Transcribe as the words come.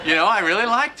You know, I really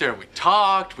liked her. We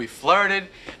talked, we flirted,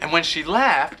 and when she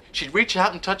laughed, she'd reach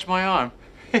out and touch my arm.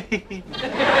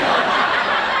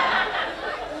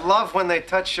 Love when they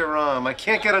touch your arm. I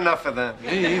can't get enough of them.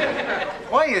 Me either.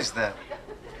 Why is that?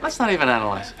 Let's not even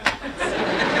analyze it.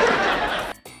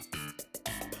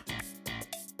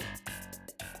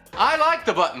 I like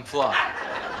the button fly.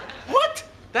 What?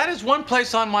 That is one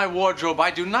place on my wardrobe I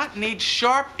do not need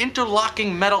sharp,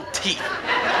 interlocking metal teeth.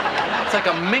 It's like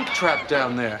a mink trap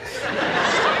down there.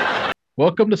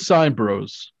 Welcome to Sign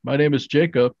Bros. My name is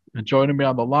Jacob, and joining me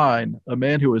on the line, a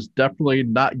man who is definitely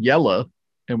not yellow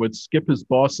and would skip his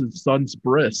boss's son's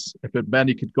bris if it meant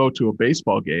he could go to a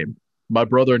baseball game. My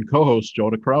brother and co-host,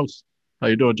 Jonah Kraus. How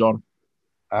you doing, Jonah?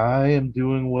 I am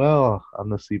doing well on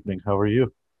this evening. How are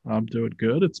you? I'm doing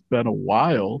good. It's been a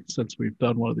while since we've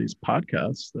done one of these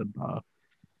podcasts, and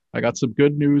I got some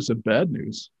good news and bad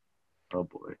news. Oh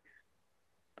boy.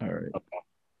 All right. Okay.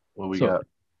 What we So- got?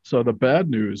 So the bad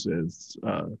news is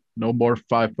no more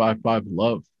 555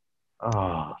 Love.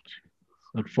 Oh,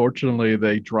 Unfortunately,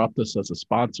 they dropped this as a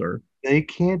sponsor. they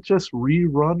can't just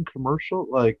rerun commercial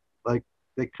like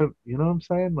they could. You know what I'm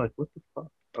saying? Like what the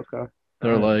fuck? Okay.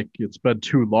 They're like, it's been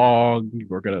too long.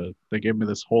 They gave me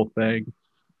this whole thing.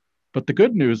 But the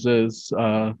good news is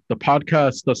the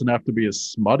podcast doesn't have to be as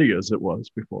smutty as it was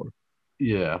before.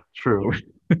 Yeah, true.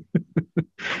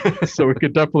 So we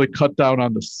could definitely cut down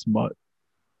on the smut.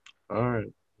 All right.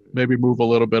 Maybe move a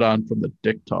little bit on from the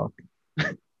dick talk.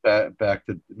 Back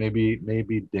to maybe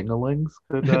dinglings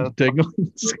could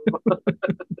Dinglings.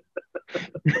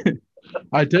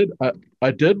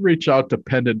 I did reach out to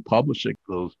Pendant Publishing.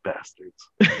 those bastards.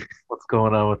 What's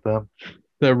going on with them?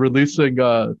 They're releasing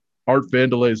Art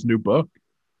Vandelay's new book,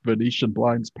 Venetian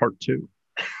Blinds Part 2.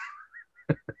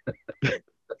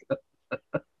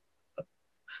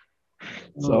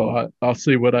 So I'll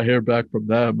see what I hear back from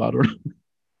them. I don't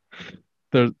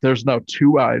know. There's now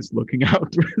two eyes looking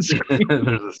out through the screen.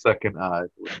 There's a second eye.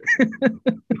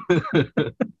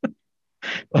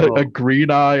 A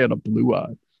green eye and a blue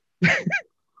eye.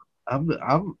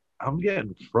 I'm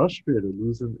getting frustrated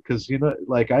losing because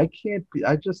like I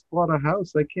just bought a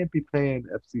house. I can't be paying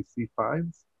FCC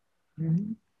fines.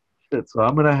 Shit, so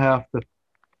I'm gonna have to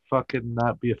fucking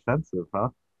not be offensive, huh?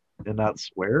 And not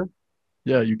swear.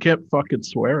 Yeah, you can't fucking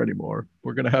swear anymore.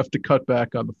 We're gonna have to cut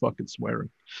back on the fucking swearing.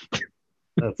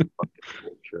 That's fucking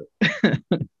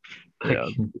bullshit. Yeah,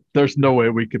 there's no way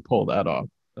we could pull that off.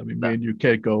 I mean, No. man, you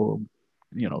can't go,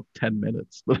 10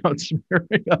 minutes without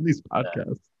swearing on these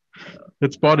podcasts.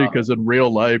 It's funny because in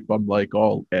real life, I'm like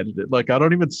all edited. Like, I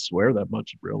don't even swear that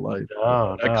much in real life.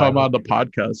 No, I come on the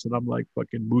podcast and I'm like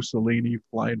fucking Mussolini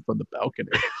flying from the balcony.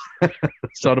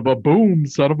 Son of a boom,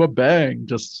 son of a bang,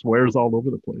 just swears all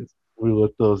over the place. We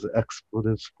let those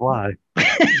expletives fly.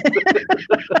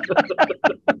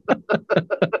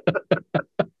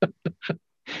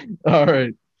 All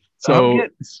right. So I'm So,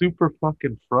 getting super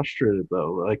fucking frustrated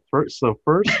though. Like first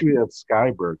we have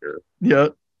Skyburger, yeah,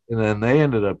 and then they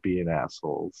ended up being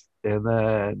assholes. And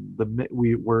then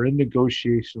we were in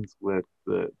negotiations with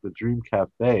the Dream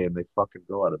Cafe, and they fucking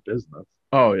go out of business.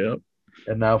 oh, yeah.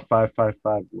 And now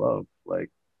 555 Love, like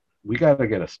we got to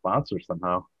get a sponsor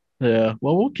somehow. Yeah,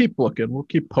 well, we'll keep looking. We'll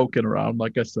keep poking around.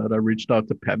 Like I said, I reached out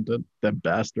to Pendant, them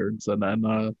bastards, and then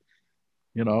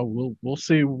we'll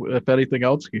see if anything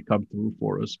else can come through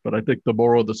for us. But I think the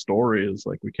moral of the story is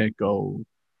like we can't go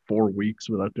 4 weeks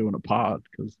without doing a pod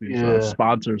because these Yeah.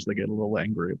 sponsors, they get a little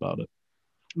angry about it.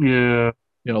 Yeah,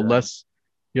 Less,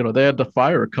 they had to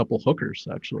fire a couple hookers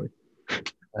actually.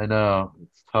 I know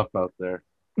it's tough out there.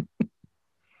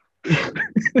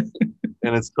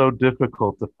 And it's so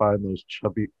difficult to find those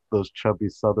chubby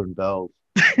Southern belles.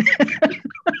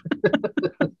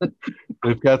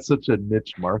 They've got such a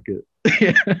niche market.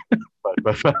 Yeah.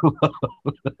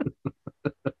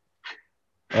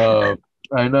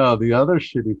 I know. The other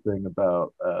shitty thing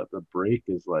about the break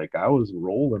is like I was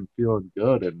rolling, feeling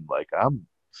good, and like I'm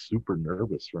super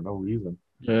nervous for no reason.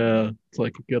 Yeah, it's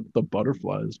like you get the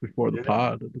butterflies before the Yeah.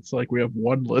 pod, and it's like we have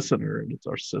one listener, and it's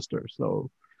our sister, so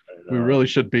I we know. really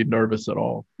shouldn't be nervous at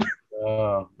all.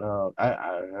 No.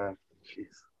 Jeez.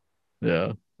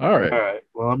 Yeah. All All right. right.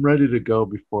 Well, I'm ready to go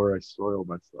before I soil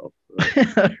myself.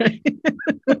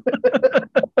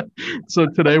 So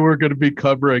today we're going to be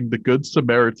covering the Good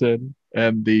Samaritan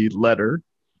and the letter.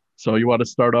 So you want to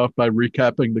start off by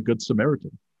recapping the Good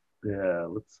Samaritan? Yeah,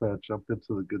 let's jump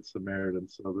into the Good Samaritan.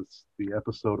 So the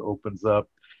episode opens up,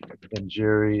 and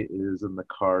Jerry is in the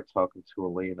car talking to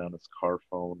Elaine on his car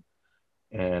phone,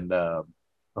 and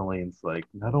Elaine's like,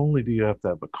 not only do you have to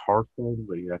have a car phone,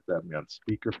 but you have to have me on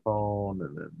speakerphone.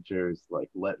 And then Jerry's like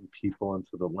letting people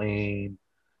into the lane,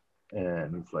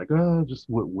 And he's like, oh, just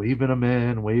waving him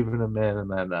in, waving him in. And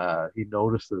then he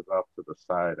notices off to the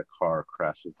side a car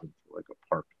crashes into like a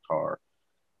parked car.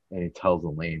 And he tells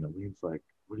Elaine. Elaine's like,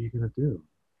 what are you going to do?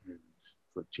 And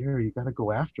she's like, Jerry, you got to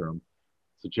go after him.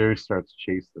 So Jerry starts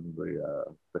chasing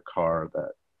the car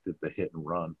that did the hit and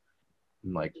run,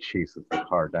 and like chases the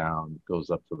car down, goes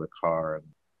up to the car, and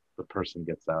the person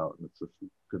gets out, and it's this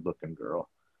good-looking girl.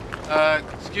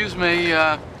 Excuse me,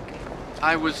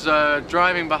 I was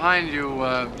driving behind you,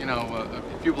 a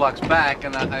few blocks back,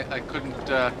 and I couldn't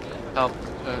help.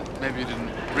 Maybe you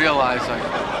didn't realize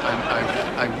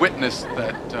I witnessed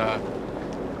that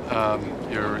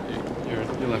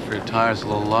you left your tires a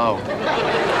little low.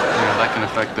 That can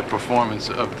affect the performance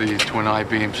of the twin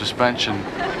I-beam suspension,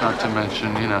 not to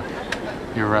mention,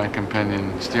 your rack and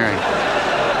pinion steering.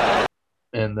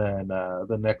 And then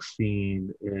the next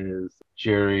scene is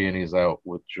Jerry, and he's out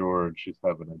with George. He's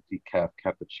having a decaf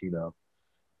cappuccino,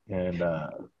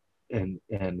 and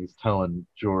he's telling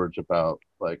George about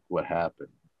like what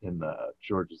happened. And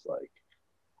George is like,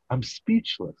 "I'm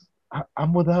speechless.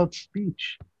 I'm without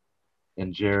speech."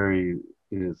 And Jerry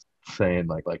is saying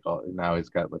like oh, now he's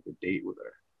got like a date with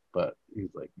her, but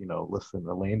he's like, listen,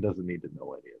 Elaine doesn't need to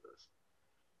know any of this.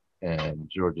 And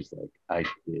George is like, I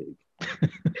dig.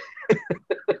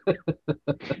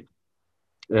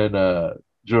 And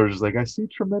George is like, I see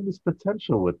tremendous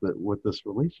potential with this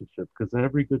relationship because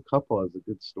every good couple has a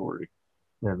good story.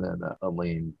 And then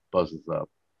Elaine buzzes up.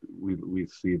 We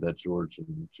see that George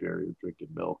and Jerry are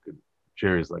drinking milk, and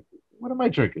Jerry's like, what am I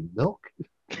drinking? Milk?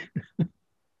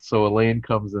 So Elaine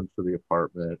comes into the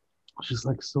apartment. She's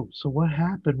like, so what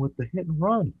happened with the hit and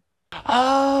run?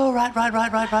 Oh, right.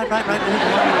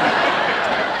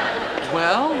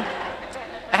 Well,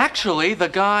 actually, the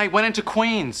guy went into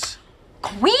Queens.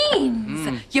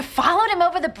 Queens? You followed him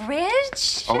over the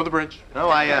bridge? Over the bridge. No,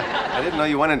 I didn't know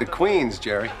you went into Queens,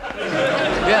 Jerry.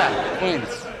 Yeah,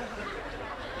 Queens.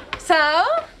 So?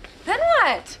 Then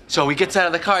what? So he gets out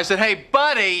of the car. I said, hey,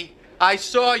 buddy, I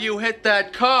saw you hit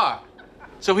that car.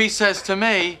 So he says to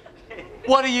me,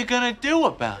 what are you going to do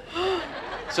about it?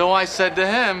 So I said to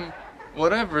him,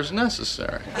 whatever is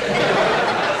necessary.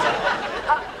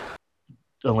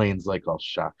 Elaine's like all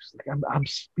shocked. She's like, I'm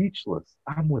speechless.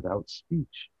 I'm without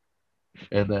speech.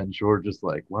 And then George is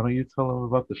like, why don't you tell him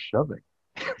about the shoving?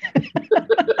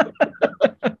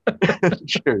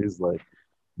 Jerry's like,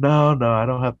 no, I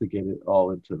don't have to get it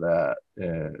all into that.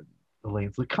 And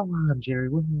Elaine's like, come on, Jerry,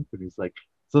 what happened? He's like,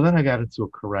 so then I got into a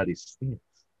karate stance.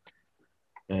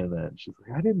 And then she's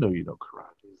like, I didn't know you know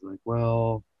karate. He's like,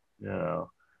 well,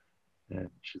 And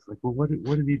she's like, well, what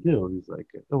did he do? And he's like,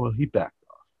 oh, well, he backed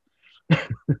off.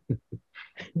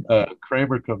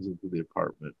 Kramer comes into the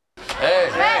apartment. Hey.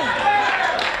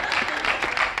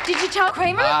 Did you tell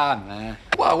Kramer? Man.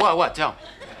 What? Tell me.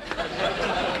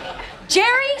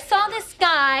 Jerry saw this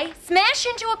guy smash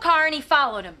into a car and he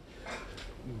followed him.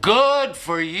 Good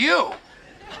for you.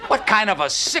 What kind of a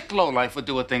sick lowlife would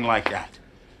do a thing like that?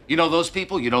 You know those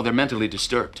people? They're mentally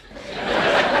disturbed.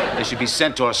 They should be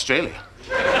sent to Australia.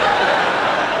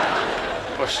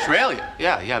 Australia?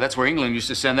 Yeah, that's where England used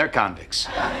to send their convicts.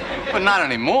 But not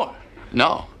anymore.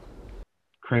 No.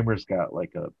 Kramer's got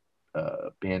like a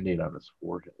Band-Aid on his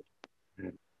forehead.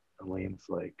 And Elaine's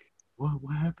like,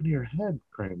 what happened to your head,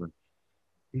 Kramer?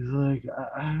 He's like,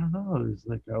 I don't know. He's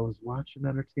like, I was watching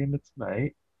Entertainment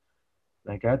Tonight,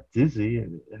 and I got dizzy,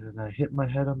 and I hit my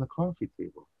head on the coffee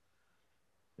table.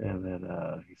 And then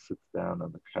he sits down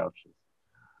on the couch. And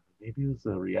maybe it was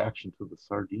a reaction to the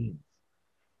sardines.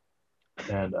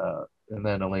 And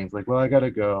then Elaine's like, well, I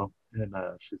gotta go. And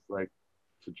she's like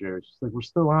to Jerry, she's like, we're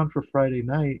still on for Friday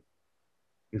night.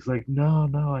 He's like, no,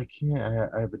 I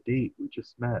can't. I have a date. We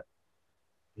just met.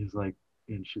 He's like,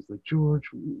 and she's like, George,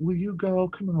 will you go?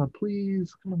 Come on,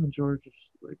 please. Come on, George. And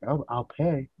she's like, I'll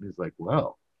pay. And he's like,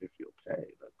 well, if you'll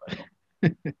pay, then I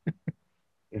don't.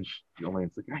 And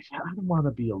Elaine's like, I don't want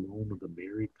to be alone with a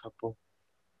married couple.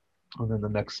 And then the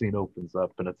next scene opens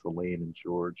up, and it's Elaine and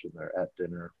George, and they're at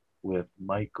dinner with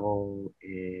Michael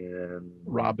and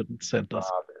Robin sent us.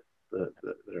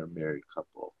 They're a married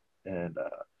couple. And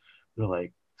they're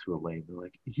like, to Elaine, they're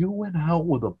like, you went out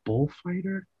with a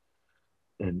bullfighter?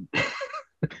 And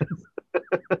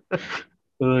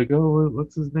they're like, oh,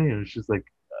 what's his name? And she's like,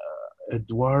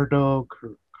 Eduardo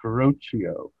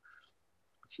Carocchio.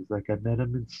 She's like, I met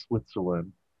him in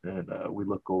Switzerland. And we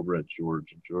look over at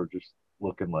George, and George is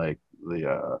looking like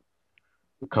the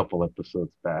couple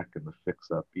episodes back in the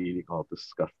fix-up, eating all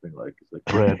disgusting, like he's like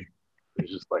bread. He's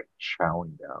just like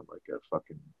chowing down like a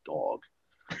fucking dog.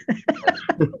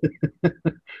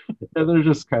 And they're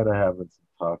just kind of having some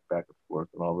talk back and forth,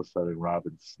 and all of a sudden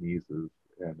Robin sneezes,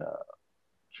 And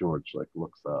George like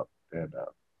looks up, and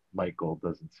Michael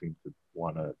doesn't seem to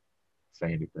want to say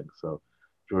anything. So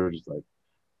George is like,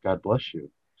 "God bless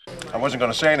you." I wasn't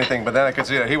going to say anything, but then I could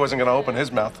see that he wasn't going to open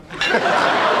his mouth.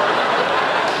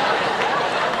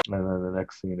 And then the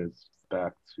next scene is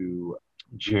back to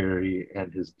Jerry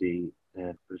and his date,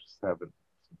 and they're just having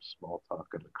some small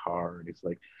talk in the car. And he's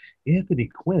like, "Anthony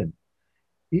Quinn,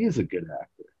 he is a good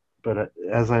actor, but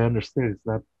as I understand,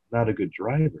 he's not a good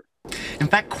driver." In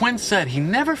fact, Quinn said he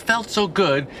never felt so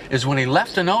good as when he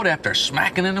left a note after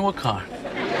smacking into a car.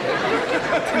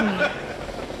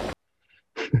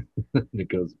 And it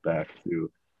goes back to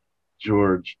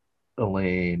George,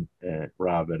 Elaine, and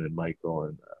Robin, and Michael,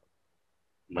 and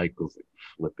Michael's like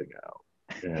flipping out,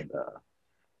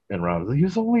 and Robin's like, "He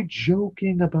was only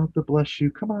joking about the bless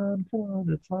you. Come on,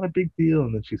 it's not a big deal."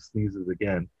 And then she sneezes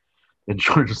again, and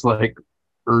George is like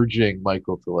urging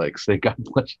Michael to like say "God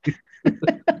bless you."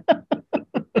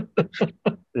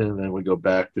 And then we go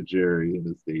back to Jerry and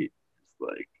his date. It's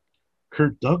like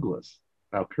Kirk Douglas.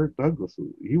 Now Kirk Douglas,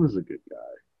 he was a good guy.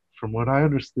 From what I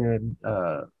understand,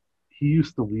 he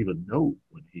used to leave a note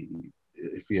when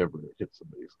if he ever hit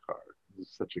somebody's car. He's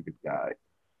such a good guy.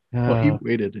 Well, he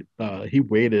waited. He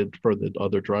waited for the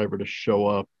other driver to show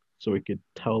up so he could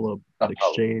tell him and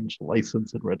exchange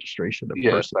license and registration in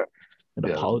person and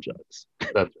apologize.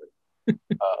 That's right.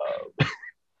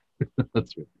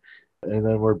 That's right. And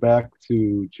then we're back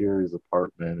to Jerry's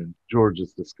apartment, and George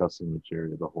is discussing with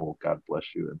Jerry the whole "God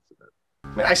bless you" incident.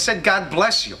 I said, God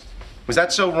bless you. Was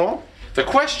that so wrong? The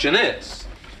question is,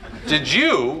 did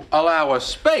you allow a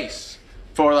space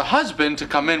for the husband to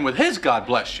come in with his God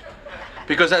bless you?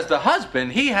 Because as the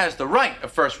husband, he has the right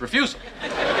of first refusal.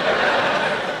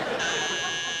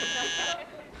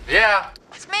 Yeah.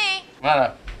 It's me.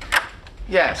 Well,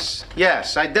 Yes,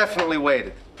 I definitely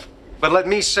waited. But let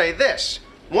me say this.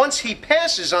 Once he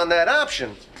passes on that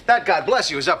option, that God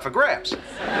bless you is up for grabs.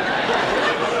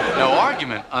 no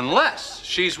argument unless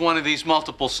she's one of these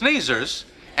multiple sneezers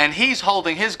and he's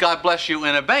holding his God bless you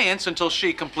in abeyance until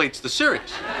she completes the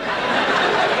series.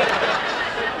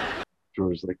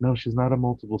 George is like, "No, she's not a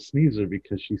multiple sneezer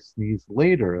because she sneezed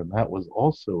later, and that was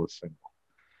also a single."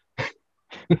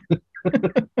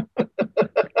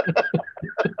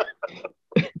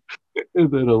 And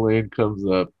then Elaine comes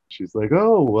up. She's like,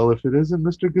 "Oh, well, if it isn't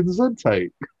Mr.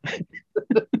 Gesundheit."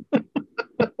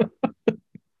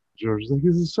 George's like,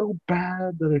 "Is it so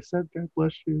bad that I said God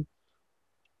bless you?"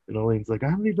 And Elaine's like, "I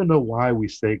don't even know why we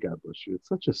say God bless you. It's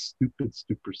such a stupid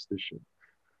superstition."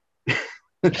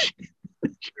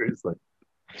 Jerry's like,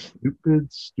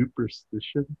 "Stupid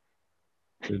superstition?"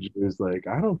 And Jerry's like,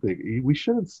 "I don't think we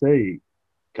shouldn't say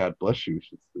God bless you.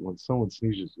 When someone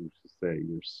sneezes, we should say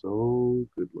you're so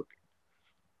good looking."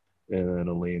 And then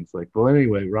Elaine's like, "Well,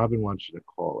 anyway, Robin wants you to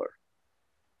call her."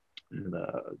 And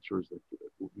George's like,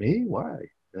 "Me? Why?"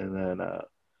 And then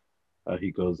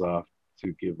he goes off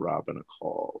to give Robin a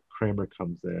call. Kramer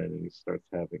comes in and he starts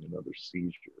having another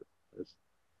seizure as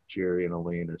Jerry and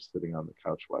Elaine are sitting on the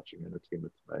couch watching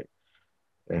Entertainment Tonight.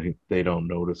 And they don't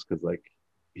notice because, like,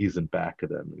 he's in back of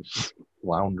them. He's just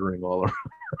floundering all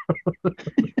around.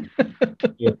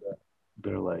 And,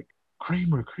 they're like,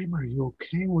 Kramer, are you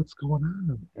okay? What's going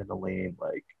on?" And Elaine,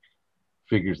 like,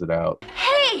 figures it out.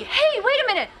 Hey, wait a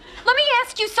minute. Let me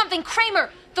ask you something, Kramer.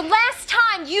 The last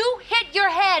time you hit your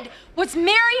head, was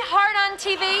Mary Hart on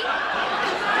TV?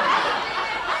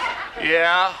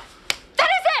 Yeah? That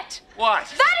is it! What?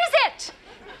 That is it!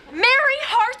 Mary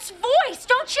Hart's voice,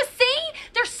 don't you see?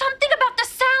 There's something about the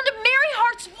sound of Mary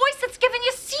Hart's voice that's giving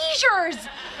you seizures.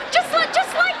 Just like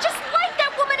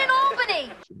that woman in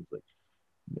Albany. He's like,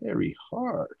 "Mary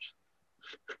Hart."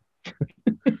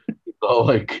 all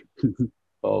like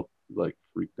all like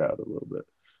freaked out a little bit.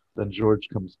 Then George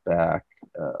comes back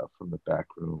from the back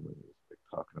room and he's like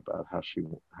talking about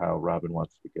how Robin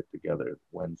wants to get together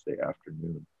Wednesday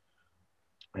afternoon.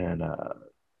 And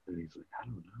he's like, "I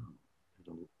don't know."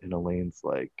 And Elaine's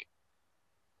like,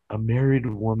 "A married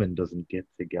woman doesn't get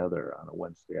together on a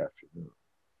Wednesday afternoon.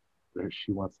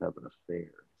 She wants to have an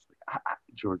affair." It's like,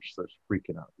 George starts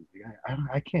freaking out. He's like,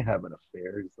 I can't have an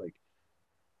affair. He's like,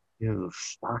 the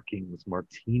stockings,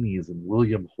 martinis, and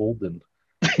William Holden.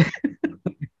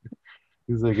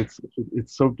 He's like, it's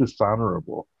so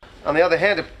dishonorable. On the other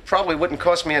hand, it probably wouldn't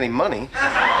cost me any money.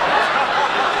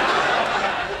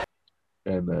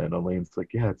 And then Elaine's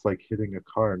like, "Yeah, it's like hitting a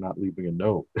car and not leaving a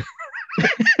note."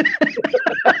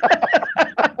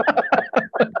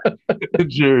 And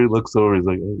Jerry looks over. He's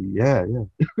like, "Oh, yeah."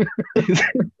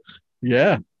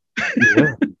 Yeah.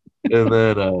 And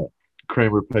then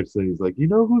Kramer pipes in. He's like, you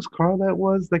know whose car that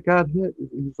was that got hit?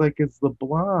 He's like, it's the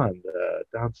blonde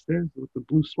downstairs with the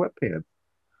blue sweatpants.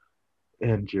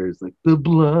 And Jerry's like, the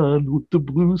blonde with the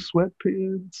blue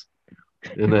sweatpants.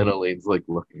 And then Elaine's like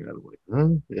looking at him like,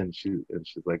 huh? And she's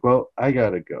like, well, I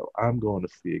gotta go. I'm going to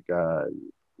see a guy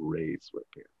with gray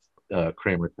sweatpants.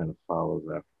 Kramer kind of follows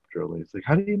after Elaine. He's like,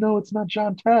 how do you know it's not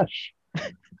John Tesh?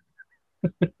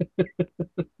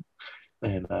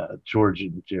 And George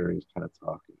and Jerry's kind of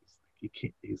talking.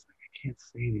 He's like, I can't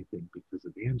say anything because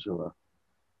of Angela.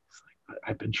 He's like,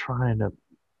 I've been trying to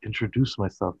introduce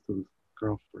myself to this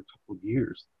girl for a couple of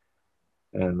years.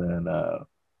 And then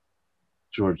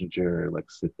George and Jerry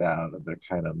like sit down and they're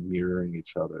kind of mirroring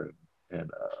each other. And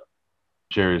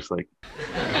Jerry's like,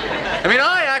 I mean,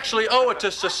 I actually owe it to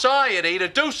society to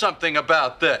do something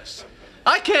about this.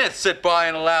 I can't sit by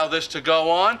and allow this to go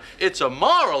on. It's a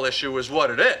moral issue is what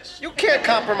it is. You can't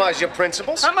compromise your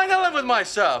principles. How am I gonna live with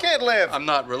myself? Can't live. I'm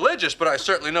not religious, but I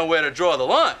certainly know where to draw the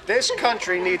line. This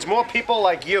country needs more people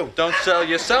like you. Don't sell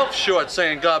yourself short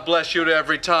saying God bless you to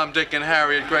every Tom, Dick, and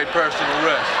Harry at great personal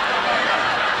risk.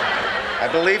 I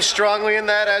believe strongly in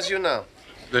that, as you know.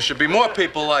 There should be more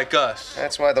people like us.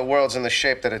 That's why the world's in the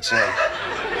shape that it's in.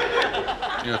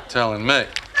 You're telling me.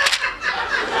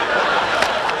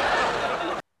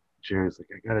 Jerry's like,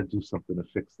 I gotta do something to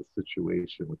fix the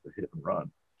situation with the hit and run.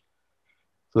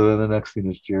 So then the next scene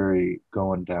is Jerry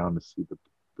going down to see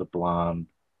the blonde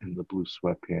in the blue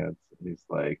sweatpants. And he's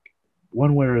like,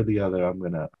 one way or the other, I'm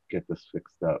gonna get this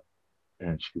fixed up.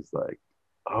 And she's like,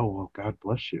 oh, well, God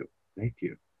bless you. Thank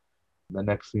you. And the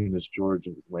next scene is George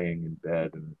is laying in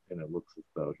bed and it looks as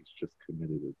though he's just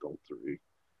committed adultery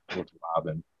with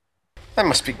Robin. That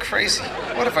must be crazy.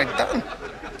 What have I done?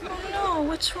 Oh, no,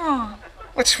 what's wrong?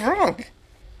 What's wrong?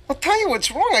 I'll tell you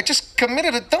what's wrong. I just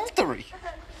committed adultery.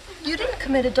 You didn't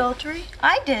commit adultery.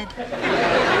 I did.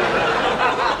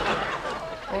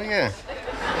 Oh, yeah.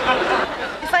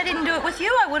 If I didn't do it with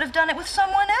you, I would have done it with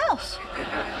someone else.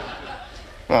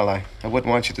 Well, I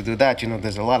wouldn't want you to do that. You know,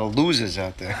 there's a lot of losers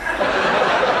out there.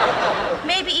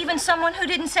 Maybe even someone who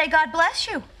didn't say God bless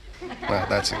you. Well,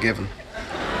 that's a given.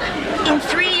 In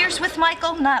 3 years with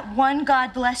Michael, not one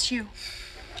God bless you.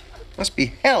 Must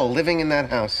be hell living in that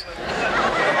house.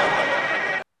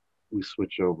 We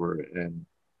switch over and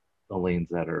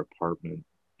Elaine's at her apartment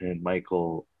and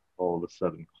Michael all of a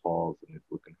sudden calls and is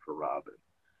looking for Robin.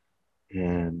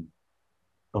 And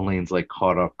Elaine's like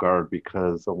caught off guard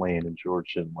because Elaine and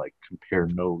Georgian like compare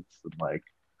notes and like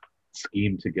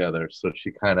scheme together. So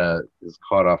she kind of is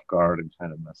caught off guard and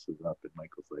kind of messes up. And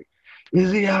Michael's like,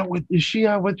 is she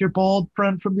out with your bald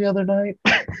friend from the other night?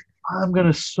 I'm going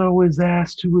to sew his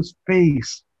ass to his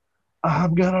face.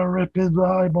 I'm going to rip his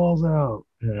eyeballs out.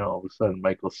 And all of a sudden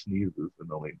Michael sneezes and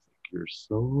Elaine's like, you're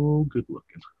so good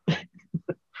looking.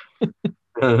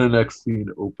 And the next scene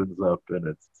opens up and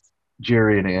it's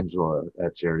Jerry and Angela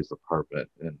at Jerry's apartment,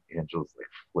 and Angela's like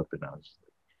flipping out. She's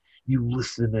like, you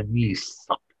listen to me,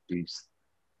 suckface.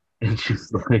 And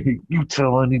she's like, you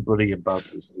tell anybody about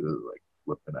this. She was like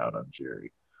flipping out on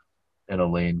Jerry. And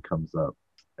Elaine comes up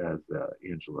as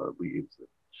Angela leaves.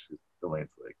 And Elaine's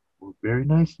like, well, very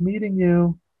nice meeting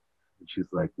you. And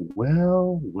she's like,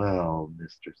 well,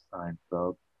 Mr.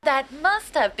 Seinfeld. That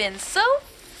must have been so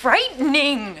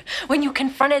frightening when you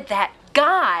confronted that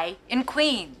guy in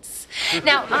Queens.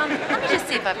 Now, let me just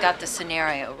see if I've got the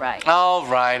scenario right. All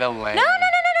right, Elaine. No,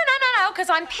 because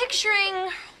I'm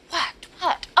picturing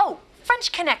what? Oh,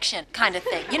 French Connection kind of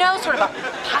thing. You know, sort of a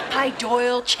Popeye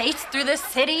Doyle chase through the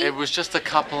city. It was just a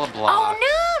couple of blocks. Oh,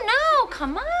 no,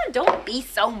 come on, don't be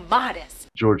so modest.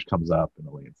 George comes up and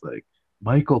Elaine's like,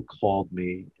 Michael called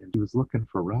me and he was looking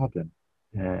for Robin.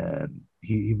 And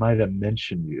he might have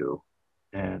mentioned you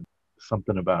and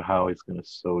something about how he's going to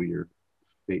sew your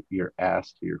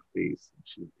ass to your face.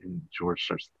 And George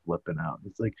starts flipping out.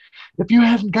 It's like, if you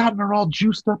hadn't gotten her all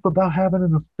juiced up about having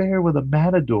an affair with a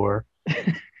matador.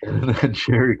 And then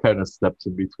Jerry kind of steps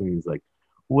in between. He's like,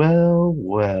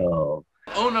 well.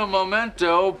 Uno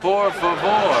momento, por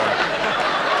favor.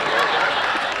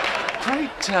 Pray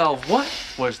tell, what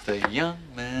was the young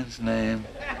man's name?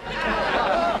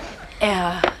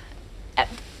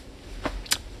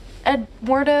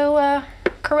 Eduardo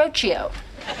Carocchio.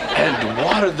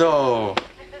 Eduardo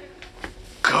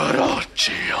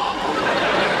Carocchio.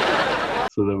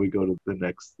 So then we go to the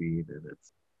next scene and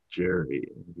it's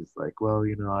Jerry. And he's like, well,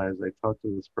 you know, as I talked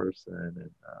to this person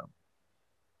and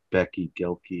Becky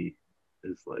Gelke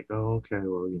is like, oh, okay,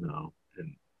 well, you know,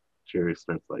 and Jerry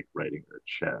starts like writing her a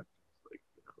check. It's like,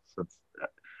 you know, since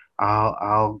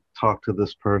I'll talk to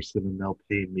this person and they'll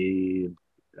pay me.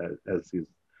 And as he's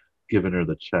giving her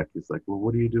the check, he's like, well,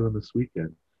 what are you doing this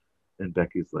weekend? And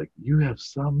Becky's like, "You have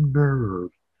some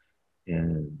nerve."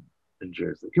 And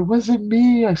Jerry's like, "It wasn't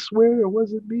me. I swear it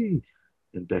wasn't me."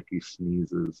 And Becky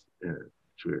sneezes, and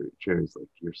Jerry's like,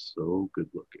 "You're so good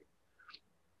looking."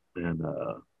 And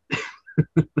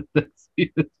that's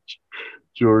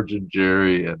George and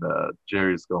Jerry, and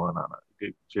Jerry's going on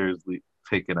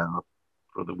taken out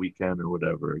for the weekend or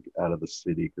whatever, out of the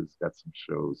city because he's got some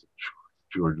shows.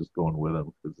 George is going with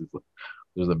him because he's like,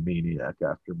 "There's a maniac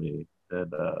after me."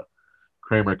 And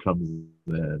Kramer comes in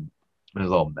and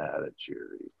is all mad at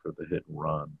Jerry for the hit and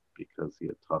run because he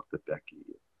had talked to Becky.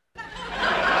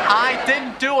 I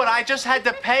didn't do it. I just had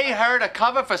to pay her to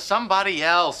cover for somebody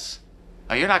else.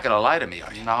 Now, you're not going to lie to me,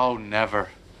 are you? No, never.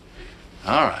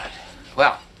 All right.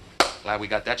 Well, glad we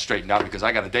got that straightened out because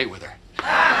I got a date with her.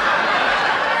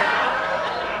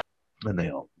 And they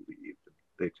all leave.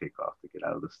 They take off to get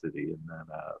out of the city. And then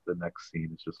the next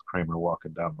scene is just Kramer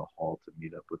walking down the hall to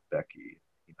meet up with Becky.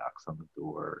 He knocks on the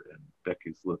door, and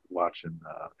Becky's watching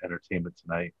Entertainment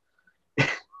Tonight.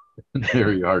 And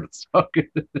Mary Hart's talking.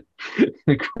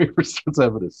 And Kramer starts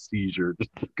having a seizure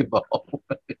just looking the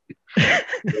hallway.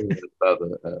 That's how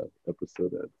the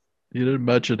episode ends. You didn't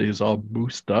mention he's all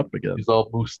moosed up again. He's all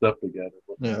moosed up again.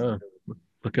 Yeah,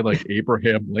 looking like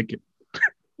Abraham Lincoln.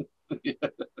 Yeah,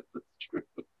 that's true.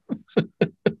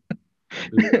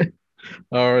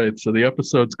 All right, so the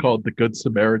episode's called The Good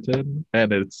Samaritan,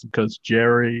 and it's because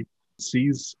Jerry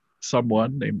sees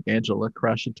someone named Angela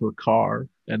crash into a car,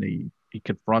 and he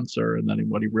confronts her, and then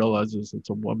when he realizes it's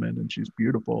a woman and she's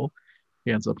beautiful,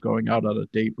 he ends up going out on a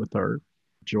date with her.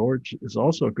 George is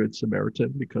also a good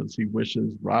Samaritan because he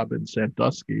wishes Robin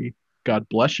Sandusky, God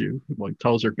bless you. Well, he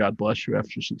tells her God bless you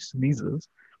after she sneezes.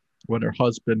 When her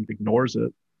husband ignores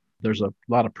it, there's a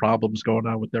lot of problems going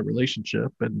on with their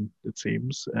relationship, and it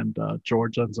seems, and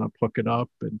George ends up hooking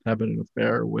up and having an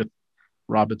affair with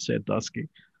Robin Sandusky.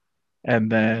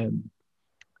 And then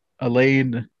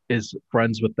Elaine is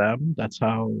friends with them. That's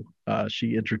how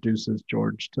she introduces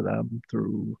George to them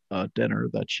through dinner,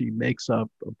 that she makes up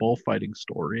a bullfighting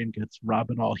story and gets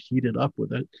Robin all heated up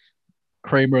with it.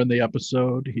 Kramer in the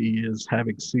episode, he is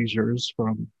having seizures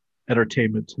from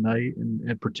Entertainment Tonight, and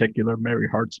in particular, Mary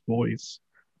Hart's voice.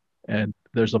 And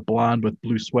there's a blonde with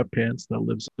blue sweatpants that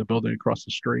lives in the building across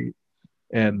the street.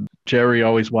 And Jerry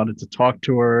always wanted to talk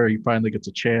to her. He finally gets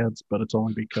a chance, but it's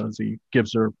only because he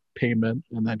gives her payment.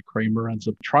 And then Kramer ends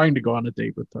up trying to go on a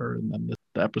date with her. And then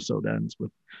the episode ends with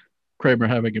Kramer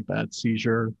having a bad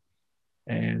seizure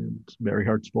and Mary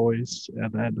Hart's voice.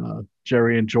 And then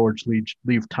Jerry and George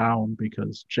leave town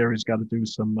because Jerry's got to do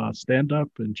some stand-up,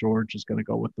 and George is going to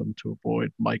go with them to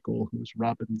avoid Michael, who's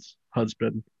Robin's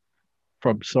husband,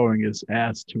 from sewing his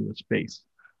ass to his face.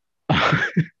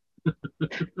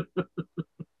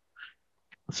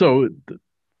 So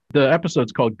the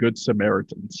episode's called Good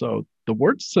Samaritan. So the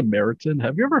word Samaritan,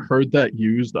 have you ever heard that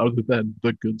used other than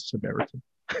the Good Samaritan?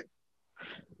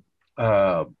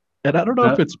 And I don't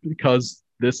know if it's because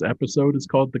this episode is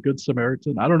called The Good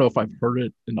Samaritan. I don't know if I've heard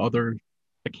it in other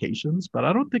occasions, but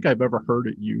I don't think I've ever heard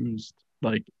it used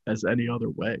like as any other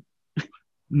way.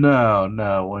 No,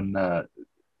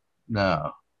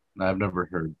 I've never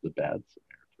heard the bad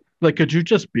Samaritan. Like, could you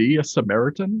just be a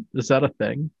Samaritan? Is that a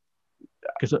thing?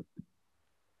 Because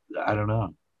I don't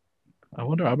know. I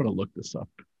wonder. I'm gonna look this up.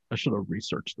 I should have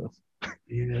researched this.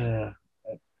 Yeah.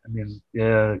 I mean,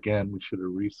 yeah, again, we should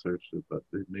have researched it, but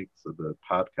it makes the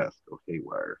podcast go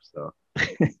haywire. So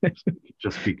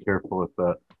just be careful with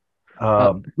that.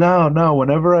 No.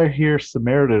 Whenever I hear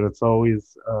Samaritan, it's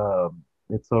always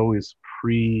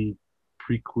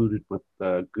precluded with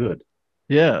good.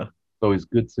 Yeah. It's always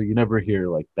good. So you never hear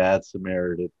like bad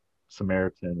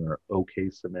Samaritan or okay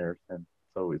Samaritan.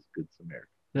 It's always good Samaritan.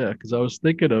 Yeah, because I was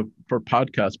thinking of, for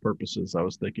podcast purposes, I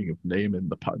was thinking of naming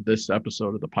this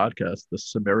episode of the podcast the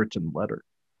Samaritan Letter,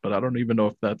 but I don't even know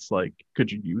if that's like,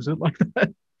 could you use it like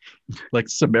that? Like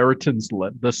the Samaritan's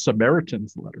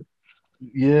Letter.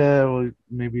 Yeah, well,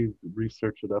 maybe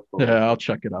research it up. Yeah, I'll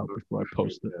check it out before I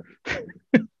post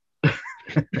it.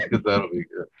 That'll be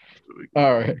good.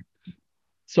 All right.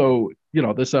 So,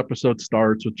 this episode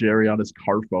starts with Jerry on his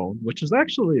car phone, which is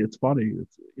actually, it's funny.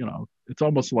 It's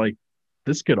almost like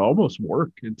this could almost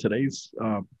work in today's,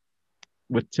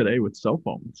 with cell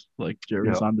phones. Like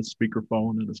Jerry's on the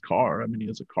speakerphone in his car. I mean, he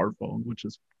has a car phone, which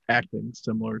is acting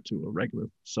similar to a regular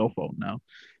cell phone now.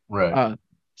 Right.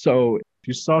 So if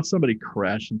you saw somebody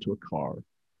crash into a car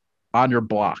on your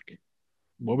block,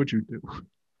 what would you do?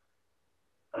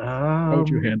 How would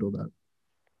you handle that?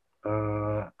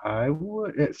 I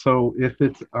would. So if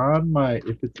it's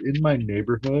in my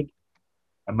neighborhood,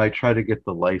 I might try to get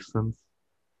the license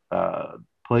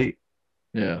plate.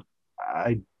 Yeah.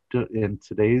 I in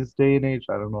today's day and age,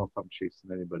 I don't know if I'm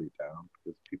chasing anybody down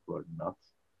because people are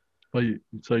nuts. Well,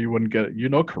 so you wouldn't get it. You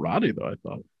know karate though, I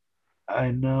thought.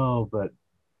 I know, but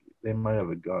they might have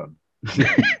a gun.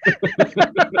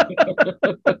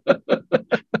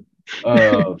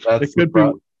 That's It could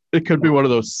be it could be one of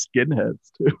those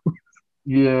skinheads too.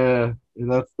 Yeah,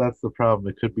 that's the problem.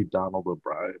 It could be Donald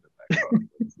O'Brien in that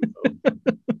car.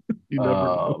 You never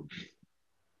know.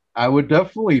 I would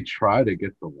definitely try to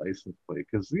get the license plate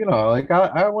because like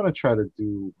I want to try to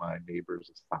do my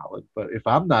neighbors a solid. But if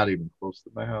I'm not even close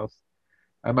to my house,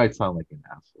 I might sound like an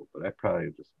asshole. But I probably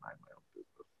just mind my own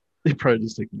business. They probably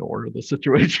just ignore the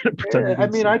situation and pretend. Yeah, I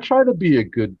mean, I try to be a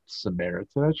good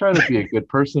Samaritan. I try to be a good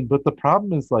person. But the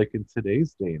problem is, like in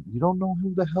today's day, you don't know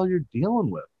who the hell you're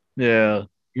dealing with. Yeah.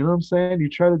 You know what I'm saying? You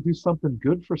try to do something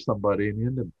good for somebody and you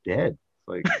end up dead. It's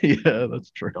like, Yeah,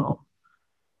 that's true. no,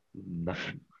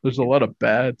 nothing. There's a lot of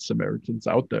bad Samaritans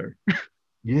out there.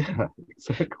 Yeah,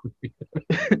 exactly.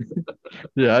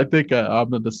 Yeah, I think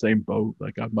I'm in the same boat.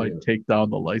 Like, I might Yeah. take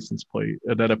down the license plate,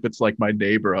 and then if it's like my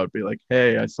neighbor, I'd be like,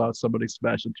 "Hey, I saw somebody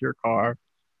smash into your car.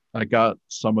 I got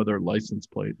some of their license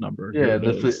plate number. Here Yeah, it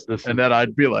this is." is And then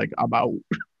I'd be like, "I'm out."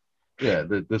 yeah.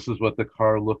 This is what the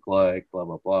car looked like. Blah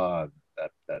blah blah.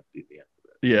 That'd be the end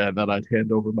of it. Yeah, and then I'd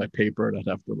hand over my paper, and I'd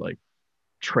have to like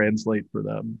translate for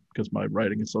them because my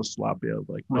writing is so sloppy. I was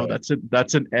like, "No, Right.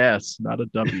 that's an S, not a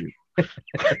W."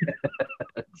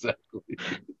 Exactly.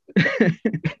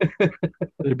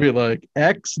 They'd be like,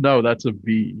 "X? No, that's a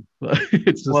V."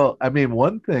 It's just Well, I mean,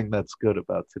 one thing that's good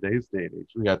about today's day and age,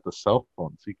 we got the cell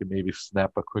phone, so you can maybe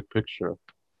snap a quick picture.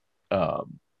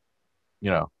 Um,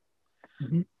 you know,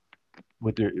 Mhm.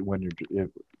 with your when you're if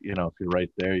you're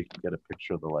right there, you can get a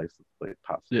picture of the license plate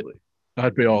possibly.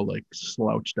 I'd be all like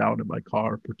slouched down in my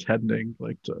car, pretending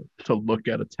like to look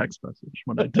at a text message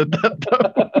when I did that.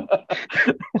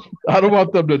 Though. I don't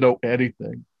want them to know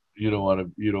anything. You don't want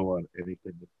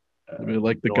anything. I mean,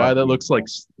 like the don't guy want that to looks like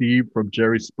Steve from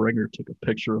Jerry Springer took a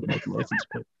picture of my license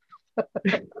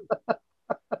plate.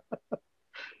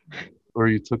 Or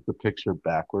you took the picture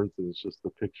backwards and it's just a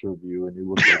picture of you and you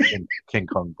look like King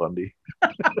Kong Bundy.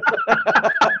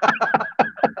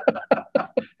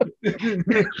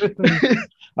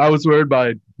 I was wearing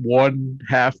my one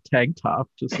half tank top,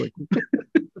 just like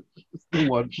The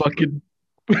one fucking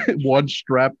one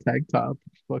strap tank top,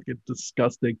 fucking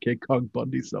disgusting King Kong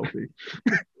Bundy selfie.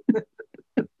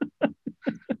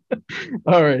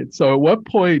 All right. So, at what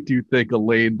point do you think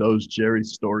Elaine knows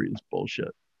Jerry's story is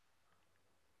bullshit?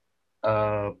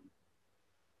 uh,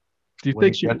 Do you when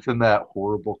think he she? gets in that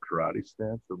horrible karate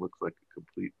stance and looks like a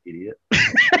complete idiot.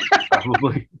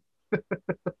 Probably.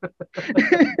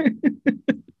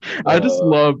 I just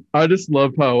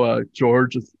love how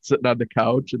George is sitting on the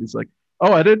couch and he's like,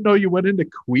 "Oh, I didn't know you went into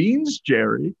Queens,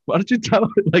 Jerry. Why don't you tell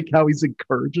me like how he's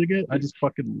encouraging it?" I just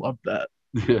fucking love that.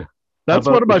 Yeah. That's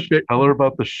How one of about my tell her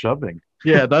about the shoving.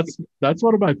 yeah. That's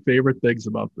one of my favorite things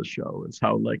about the show is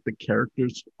how like the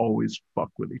characters always fuck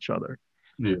with each other.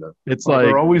 Yeah. It's Well, like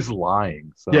they're always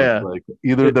lying. So Yeah. it's like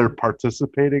either they're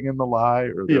participating in the lie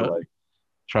or they're Yeah. like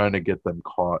trying to get them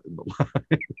caught in the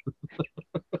lie.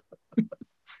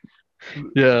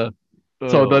 yeah.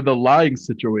 So then the lying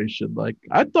situation, like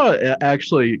I thought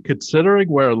actually considering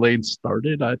where Elaine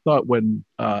started, I thought when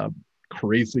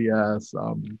crazy ass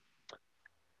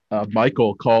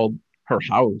Michael called her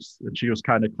house and she was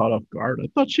kind of caught off guard, I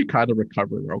thought she kind of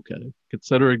recovered okay,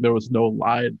 considering there was no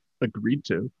lie agreed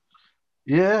to.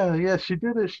 Yeah, she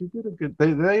did it. She did a good.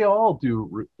 They all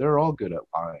do. They're all good at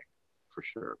lying, for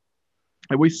sure.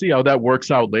 And we see how that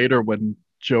works out later when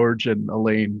George and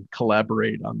Elaine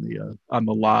collaborate on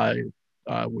the lie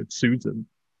with Susan.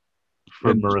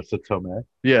 For And- Marissa Tomei.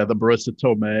 Yeah, the Marissa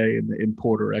Tomei and the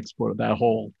importer exporter, that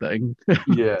whole thing.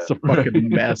 Yeah, It's a fucking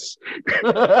mess.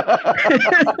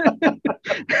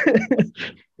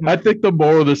 I think the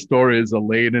moral of the story is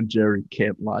Elaine and Jerry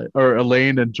can't lie, or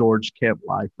Elaine and George can't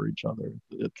lie for each other.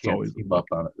 It's Can't always team up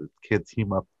on it. Kids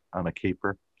team up on a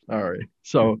caper. all right.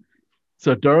 So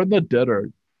during the dinner,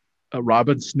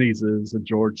 Robin sneezes and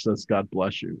George says, "God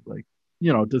bless you." Like,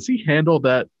 does he handle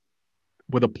that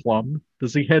with a plum?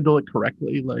 Does he handle it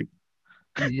correctly? Like,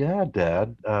 Yeah,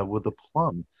 Dad, with a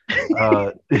plum.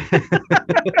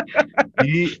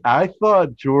 I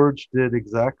thought George did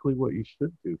exactly what you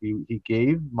should do. He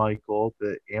gave Michael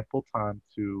the ample time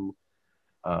to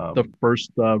the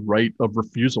first right of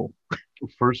refusal.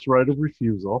 first right of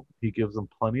refusal. He gives him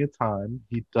plenty of time.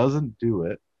 He doesn't do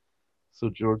it. So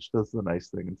George does the nice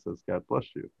thing and says, "God bless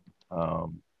you."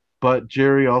 But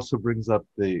Jerry also brings up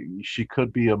she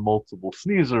could be a multiple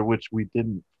sneezer, which we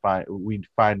didn't find. We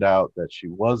find out that she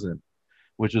wasn't,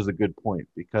 which is a good point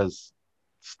because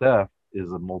Steph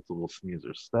is a multiple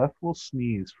sneezer. Steph will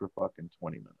sneeze for fucking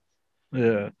 20 minutes.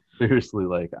 Yeah. Seriously,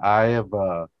 like I have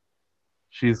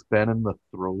she's been in the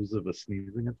throes of a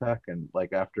sneezing attack, and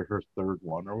like after her third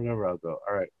one or whatever, I'll go,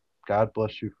 all right, God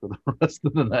bless you for the rest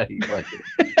of the night. Like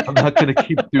I'm not gonna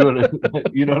keep doing it.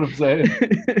 You know what I'm saying?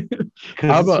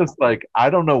 Because it's just like I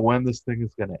don't know when this thing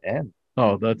is gonna end.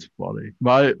 Oh, that's funny.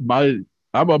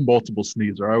 I'm a multiple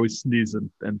sneezer. I always sneeze in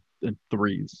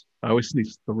threes. I always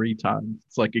sneeze 3 times.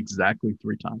 It's like exactly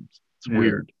 3 times. It's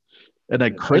weird. And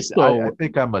then Crystal, I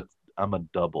think I'm a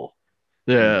double.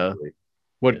 yeah. Usually.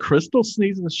 When Crystal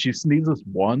sneezes, she sneezes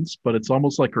once, but it's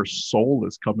almost like her soul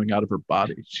is coming out of her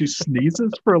body. She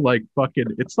sneezes for like fucking,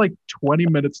 it's like 20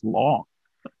 minutes long.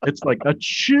 It's like a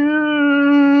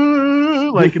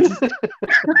chew. Like, it's like,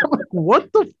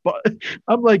 what the fuck?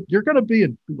 I'm like, you're going to be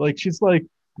in, like, she's like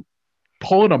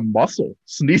pulling a muscle,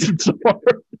 sneezing so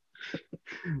hard.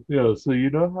 Yeah, so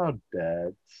you know how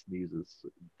Dad sneezes?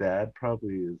 Dad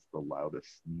probably is the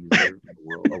loudest sneezer in the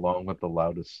world, along with the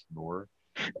loudest snorer.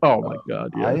 Oh my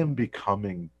God, yeah. I'm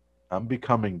becoming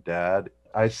Dad.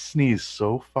 I sneeze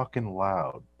so fucking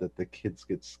loud that the kids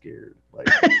get scared. Like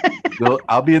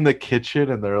I'll be in the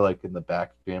kitchen and they're like in the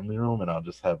back family room and I'll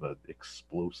just have an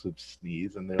explosive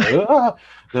sneeze and they're like, ah!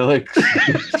 They're like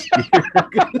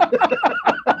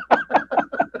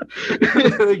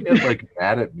they get like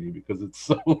mad at me because it's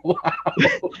so loud.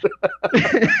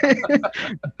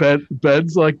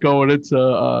 Ben's like going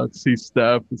into see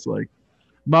Steph. It's like,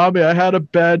 Mommy, I had a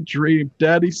bad dream.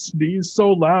 Daddy sneezed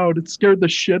so loud it scared the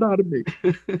shit out of me.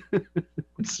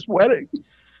 I'm sweating.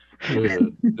 Yeah,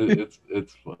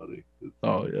 it's funny.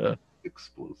 Oh yeah,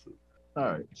 explosive. All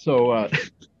right, so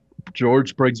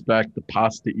George brings back the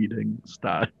pasta eating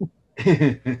style.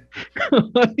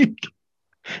 Like,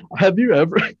 have you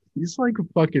ever? He's like a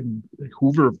fucking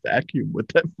Hoover vacuum with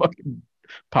that fucking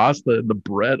pasta and the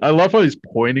bread. I love how he's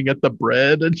pointing at the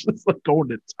bread and just like going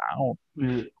to town.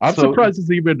 I'm surprised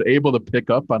he's even able to pick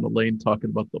up on Elaine talking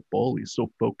about the bowl. He's so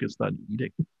focused on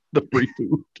eating the free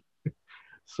food.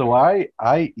 So I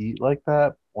eat like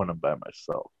that when I'm by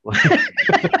myself.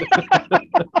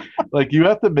 Like you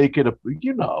have to make it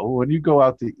when you go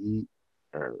out to eat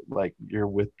or like you're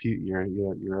with people,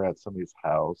 you're at somebody's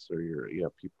house or you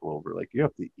have people over, like you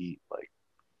have to eat like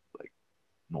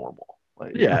normal.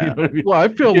 Like, yeah. You know what I mean? Well, I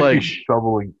feel like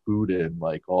shoveling food in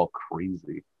like all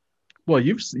crazy. Well,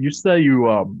 you say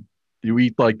you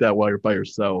eat like that while you're by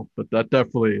yourself, but that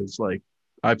definitely is like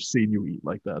I've seen you eat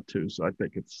like that too. So I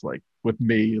think it's like with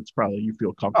me, it's probably you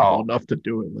feel comfortable enough to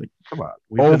do it. Like come on,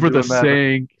 over the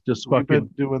sink, just we've fucking been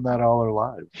doing that all our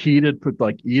lives. Heated, put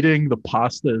like eating the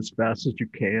pasta as fast as you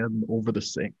can over the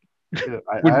sink Yeah,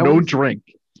 with no drink.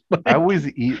 I always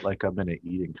eat like I'm in an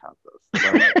eating contest.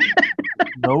 Like,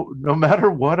 no matter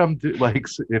what I'm doing, like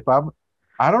if I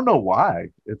don't know why.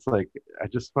 It's like I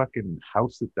just fucking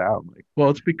house it down. Like,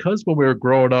 well, it's because when we were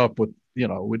growing up with,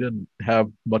 we didn't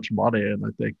have much money, and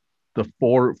I think the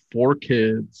four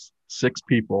kids, 6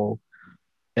 people,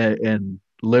 and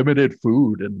limited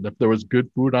food, and if there was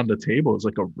good food on the table, it was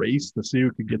like a race to see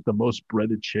who could get the most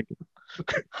breaded chicken.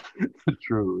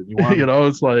 True.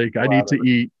 It's like I need to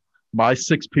eat my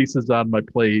 6 pieces on my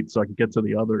plate so I can get to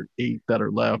the other 8 that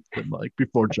are left, and like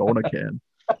before Jonah can.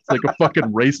 It's like a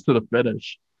fucking race to the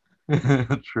finish.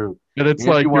 True. And it's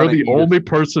like you're the only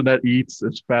person that eats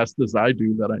as fast as I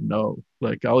do that I know.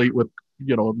 Like I'll eat with,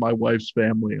 my wife's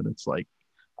family, and it's like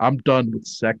I'm done with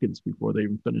seconds before they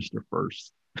even finish their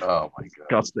first. Oh my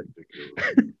God. Disgusting.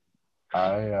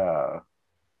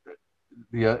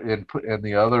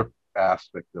 The other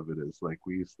aspect of it is like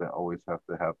we used to always have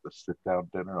to have the sit down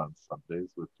dinner on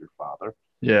Sundays with your father.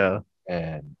 Yeah.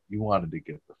 And you wanted to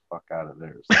get the fuck out of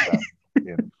there. So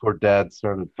and before Dad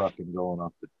started fucking going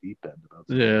off the deep end about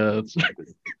it's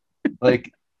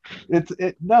like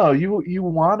you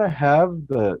want to have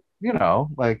the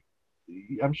like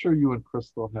I'm sure you and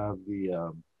Crystal have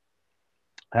the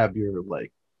have your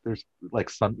like there's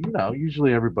like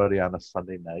usually everybody on a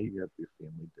Sunday night you have your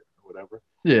family dinner or whatever.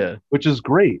 Yeah, which is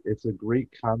great. It's a great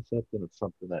concept and it's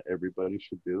something that everybody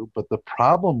should do. But the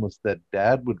problem was that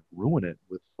Dad would ruin it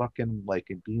with fucking like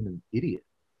being an idiot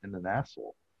and an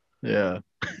asshole. Yeah.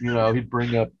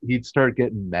 He'd start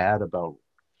getting mad about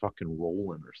fucking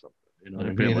rolling or something. You know what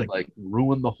I mean? Like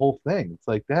ruin the whole thing. It's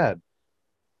like, Dad,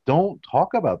 don't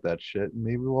talk about that shit. And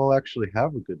maybe we'll actually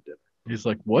have a good dinner. He's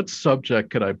like, what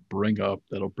subject could I bring up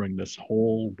that'll bring this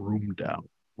whole room down?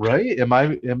 Right? Am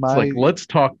I like, let's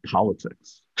talk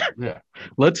politics. Yeah.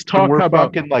 Let's talk we're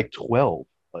about fucking like 12.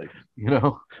 Like,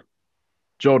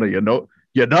 Jonah,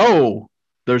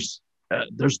 there's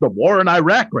the war in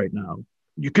Iraq right now.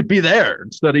 You could be there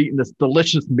instead of eating this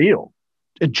delicious meal.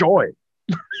 Enjoy.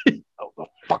 I'll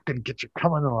fucking get you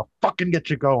coming, and I'll fucking get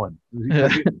you going.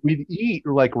 We'd eat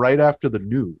like right after the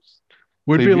news.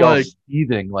 We'd So be he'd all like,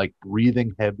 seething, like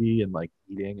breathing heavy and like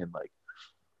eating and like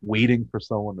waiting for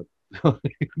someone to.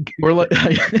 we're like,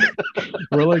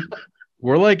 we're like,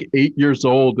 we're like 8 years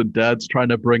old, and Dad's trying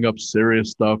to bring up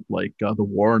serious stuff like the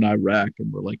war in Iraq,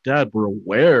 and we're like, Dad, we're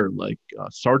aware, like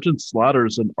Sergeant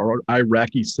Slaughter's an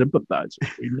Iraqi sympathizer.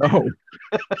 We know.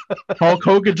 Hulk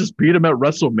Hogan just beat him at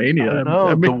WrestleMania.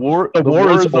 No, the war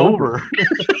is over.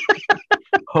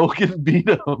 Hogan beat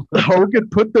him. Hogan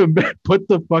put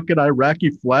the fucking Iraqi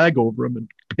flag over him and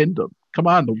pinned him. Come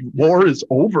on, the war is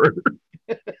over.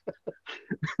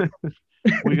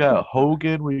 We got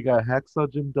Hogan, we got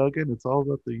Hacksaw Jim Duggan. It's all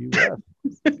about the U.S.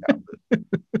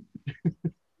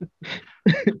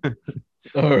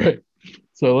 All right,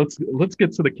 so let's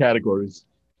get to the categories.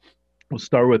 We'll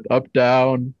start with up,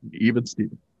 down, even,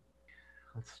 Steven.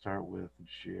 Let's start with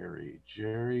Jerry.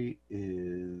 Jerry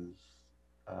is,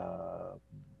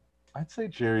 I'd say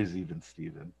Jerry's even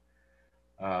Steven.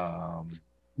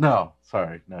 No,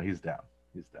 he's down.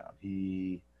 He's down.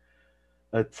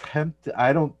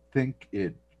 I don't think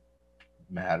it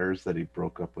matters that he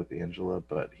broke up with Angela,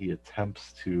 but he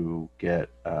attempts to get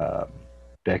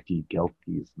Becky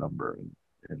Gelke's number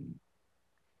and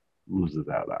loses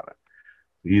out on it.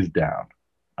 He's down.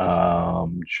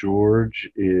 George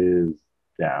is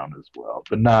down as well,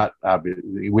 but not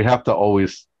obviously. We have to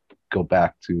always go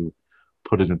back to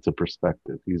put it into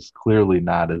perspective. He's clearly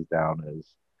not as down as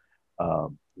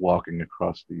walking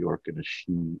across New York in a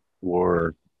sheet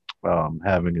or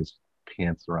having his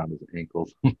pants around his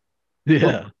ankles.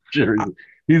 Yeah.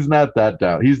 He's not that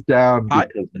down. He's down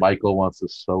because Michael wants to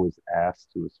sew his ass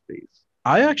to his face.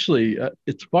 I actually,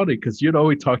 it's funny because,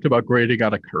 we talked about grading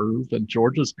on a curve, and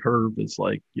George's curve is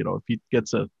like, if he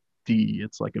gets a D,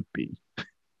 it's like a B.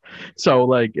 So,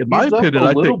 like, in my opinion,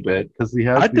 I think bit because he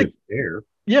has the affair.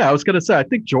 Yeah, I was gonna say, I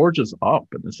think George is up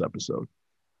in this episode.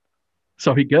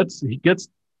 So he gets, he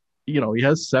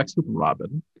has sex with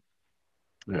Robin.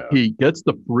 Yeah. He gets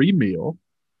the free meal,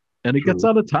 and he gets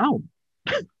out of town.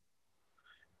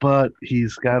 But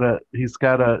he's got a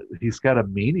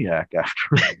maniac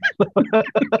after him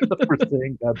for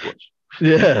saying God bless.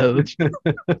 Yeah,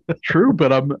 that's true.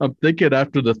 But I'm thinking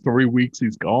after the 3 weeks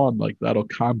he's gone, like that'll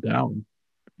calm down.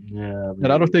 Yeah,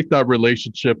 and I don't think that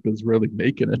relationship is really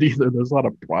making it either. There's a lot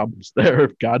of problems there.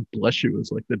 If God bless you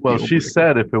is like the well, deal she breaker.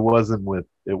 said if it wasn't with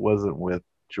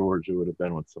George, it would have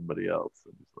been with somebody else.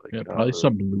 And he's like, yeah, probably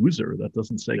some loser that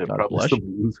doesn't say God bless you.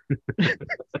 Loser.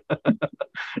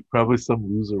 Probably some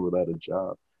loser without a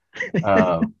job.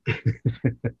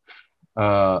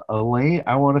 Elaine,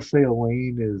 I want to say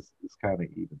Elaine is kind of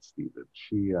even Steven.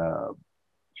 She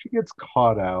gets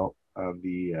caught out on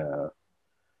the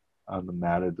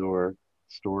Matador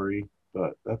story,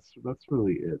 but that's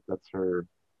really it. That's her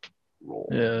role.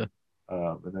 Yeah.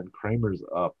 And then Kramer's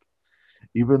up.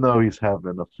 Even though he's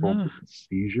having a full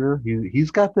seizure,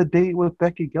 he's got the date with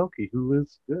Becky Gelke, who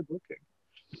is good looking.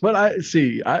 But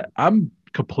I'm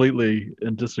completely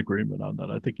in disagreement on that.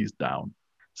 I think he's down.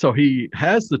 So he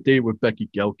has the date with Becky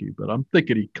Gelke, but I'm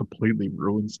thinking he completely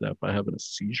ruins that by having a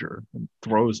seizure and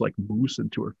throws like moose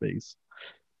into her face.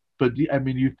 But I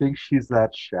mean, you think she's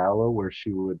that shallow where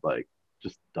she would like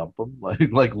just dump him,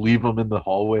 like leave him in the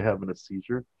hallway having a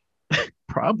seizure?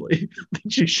 Probably.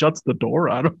 She shuts the door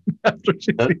on him after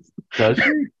she does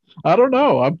she? I don't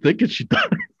know. I'm thinking she does.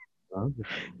 Okay.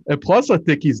 And plus, I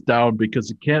think he's down because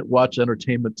he can't watch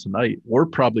Entertainment Tonight or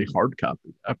probably hard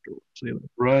copy afterwards.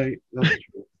 Right. That's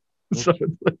true. So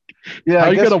it's like, yeah, how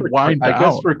are you gonna wind down? I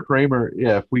guess for Kramer,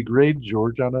 yeah, if we grade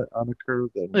George on a curve,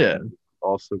 then yeah,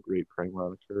 also grade Kramer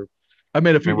on a curve. I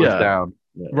mean, if Kramer's down.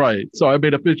 Yeah. Right. So I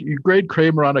mean, if you grade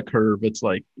Kramer on a curve, it's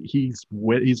like he's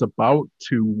about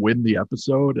to win the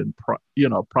episode, and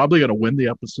probably going to win the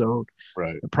episode.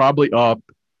 Right. And probably up,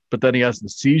 but then he has the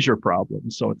seizure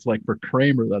problem. So it's like for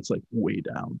Kramer, that's like way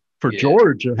down. For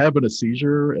George, having a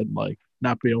seizure and like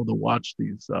not being able to watch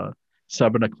these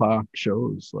 7 o'clock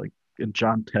shows like in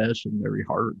John Tesh and Mary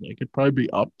Hart, like it'd probably be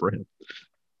up for him.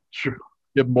 Sure.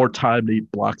 Give him more time to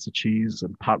eat blocks of cheese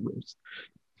and pot roast.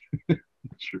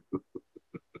 True.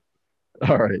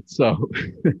 All right, so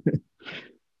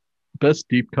best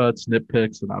deep cuts,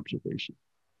 nitpicks, and observation.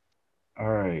 All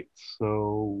right,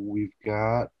 so we've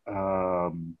got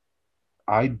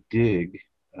I Dig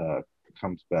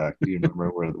comes back. Do you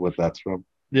remember what that's from?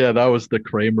 Yeah, that was the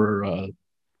Kramer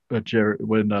when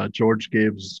George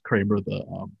gives Kramer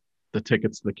the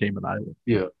tickets to the Cayman Islands.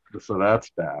 Yeah, so that's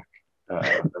back.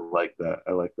 I like that.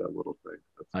 I like that little thing.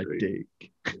 That's I great. dig.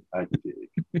 I dig.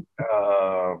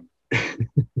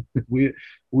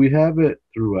 we have it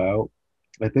throughout.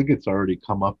 I think it's already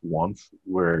come up once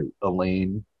where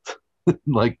Elaine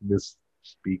like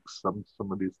misspeaks some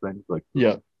of these things, like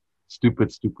Yeah.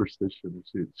 stupid superstition.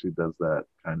 She does that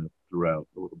kind of throughout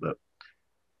a little bit.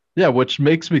 Yeah, which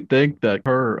makes me think that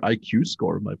her IQ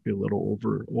score might be a little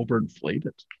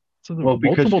overinflated. So Well,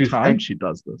 because multiple times she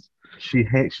does this.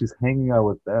 she's hanging out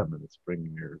with them, and it's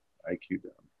bringing her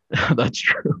IQ That's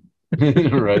true.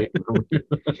 down. Right.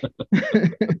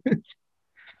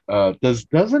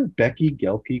 Doesn't Becky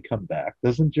Gelke come back?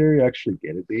 Doesn't Jerry actually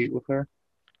get a date with her?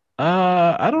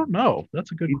 I don't know.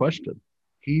 That's a good question.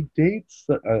 He dates.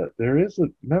 There is a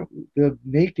no the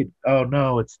naked. Oh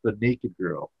no, it's the naked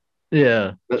girl.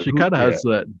 Yeah, she Who- kind of yeah. has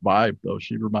that vibe though.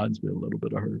 She reminds me a little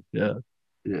bit of her. Yeah,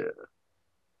 Yeah.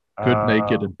 good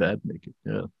naked Uh, and bad naked.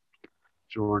 Yeah,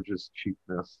 George's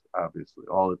cheapness, obviously.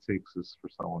 All it takes is for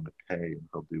someone to pay and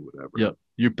he'll do whatever. yeah.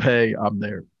 You pay, I'm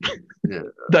there. Yeah.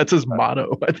 That's his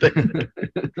motto, I think.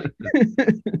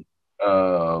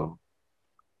 Um,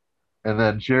 and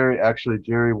then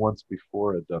Jerry once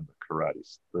before had done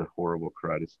the horrible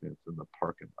karate stance in the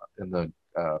parking lot, in the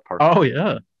parking Oh lot.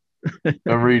 yeah,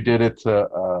 Remember he did it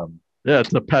to yeah.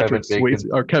 It's a Patrick Kevin Swayze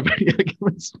or Kevin, yeah,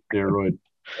 steroid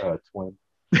twin.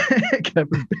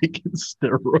 Kevin Bacon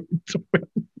steroid twin.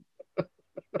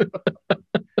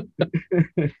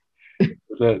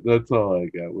 That's all I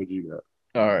got. What you got?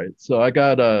 All right, so I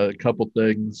got a couple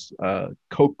things.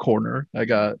 Coke corner.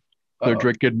 They're Uh-oh.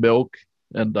 drinking milk,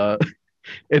 and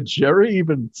and Jerry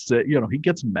even said, he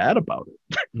gets mad about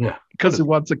it Yeah. because he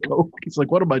wants a Coke. He's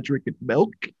like, "What am I drinking?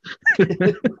 Milk?"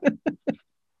 Because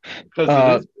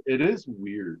Uh, it is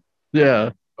weird.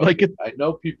 Yeah, like it. I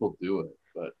know people do it,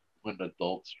 but when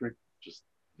adults drink just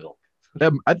milk.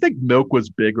 I think milk was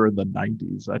bigger in the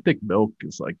 '90s. I think milk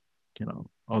is like,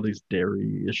 all these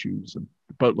dairy issues,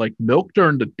 but like milk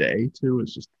during the day too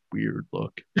is just weird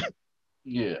look.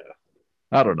 Yeah.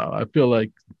 I don't know. I feel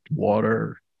like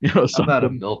water, I'm something.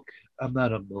 I'm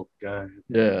not a milk guy.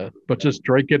 Yeah, but just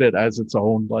drinking it as its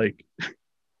own, like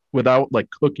without like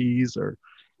cookies or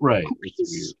Right. cookies.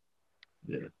 It's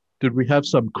weird. Yeah. Did we have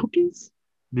some cookies?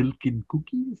 Milk and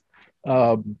cookies?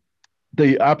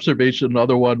 The observation,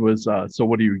 another one was, so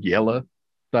what do you yella?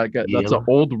 That's an Yella?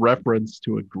 old reference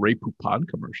to a Grey Poupon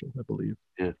commercial, I believe.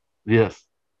 Yes.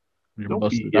 Your Don't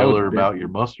mustard- be that was yeller big. about your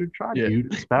mustard. Try Yeah. you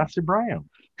Spassy Brown.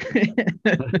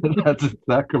 That's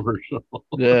that commercial.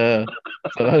 Yeah.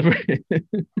 So that-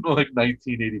 Like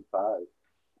 1985.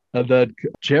 and then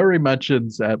Jerry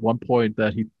mentions at one point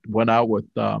that he went out with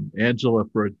Angela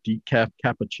for a decaf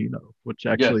cappuccino, which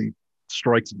actually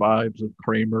strikes vibes of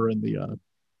Kramer and the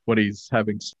when he's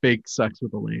having fake sex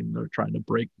with Elaine. They're trying to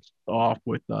break off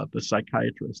with the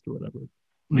psychiatrist or whatever.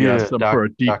 He Yeah, asked them for a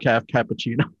decaf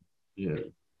cappuccino. Yeah.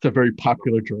 It's a very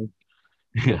popular drink.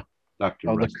 Yeah. Dr.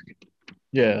 Oh, Rest.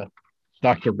 Yeah,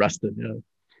 Dr. Reston.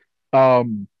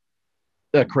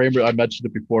 Yeah. Kramer. I mentioned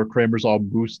it before. Kramer's all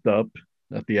moosed up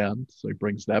at the end, so he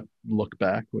brings that look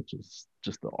back, which is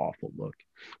just an awful look.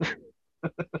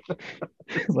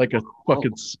 Like a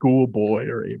fucking schoolboy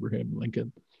or Abraham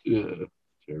Lincoln. Yeah.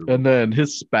 Terrible. And then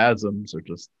his spasms are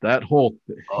just that whole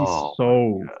thing. He's Oh,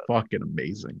 so fucking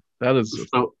amazing. That is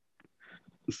just,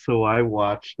 So I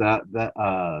watched that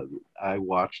I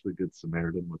watched The Good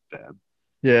Samaritan with Ben.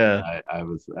 yeah.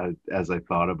 As I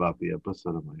thought about the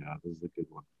episode, I'm like, this is a good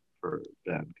one for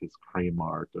Ben because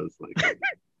Kramer does like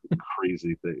a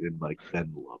crazy thing, and like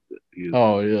Ben loved it.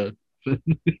 Oh yeah.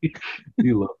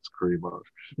 He loves Kramer.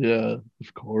 Yeah,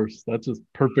 of course. That's just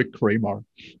perfect Kramer.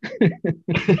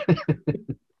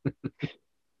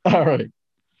 All right.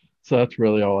 So that's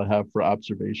really all I have for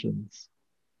observations.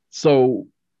 So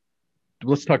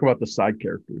let's talk about the side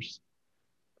characters.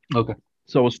 Okay.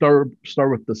 So we'll start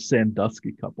with the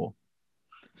Sandusky couple.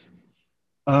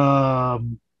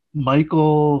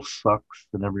 Michael sucks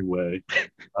in every way.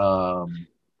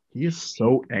 He is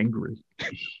so angry.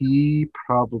 He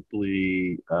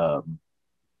probably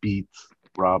beats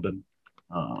Robin.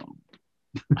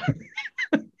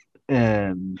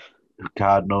 And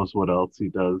God knows what else he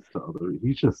does to other.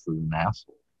 He's just an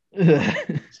asshole.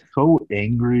 So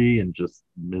angry and just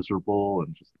miserable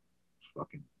and just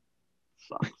fucking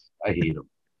sucks. I hate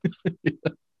him.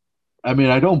 I mean,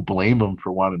 I don't blame him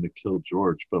for wanting to kill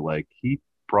George, but like he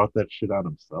brought that shit on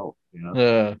himself.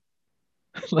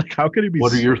 Like how could he be?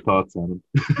 What are your thoughts on him?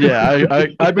 Yeah,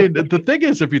 I mean, the thing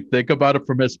is, if you think about it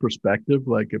from his perspective,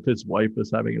 like if his wife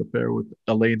is having an affair with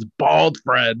Elaine's bald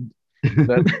friend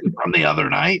From the other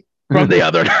night. from the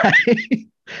other night,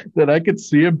 then I could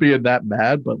see him being that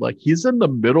mad. But like he's in the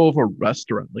middle of a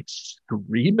restaurant, like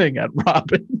screaming at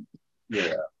Robin.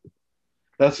 Yeah.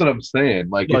 That's what I'm saying.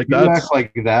 Like Like, if you that's- act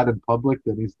like that in public,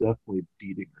 then he's definitely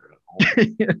beating her at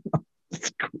home.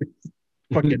 It's crazy.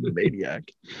 Fucking maniac.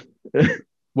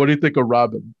 What do you think of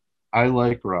Robin? I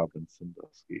like Robin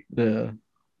Sandusky. Yeah.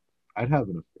 I'd have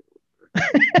an affair.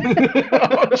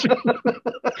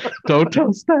 Don't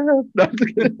tell Steph. No, I'm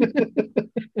just kidding.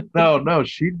 No,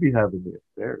 she'd be having the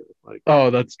affair. Like, Oh,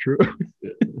 that's true.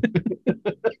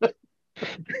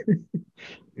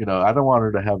 I don't want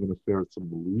her to have an affair with some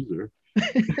loser.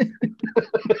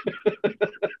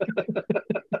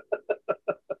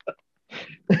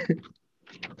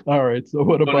 All right. So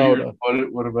what about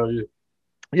what about you?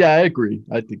 yeah, I agree.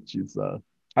 I think she's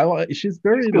she's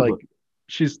very She's good like looking.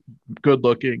 she's good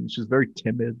looking. She's very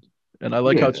timid. And I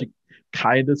like how Yeah. she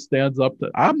kind of stands up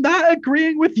to I'm not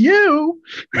agreeing with you.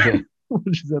 Yeah.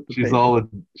 When she's at the She's table.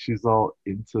 all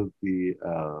into the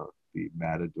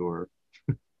Matador.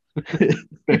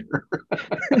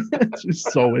 She's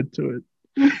so into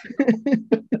it.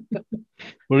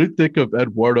 What do you think of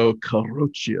Eduardo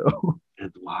Carroccio?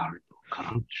 Eduardo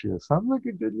Caruccia. Sounds like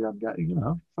a good young guy,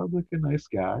 Sounds like a nice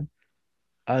guy.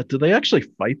 Do they actually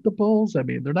fight the bulls? I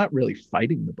mean, they're not really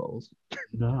fighting the bulls.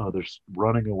 No, they're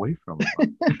running away from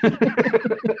him.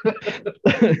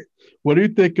 What do you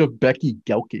think of Becky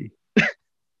Gelke?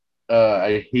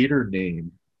 I hate her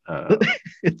name.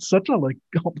 It's such a like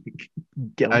oh my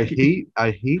Gelke.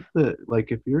 I hate that.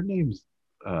 Like, if your name's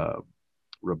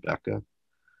Rebecca,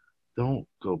 don't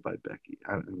go by Becky.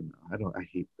 I don't know. I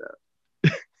hate that.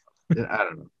 I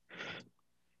don't know.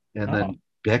 And then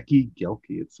Becky Gelke.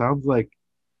 It sounds like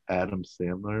Adam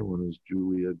Sandler when it was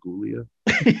Julia Gulia.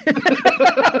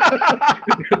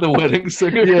 The wedding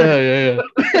singer. Yeah.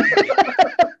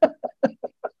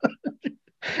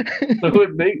 So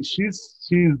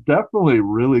she's definitely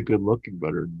really good looking,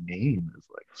 but her name is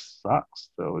like sucks.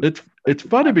 So It's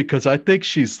funny because I think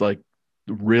she's like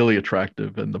really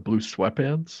attractive in the blue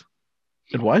sweatpants.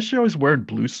 And why is she always wearing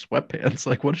blue sweatpants?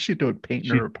 Like, what is she doing?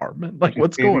 Painting her apartment? Like,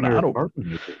 what's going on over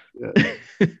Yeah.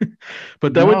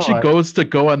 But then when No, she goes to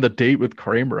go on the date with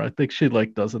Kramer, I think she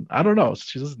like doesn't. I don't know.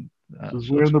 She doesn't.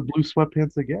 She's wearing the blue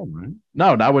sweatpants again, right?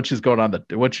 No, not when she's going on the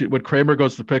when Kramer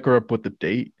goes to pick her up with the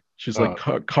date. She's like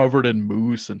covered in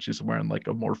mousse and she's wearing like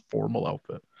a more formal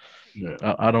outfit. Yeah.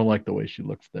 I don't like the way she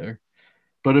looks there.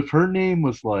 But if her name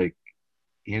was like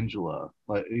Angela,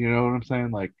 like you know what I'm saying,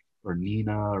 like or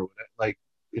Nina or whatever, like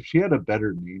if she had a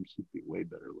better name, she'd be way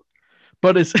better looking.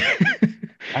 But it's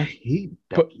I hate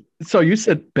Becky. So you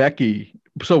said Becky.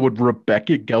 So would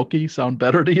Rebecca Gelke sound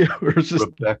better to you, or is just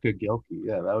Rebecca Gelke?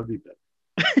 Yeah, that would be better.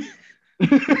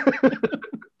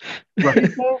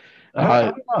 Right? I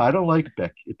don't know. I don't like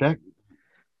Becky. I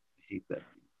hate Becky.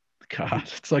 God,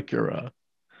 it's like your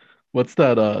what's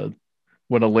that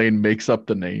when Elaine makes up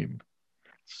the name?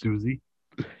 Susie?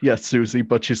 Yeah, Susie,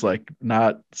 but she's like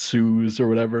not Suze or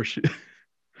whatever.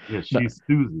 Yeah, she's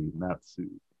Susie, not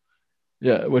Sue.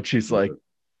 Yeah, when she's like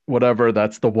whatever,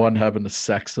 that's the one having the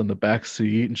sex in the back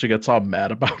seat and she gets all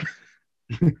mad about it.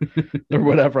 Or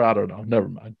whatever. I don't know. Never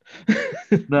mind.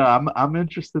 No, I'm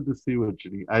interested to see what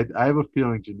Janine. I have a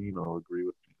feeling Janine will agree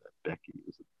with me that Becky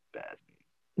is a bad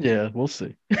name. Yeah, we'll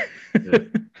see.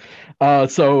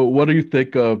 So what do you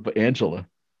think of Angela?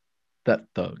 That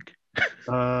thug.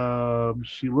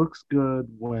 She looks good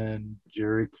when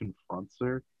Jerry confronts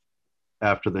her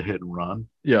after the hit and run.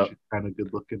 Yeah. She's kind of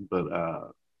good looking, but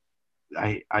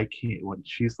I can't when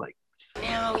she's like,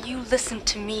 now you listen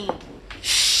to me,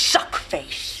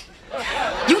 suckface.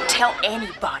 You tell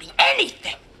anybody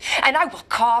anything, and I will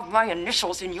carve my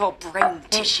initials in your brain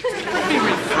tissue.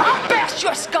 I'll bash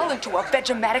your skull into a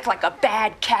Vegematic like a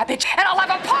bad cabbage, and I'll have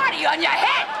a party on your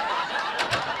head.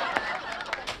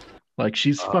 Like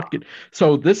she's fucking.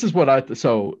 So this is what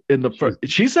so in the first,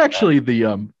 she's actually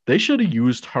the they should have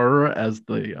used her as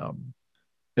the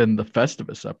in the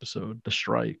Festivus episode, the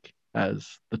strike,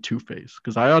 as the Two-Face,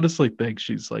 because I honestly think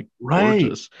she's like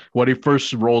gorgeous when he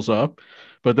first rolls up,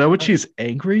 but then when she's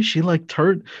angry, she like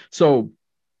turned. So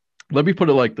let me put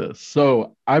it like this.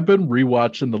 So I've been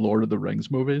rewatching the Lord of the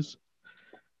Rings movies,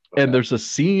 and there's a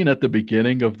scene at the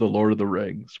beginning of the Lord of the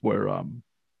Rings where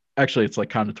actually it's like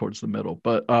kind of towards the middle,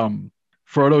 but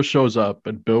Frodo shows up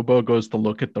and Bilbo goes to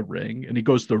look at the ring and he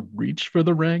goes to reach for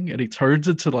the ring and he turns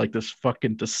into like this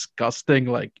fucking disgusting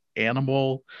like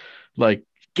animal, like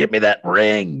give me that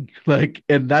ring, like,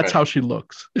 and that's how she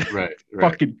looks. Right.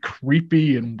 Fucking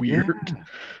creepy and weird. Yeah,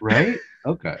 right?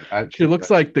 Okay. She looks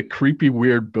like the creepy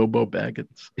weird Bilbo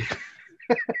Baggins.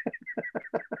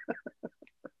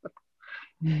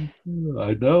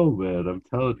 I know, man. I'm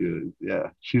telling you. Yeah.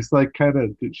 She's like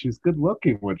she's good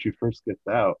looking when she first gets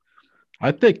out.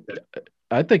 I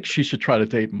think she should try to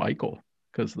date Michael.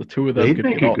 because the two of them They'd could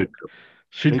make get a all. good couple.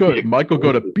 She'd They'd go. be Michael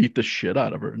go to explosive. beat the shit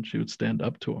out of her, and she would stand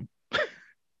up to him.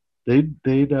 They'd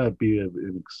be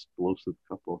an explosive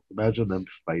couple. Imagine them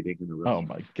fighting in the Oh restaurant.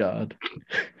 my god,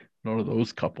 one of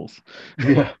those couples.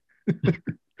 Yeah,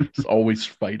 It's always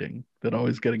fighting, then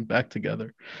always getting back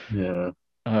together. yeah.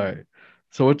 All right.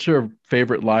 So, what's your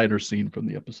favorite line or scene from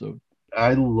the episode?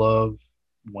 I love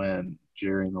when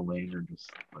Jerry and Elaine are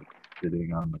just like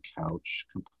sitting on the couch,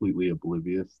 completely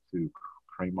oblivious to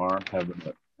Kramer having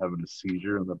a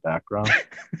seizure in the background.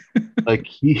 Like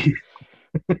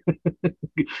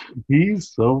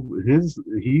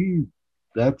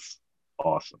that's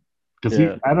awesome. Because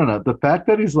Yeah. I don't know, the fact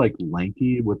that he's like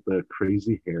lanky with the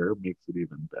crazy hair makes it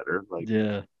even better. Like,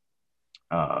 Yeah.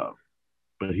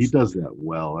 but he does that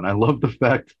well, and I love the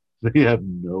fact they have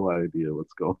no idea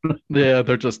what's going on. Yeah,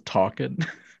 they're just talking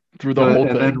through the whole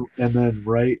thing. And then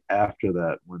right after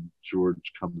that, when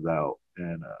George comes out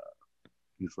and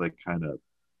he's like kind of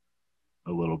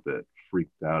a little bit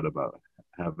freaked out about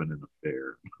having an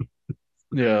affair,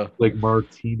 Yeah. like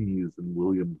martinis and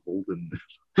William Holden.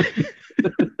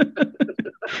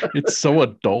 It's so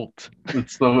adult.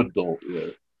 It's so adult. Yeah,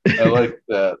 I like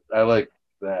that. I like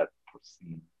that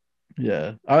scene.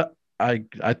 Yeah.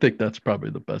 I think that's probably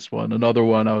the best one. Another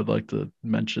one I would like to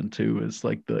mention too is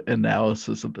like the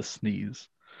analysis of the sneeze.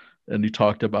 And you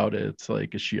talked about it. It's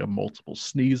like, is she a multiple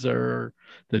sneezer?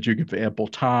 Did you give ample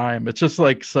time? It's just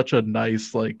like such a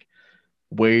nice like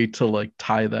way to like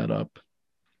tie that up.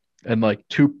 And like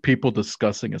two people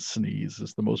discussing a sneeze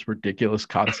is the most ridiculous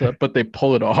concept, but they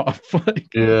pull it off.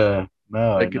 Like, Yeah,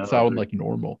 no, like it sound like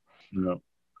normal. no.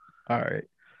 All right.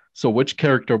 So which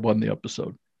character won the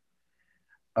episode?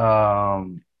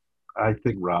 I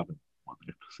think Robin won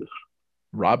the episode.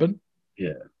 Robin?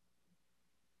 Yeah.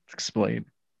 Explain.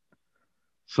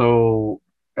 So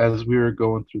as we were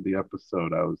going through the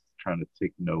episode, I was trying to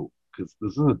take note because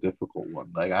this is a difficult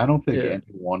one. Like, I don't think Yeah. any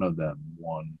one of them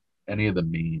won. Any of the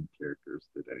main characters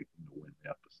did anything to win the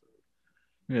episode.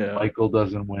 Yeah. Michael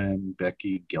doesn't win.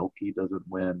 Becky Gelke doesn't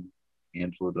win.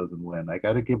 Angela doesn't win. I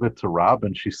got to give it to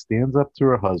Robin. She stands up to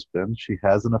her husband. She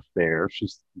has an affair.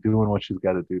 She's doing what she's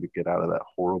got to do to get out of that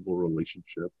horrible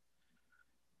relationship.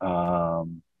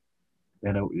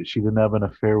 She didn't have an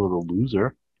affair with a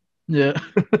loser. Yeah.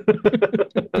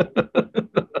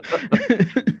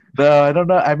 No, I don't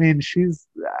know. I mean, she's.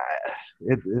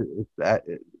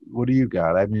 What do you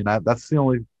got? I mean, that's the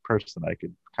only person I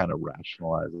could kind of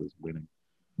rationalize as winning.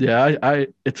 Yeah, I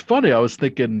it's funny. I was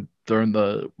thinking during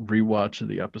the rewatch of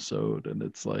the episode, and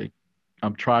it's like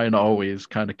I'm trying to always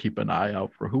kind of keep an eye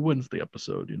out for who wins the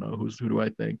episode, you know, who do I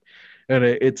think? And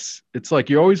it's like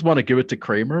you always want to give it to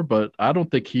Kramer, but I don't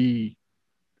think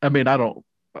I don't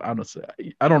honestly,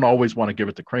 I don't always want to give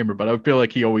it to Kramer, but I feel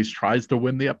like he always tries to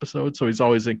win the episode, so he's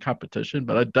always in competition,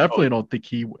 but I definitely don't think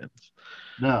he wins.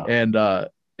 No. And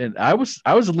I was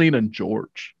leaning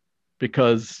George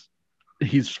because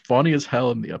he's funny as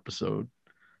hell in the episode.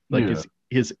 Like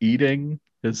his eating,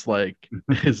 his like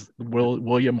his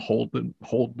William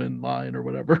Holdman line or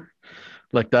whatever.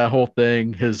 Like that whole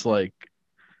thing, his like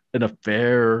an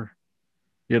affair,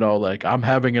 you know, like I'm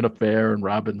having an affair and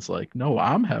Robin's like, no,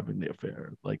 I'm having the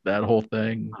affair. Like that whole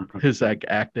thing, his like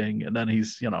acting, and then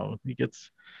he's, you know, he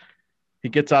gets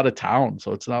out of town,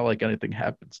 so it's not like anything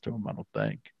happens to him, I don't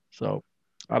think. So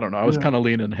I don't know. I was kind of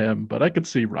leaning him, but I could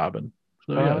see Robin.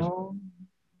 So yeah.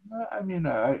 I mean,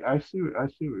 I see what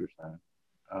you're saying.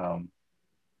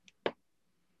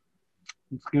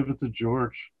 Let's give it to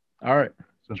George. All right,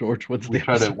 George. What's we the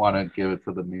try episode? to want to give it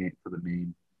to the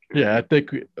main. Yeah, I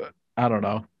think I don't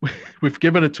know. We've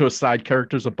given it to a side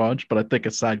characters a bunch, but I think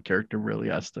a side character really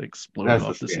has to explode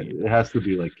off the scene. It has to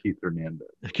be like Keith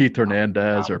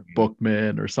Hernandez or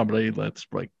Bookman or somebody that's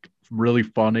like really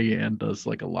funny and does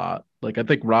like a lot. Like I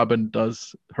think Robin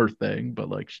does her thing, but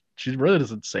like she really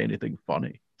doesn't say anything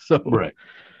funny. So right.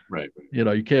 You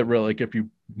know, you can't really like if you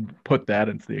put that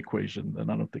into the equation, then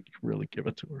I don't think you can really give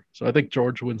it to her. So I think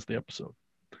George wins the episode.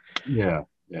 Yeah,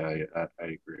 I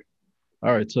agree.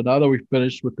 All right, so now that we've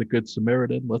finished with the Good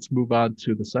Samaritan, let's move on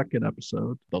to the second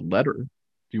episode, The Letter. Do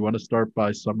you want to start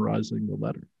by summarizing the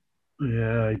letter?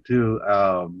 Yeah, I do.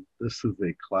 This is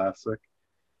a classic,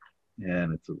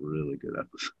 and it's a really good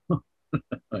episode.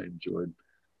 I enjoyed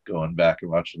going back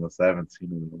and watching this. I haven't seen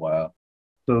it in a while.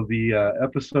 So the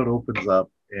episode opens up,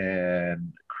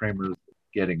 and Kramer's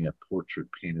getting a portrait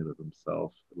painted of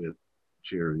himself with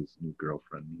Jerry's new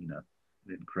girlfriend, Nina.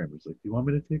 And Kramer's like, do you want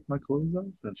me to take my clothes off?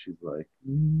 And she's like,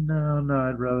 no,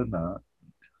 I'd rather not.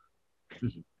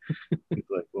 He's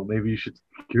like, well, maybe you should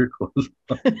take your clothes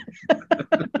off. And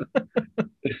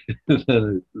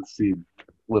then the scene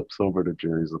flips over to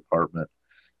Jerry's apartment.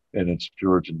 And it's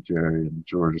George and Jerry, and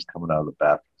George is coming out of the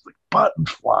bathroom. He's like, button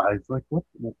fly. It's like, what?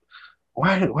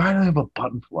 Why do I have a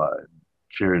button fly? And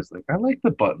Jerry's like, I like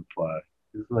the button fly.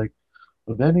 He's like,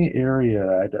 with any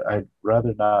area, I'd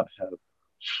rather not have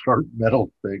sharp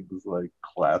metal things like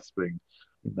clasping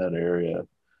in that area.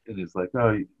 And he's like,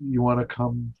 oh, you want to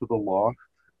come to the loft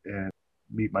and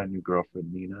meet my new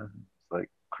girlfriend, Nina? It's like,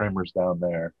 Kramer's down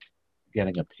there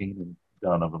getting a painting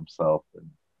done of himself. And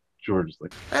George is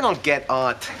like, I don't get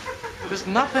art. There's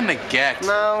nothing to get.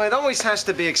 No, it always has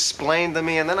to be explained to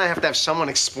me, and then I have to have someone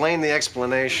explain the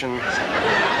explanation.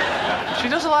 She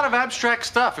does a lot of abstract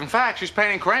stuff. In fact, she's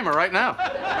painting Kramer right now.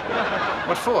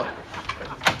 What for?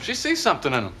 She sees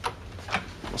something in him.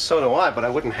 Well, so do I, but I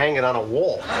wouldn't hang it on a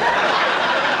wall.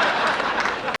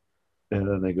 and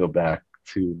then they go back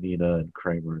to Nina and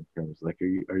Kramer, and Kramer's like,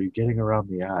 are you getting around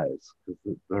the eyes?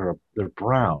 Because they're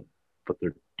brown, but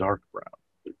they're dark brown.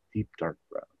 They're deep dark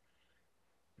brown.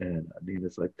 And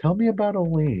Nina's like, tell me about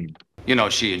Elaine. You know,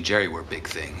 she and Jerry were a big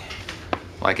thing.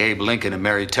 Like Abe Lincoln and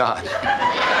Mary Todd.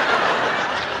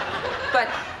 But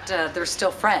they're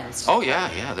still friends. Oh,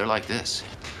 yeah, they're like this.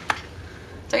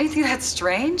 Don't you think that's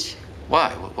strange?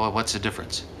 Why? What's the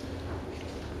difference?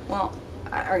 Well,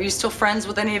 are you still friends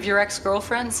with any of your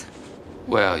ex-girlfriends?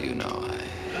 Well, you know,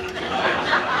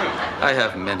 I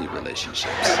have many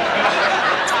relationships.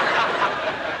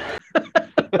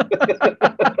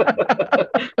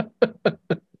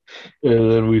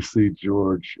 And then we see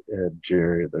George and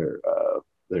Jerry. They're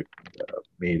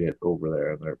made it over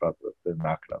there, and they're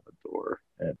knocking on the door.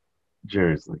 And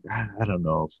Jerry's like, I don't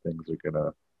know if things are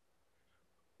gonna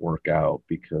work out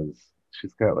because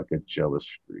she's got like a jealous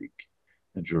streak.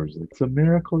 And George's like, it's a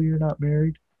miracle you're not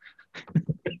married.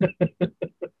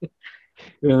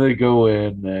 And they go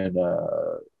in, and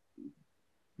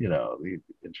he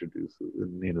introduces,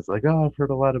 and Nina's like, oh, I've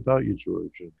heard a lot about you,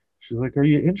 George. And she's like, are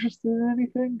you interested in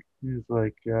anything? He's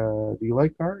like, do you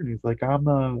like art? And he's like, I'm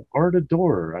a art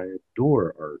adorer. I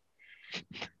adore art.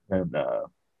 And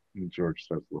George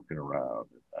starts looking around,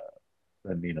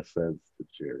 and then Nina says to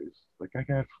Jerry, she's like, I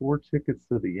got 4 tickets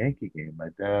to the Yankee game. My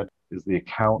dad is the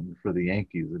accountant for the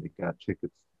Yankees, and he got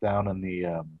tickets down in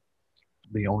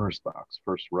the owner's box,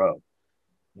 first row.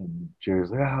 And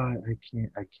Jerry's like, oh,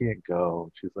 I can't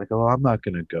go. She's like, oh, I'm not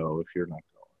gonna go if you're not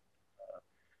going.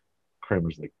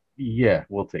 Kramer's like, yeah,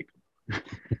 we'll take him.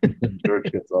 And George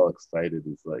gets all excited.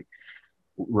 He's like,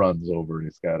 runs over, and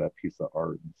he's got a piece of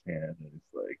art in his hand, and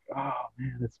he's like, oh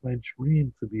man, it's my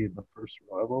dream to be in the first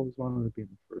row. I've always wanted to be in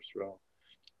the first row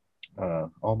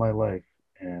all my life.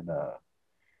 And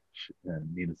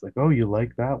Nina's like, oh, you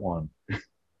like that one?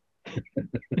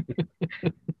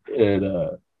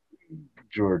 And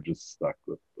George is stuck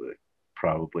with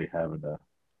probably having to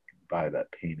buy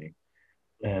that painting.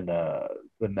 And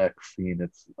the next scene,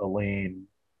 it's Elaine,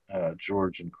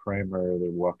 George, and Kramer. They're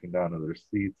walking down to their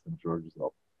seats, and George is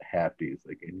all happy. He's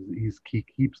like, he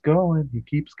keeps going. He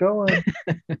keeps going.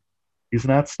 He's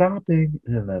not stopping.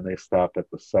 And then they stop at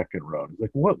the second row. And he's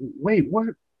like, what? Wait,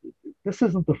 what? This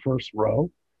isn't the first row.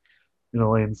 And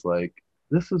Elaine's like,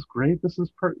 this is great. This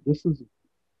is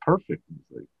perfect. And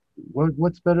he's like,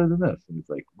 what's better than this? And he's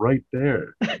like, right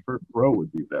there. The first row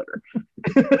would be better.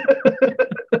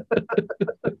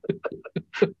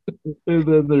 And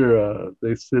then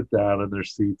they sit down in their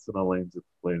seats, and Elaine's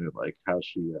explaining like how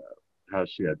she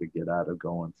had to get out of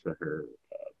going to her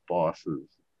boss's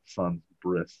son's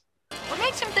bris. What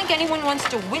makes him think anyone wants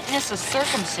to witness a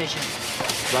circumcision?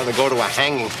 I'd rather go to a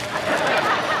hanging.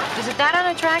 Is it that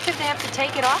unattractive to have to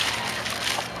take it off?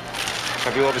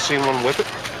 Have you ever seen one with it?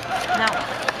 No.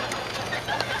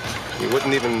 You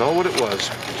wouldn't even know what it was.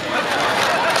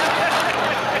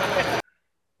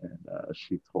 And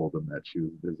she told him that she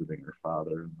was visiting her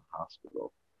father in the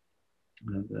hospital.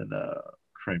 And then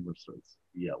Kramer starts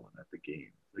yelling at the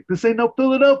game. Like, this ain't no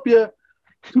Philadelphia.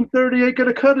 230 ain't going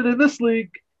to cut it in this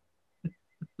league.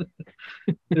 And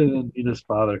then Nina's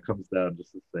father comes down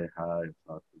just to say hi and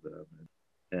talk to them.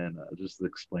 And just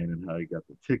explaining how he got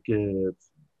the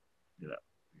tickets, the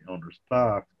owner's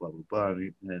box, blah, blah, blah.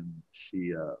 And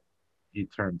he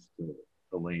turns to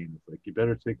Elaine. He's like, you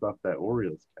better take off that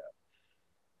Orioles cap.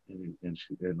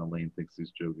 And Elaine thinks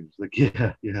he's joking. She's like,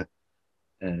 yeah.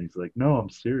 And he's like, no, I'm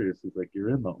serious. He's like, you're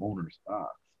in the owner's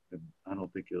box, and I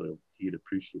don't think he'd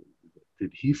appreciate it. He's like,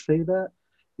 did he say that?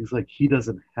 He's like, he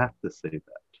doesn't have to say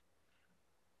that.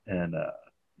 And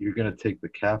you're going to take the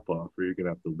cap off, or you're going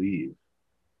to have to leave.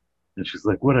 And she's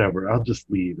like, whatever, I'll just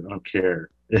leave. I don't care.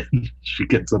 And she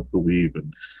gets up to leave,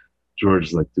 and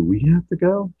George's like, do we have to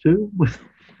go too?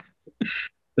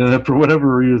 And then for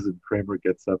whatever reason, Kramer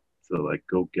gets up to like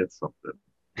go get something.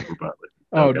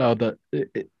 Oh no,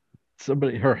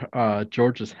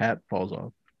 George's hat falls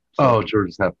off. Oh,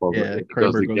 George's hat falls off. Yeah, He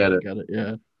Kramer goes to get it.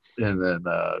 Yeah. And then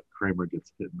Kramer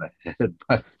gets hit in the head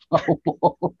by a foul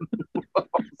ball and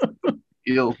the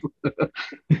field.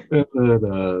 And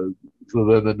then, so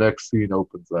then the next scene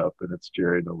opens up, and it's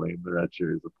Jerry and Elaine. They're at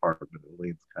Jerry's apartment.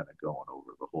 Elaine's kind of going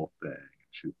over the whole thing.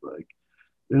 And she's like,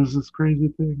 "There's this crazy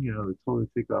thing, they told her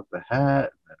to take off the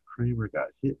hat, and then Kramer got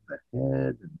hit in the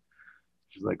head." And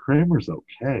she's like, "Kramer's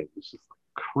okay. It's just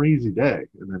a crazy day."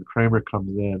 And then Kramer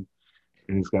comes in,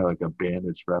 and he's got like a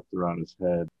bandage wrapped around his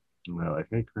head. And they're like,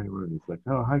 "Hey, Kramer." And he's like,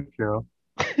 "Oh, hi, Carol."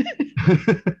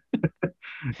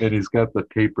 And he's got the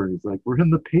paper, and he's like, "We're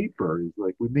in the paper." He's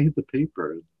like, "We made the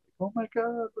paper." And like, "Oh my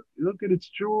God, look at it's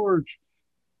George."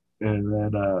 And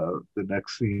then the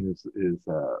next scene is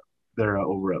they're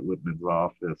over at Lippman's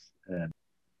office, and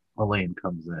Elaine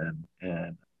comes in,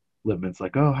 and Lippman's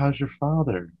like, "Oh, how's your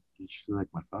father?" And she's like,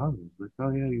 "My father?" He's like, "Oh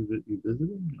yeah, you visit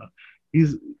him?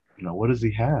 He's, what does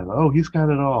he have?" "Oh, he's got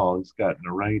it all. He's got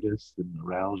neuritis and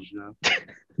neuralgia."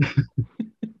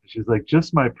 She's like,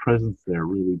 "Just my presence there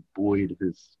really buoyed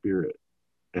his spirit."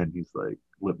 And he's like,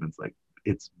 Lippman's like,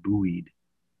 "It's buoyed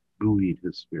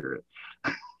his spirit."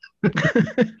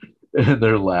 And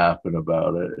they're laughing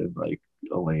about it, and like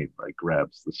Elaine like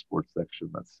grabs the sports section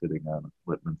that's sitting on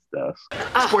Lippman's desk.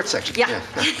 Sports section. Yeah.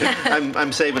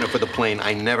 I'm saving it for the plane.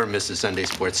 I never miss the Sunday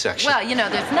sports section. Well,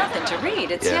 there's nothing to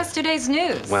read. It's yesterday's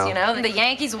news. Well- The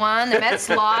Yankees won, the Mets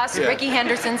lost, Yeah. Ricky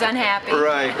Henderson's unhappy.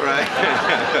 Right.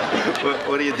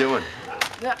 What are you doing?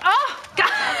 Oh, God.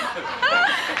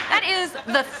 That is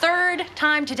the third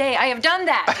time today I have done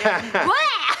that.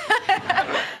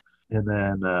 And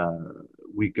then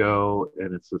we go,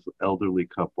 and it's this elderly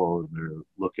couple, and they're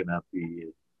looking at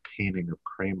the painting of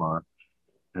Kramer,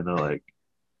 and they're like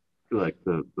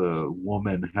the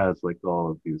woman has like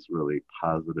all of these really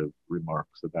positive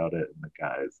remarks about it, and the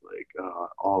guy's like, "Oh,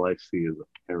 all I see is a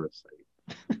parasite."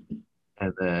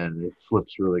 And then it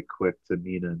flips really quick to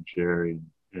Nina and Jerry,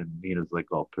 and Nina's like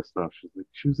all pissed off. She's like,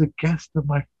 "She was a guest of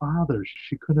my father's.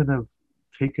 She couldn't have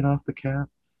taken off the cap."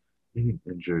 And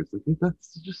Jerry's like,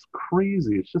 "That's just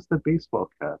crazy. It's just a baseball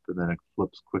cap." And then it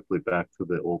flips quickly back to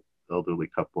the old elderly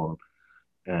couple,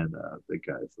 and the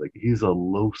guy's like, "He's a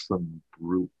loathsome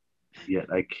brute, yet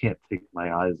I can't take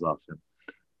my eyes off him."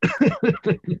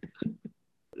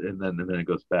 and then it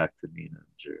goes back to Nina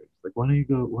and Jerry. It's like, why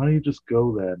don't you just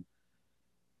go then?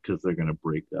 Because they're gonna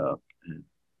break up, and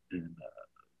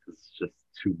it's just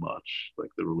too much.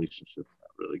 Like the relationship's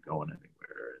not really going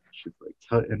anywhere. And she's like,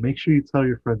 "And make sure you tell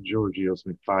your friend George he owes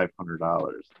me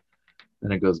 $500.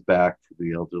 Then it goes back to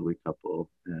the elderly couple,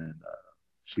 and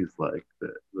she's like,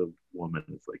 the woman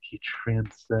is like, "He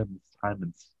transcends time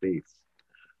and space."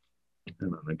 And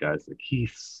then the guy's like, "He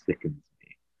sickens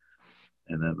me."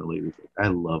 And then the lady's like, "I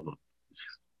love him."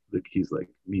 He's like,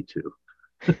 "Me too."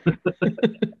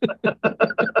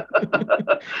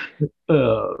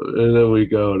 And then we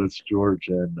go, and it's George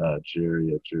and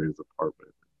Jerry at Jerry's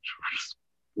apartment. George is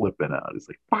flipping out. He's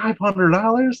like,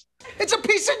 $500? It's a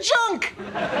piece of junk.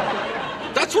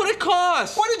 That's what it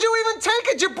costs. Why did you even take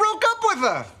it? You broke up with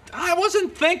her. I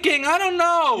wasn't thinking. I don't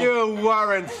know. You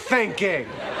weren't thinking.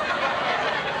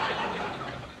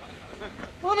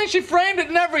 Well, I mean, she framed it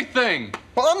and everything.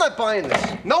 Well, I'm not buying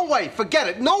this. No way. Forget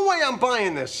it. No way I'm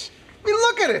buying this. I mean,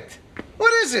 look at it.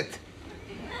 What is it?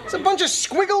 It's a bunch of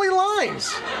squiggly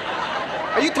lines.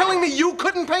 Are you telling me you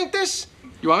couldn't paint this?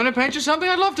 You want me to paint you something?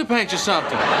 I'd love to paint you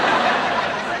something.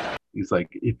 He's like,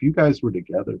 "If you guys were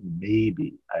together,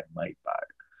 maybe I might buy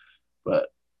it.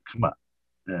 But come on."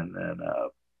 And then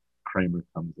Kramer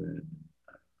comes in. And,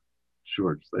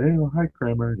 George's like, "Hey, oh, hi,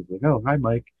 Kramer." And he's like, "Oh, hi,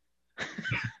 Mike."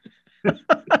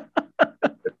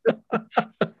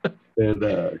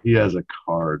 And he has a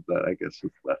card that I guess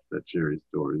was left at Jerry's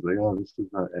door. He's like, "Oh, this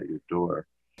is not at your door."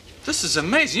 This is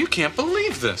amazing. You can't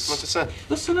believe this. What's it say?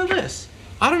 Listen to this.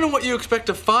 I don't know what you expect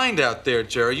to find out there,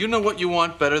 Jerry. You know what you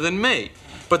want better than me.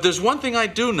 But there's one thing I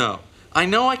do know. I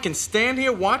know I can stand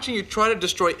here watching you try to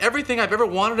destroy everything I've ever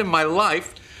wanted in my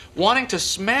life, wanting to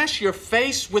smash your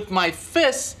face with my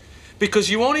fists because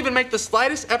you won't even make the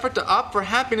slightest effort to opt for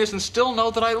happiness and still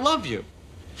know that I love you.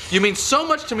 You mean so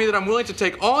much to me that I'm willing to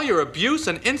take all your abuse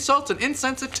and insults and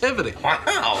insensitivity.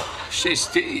 Wow, she's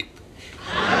deep.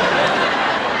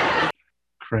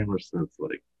 Kramer starts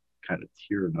like kind of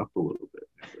tearing up a little bit.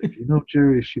 He's like,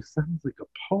 "Jerry, she sounds like a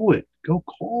poet. Go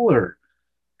call her.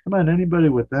 Come on, anybody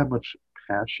with that much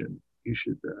passion, you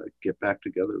should get back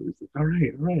together." He's like, all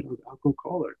right, I'll go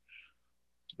call her.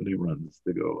 And he runs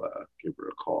to go give her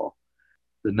a call.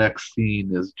 The next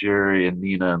scene is Jerry and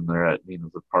Nina, and they're at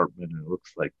Nina's apartment, and it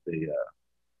looks like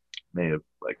may have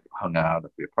like hung out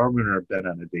at the apartment or been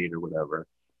on a date or whatever,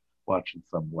 watching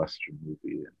some Western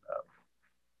movie, and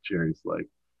Jerry's like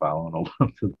following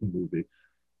along to the movie.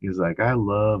 He's like, I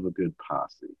love a good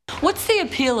posse. What's the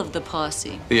appeal of the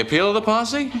posse? The appeal of the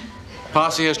posse?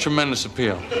 Posse has tremendous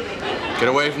appeal. Get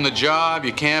away from the job,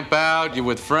 you camp out, you're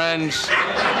with friends.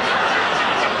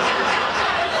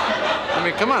 I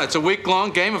mean, come on, it's a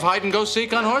week-long game of hide and go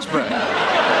seek on horseback.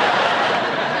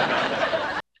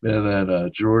 And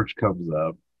then George comes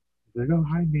up. He's like, oh,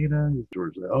 hi, Nina.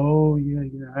 George's like, oh, yeah,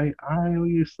 I owe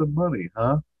you some money,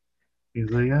 huh? He's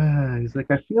like,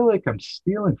 I feel like I'm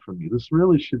stealing from you. This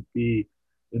really should be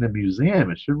in a museum.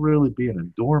 It should really be in a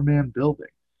doorman building.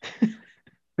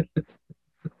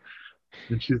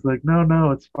 And she's like,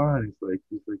 no, it's fine. He's like,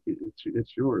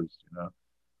 it's yours, you know.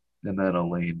 And then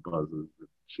Elaine buzzes, and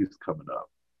she's coming up.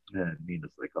 And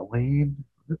Nina's like, Elaine,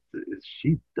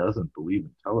 she doesn't believe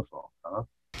in telephone, huh?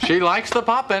 She likes the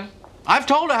pop-in. I've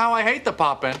told her how I hate the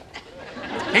pop-in.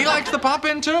 He likes the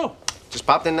pop-in, too. Just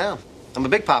popped in now. I'm a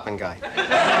big poppin' guy. He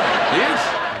is.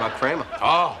 How about Kramer?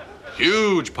 Oh,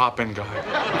 huge pop-in guy.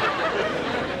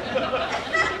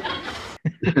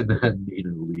 And then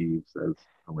Nina leaves as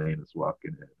Elaine is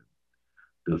walking in and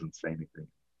doesn't say anything.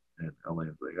 And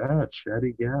Elaine's like,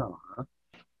 chatty gal, huh?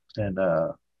 And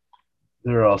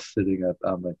they're all sitting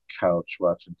on the couch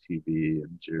watching TV,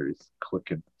 and Jerry's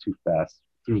clicking too fast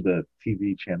through the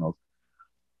TV channels.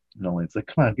 And Elaine's like,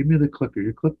 come on, give me the clicker.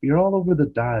 You're all over the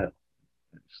dial.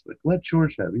 And she's like, let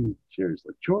George have it. Jerry's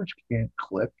like, George can't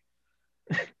click.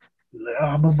 He's like, oh,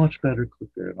 I'm a much better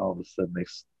clicker. And all of a sudden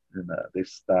they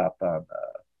stop on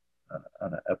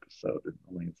an episode, and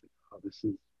Elaine's like, oh, this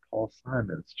is Paul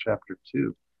Simon. It's chapter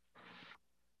 2.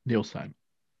 Neil Simon.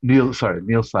 Neil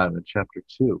Simon, chapter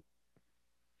 2.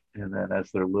 And then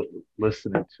as they're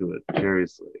listening to it,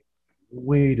 Jerry's like,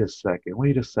 wait a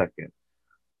second.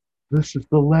 This is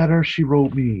the letter she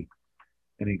wrote me.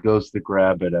 And he goes to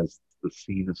grab it as the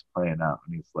scene is playing out,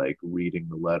 and he's like reading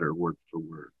the letter word for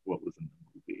word, what was in the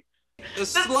movie. The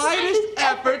slightest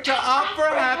effort to offer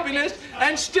happiness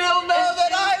and still know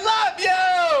that I love you!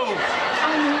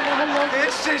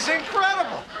 This is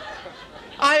incredible.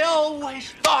 I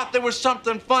always thought there was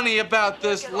something funny about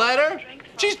this letter.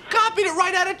 She's copied it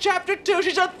right out of chapter 2.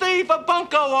 She's a thief, a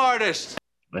bunco artist.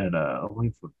 And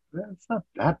Elaine's like, it's not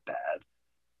that bad.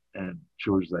 And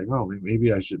George's like, oh,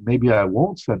 maybe I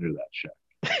won't send her that check.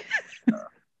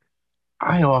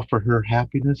 I offer her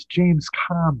happiness. James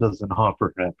Caan doesn't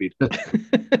offer happiness.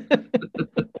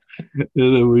 And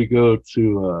then we go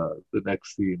to the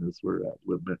next scene is we're at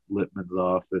Littman's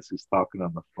office. He's talking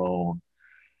on the phone.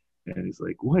 And he's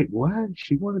like, wait, what?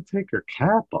 She want to take her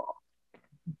cap off.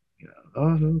 You know,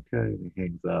 oh, okay. And he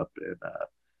hangs up. And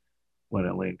when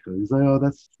Elaine comes, he's like, oh,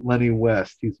 that's Lenny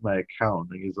West. He's my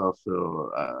accountant. And he's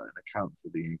also an accountant for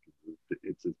the Yankees.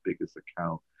 It's his biggest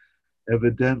account.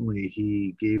 Evidently,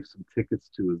 he gave some tickets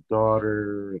to his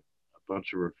daughter. A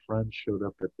bunch of her friends showed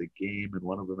up at the game, and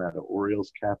one of them had an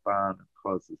Orioles cap on and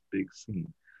caused this big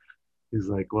scene. He's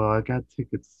like, well, I got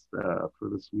tickets for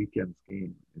this weekend's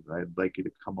game. I'd like you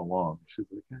to come along. She's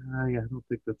like, yeah, I don't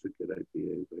think that's a good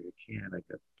idea. He's like, I can't. I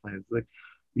got plans. He's like,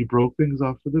 you broke things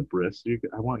off for the bris.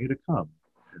 I want you to come.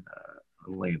 And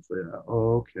Elaine's like,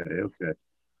 oh, okay.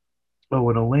 Oh,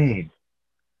 and Elaine,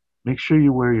 make sure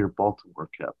you wear your Baltimore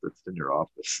cap that's in your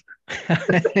office. I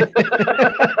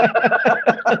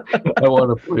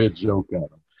want to play a joke on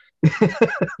him.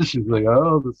 She's like,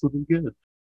 oh, this will be good.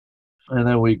 And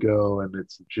then we go, and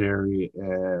it's Jerry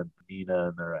and Nina,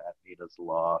 and they're at Nina's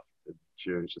loft. And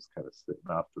Jerry's just kind of sitting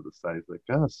off to the side. He's like,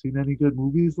 oh, seen any good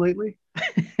movies lately?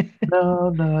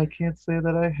 No, I can't say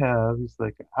that I have. He's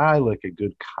like, I like a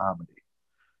good comedy.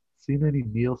 Seen any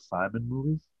Neil Simon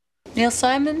movies? Neil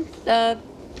Simon?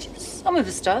 Some of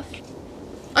his stuff.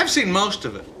 I've seen most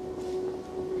of it.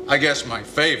 I guess my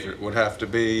favorite would have to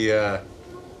be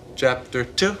chapter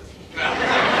 2.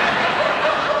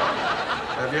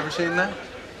 Have you ever seen that?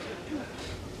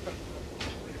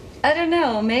 I don't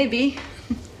know, maybe.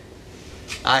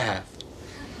 I have.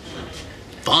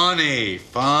 Funny. In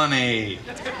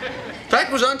fact,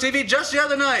 it was on TV just the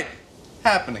other night.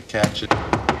 Happened to catch it.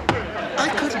 I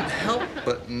couldn't help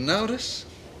but notice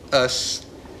a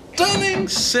stunning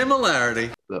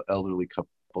similarity. The elderly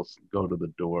couples go to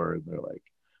the door, and they're like,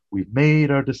 we've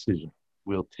made our decision.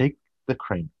 We'll take the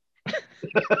Kramer.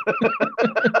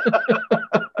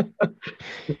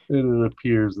 And it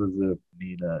appears as if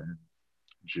Nina and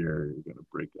Jerry are going to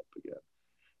break up again.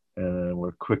 And then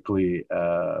we're quickly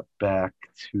back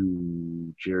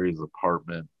to Jerry's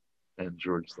apartment, and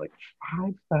George's like,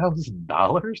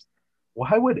 $5,000?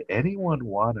 Why would anyone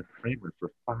want a Kramer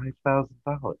for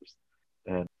 $5,000?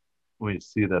 And we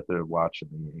see that they're watching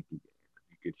the Yankee game.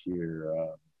 You could hear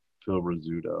Phil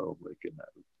Rizzuto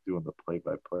doing the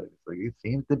play-by-play. It's like, it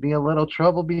seems to be a little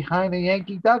trouble behind the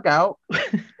Yankee dugout.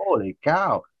 Holy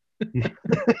cow!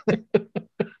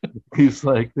 He's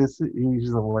like,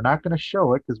 we're not going to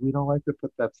show it because we don't like to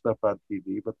put that stuff on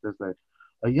TV. But there's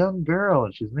a young girl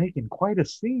and she's making quite a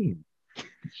scene.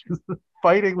 She's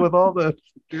fighting with all the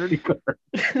security guards.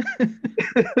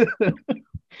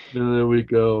 And then we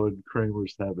go, and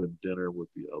Kramer's having dinner with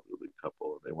the elderly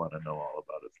couple, and they want to know all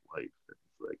about his life. And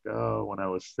he's like, "Oh, when I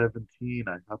was 17,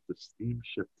 I hopped a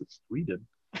steamship to Sweden."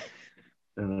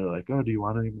 And they're like, "Oh, do you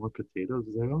want any more potatoes?"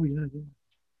 He's like, "Oh, yeah, yeah."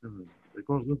 And they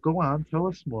go on, tell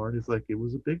us more. And he's like, "It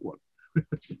was a big one."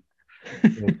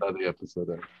 That's how the episode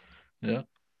ends. Yeah.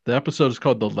 The episode is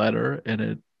called The Letter, and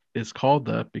it is called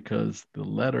that because the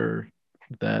letter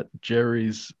that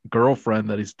Jerry's girlfriend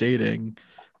that he's dating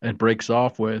and breaks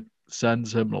off with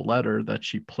sends him a letter that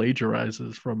she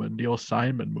plagiarizes from a Neil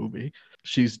Simon movie.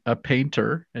 She's a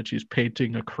painter, and she's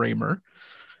painting a Kramer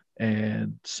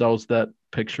and sells that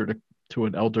picture to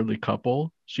an elderly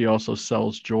couple. She also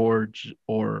sells George,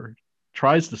 or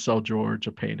tries to sell George,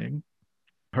 a painting.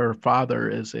 Her father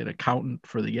is an accountant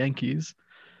for the Yankees,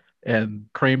 and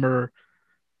Kramer,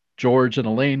 George, and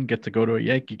Elaine get to go to a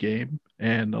Yankee game,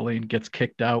 and Elaine gets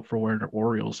kicked out for wearing an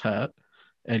Orioles hat,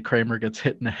 and Kramer gets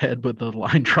hit in the head with the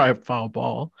line drive foul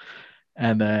ball,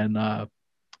 and then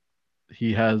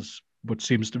he has what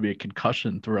seems to be a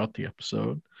concussion throughout the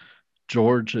episode.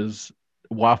 George is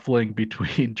waffling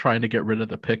between trying to get rid of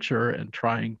the picture and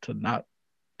trying to not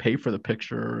pay for the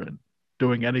picture and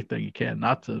doing anything he can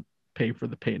not to pay for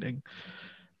the painting.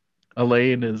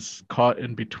 Elaine is caught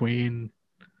in between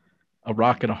a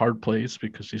rock and a hard place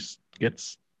because she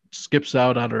skips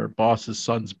out on her boss's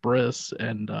son's bris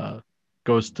and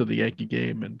goes to the Yankee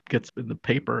game and gets in the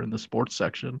paper in the sports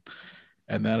section.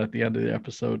 And then at the end of the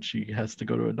episode, she has to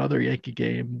go to another Yankee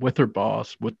game with her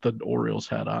boss with the Orioles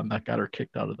hat on that got her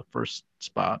kicked out of the first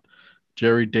spot.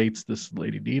 Jerry dates this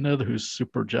lady Nina, who's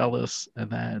super jealous, and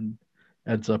then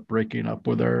ends up breaking up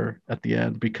with her at the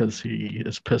end because he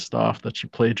is pissed off that she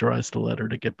plagiarized the letter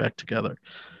to get back together.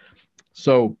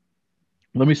 So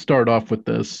let me start off with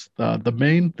this. The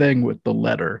main thing with the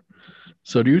letter.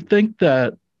 So do you think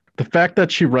that the fact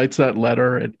that she writes that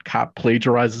letter and cop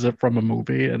plagiarizes it from a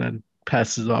movie and then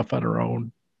passes it off on her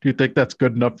own, do you think that's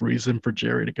good enough reason for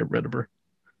Jerry to get rid of her?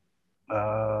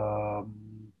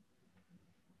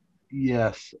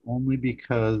 Yes, only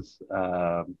because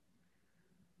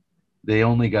they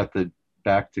only got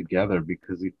back together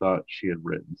because he thought she had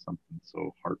written something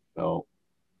so heartfelt.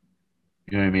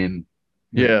 You know what I mean?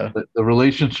 Yeah. The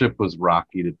relationship was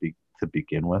rocky to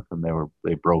begin with, and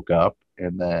they broke up,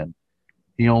 and then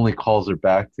he only calls her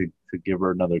back to give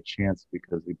her another chance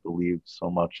because he believed so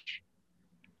much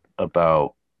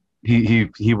about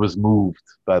he was moved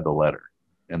by the letter,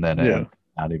 and then it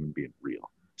not even being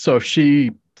real. So if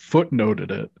she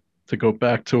footnoted it, to go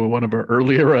back to one of our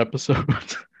earlier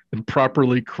episodes, and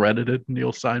properly credited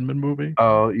Neil Simon movie.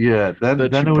 Oh yeah, then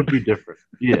it would be different.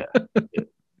 Yeah.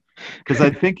 Because I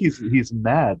think he's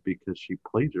mad because she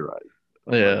plagiarized.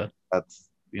 Yeah, that's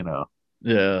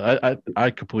Yeah,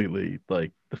 I completely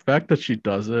like the fact that she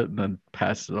does it and then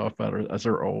passes it off as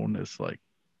her own is like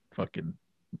fucking.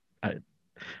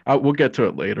 We'll get to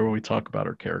it later when we talk about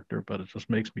her character, but it just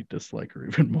makes me dislike her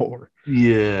even more.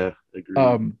 Yeah,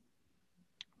 agreed.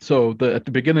 So at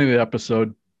the beginning of the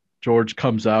episode, George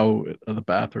comes out of the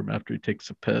bathroom after he takes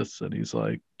a piss, and he's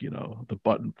like, the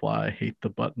button fly, I hate the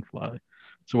button fly.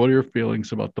 So what are your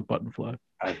feelings about the button fly?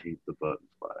 I hate the button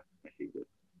fly. I hate it.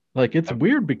 Like, it's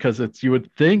weird because you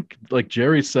would think, like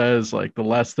Jerry says, like the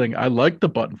last thing I like the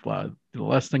button fly. The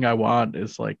last thing I want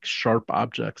is like sharp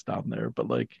objects down there, but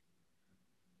like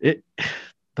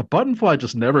the button fly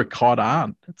just never caught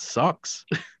on. It sucks.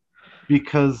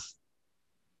 Because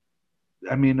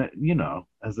I mean,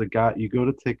 as a guy, you go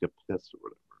to take a piss or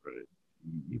whatever, right?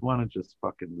 You want to just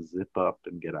fucking zip up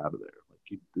and get out of there.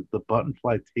 Like the button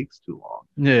fly takes too long.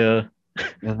 Yeah.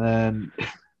 And then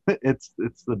it's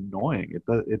annoying.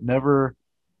 It never.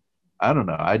 I don't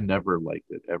know. I never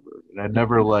liked it ever, and I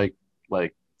never liked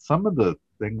some of the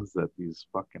things that these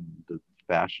fucking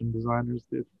fashion designers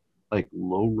did, like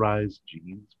low-rise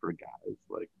jeans for guys.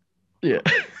 Like, yeah,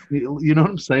 you know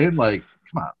what I'm saying? Like,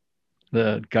 come on.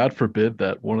 God forbid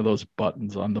that one of those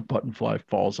buttons on the button fly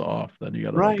falls off. Then you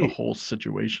got like a whole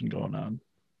situation going on.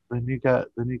 Then you got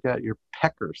your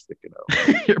pecker sticking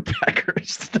out. Your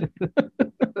peckers.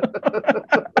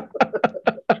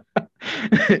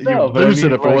 You'd lose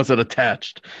it if it wasn't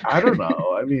attached. I don't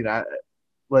know. I mean,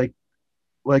 like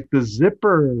the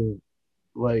zipper,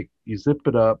 like you zip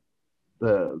it up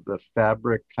the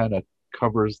fabric kind of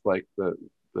covers like the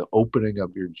opening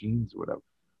of your jeans or whatever.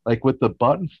 Like with the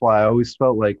button fly, I always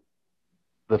felt like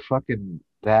the fucking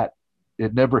that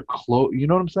it never closed. You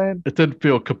know what I'm saying? It didn't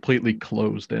feel completely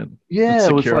closed in. Yeah, It's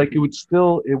it was secure. like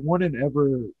it wouldn't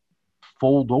ever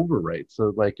fold over right.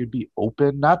 So like it'd be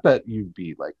open. Not that you'd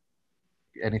be like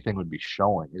anything would be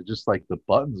showing. It's just like the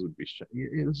buttons would be showing.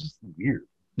 It was just weird.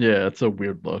 Yeah, it's a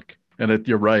weird look. And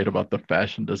you're right about the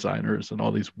fashion designers and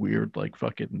all these weird, like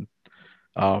fucking,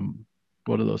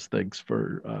 what are those things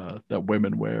for that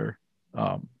women wear?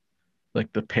 Um,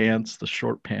 like the pants, the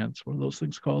short pants. What are those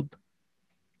things called?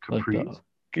 Capris. Like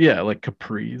yeah, like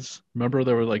capris. Remember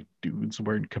there were like dudes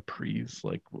wearing capris.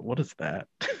 Like, what is that?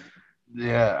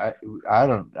 Yeah,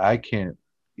 I can't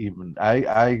even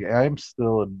I'm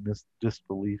still in this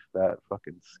disbelief that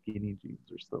fucking skinny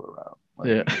jeans are still around. Like,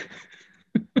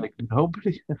 Yeah. like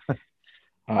nobody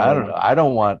I don't know. I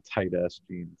don't want tight ass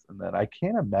jeans, and then I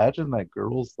can't imagine that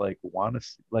girls like want to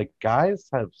like guys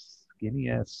have skinny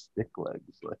ass stick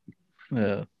legs. Like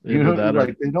Yeah. you Either know, that or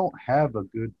like they don't have a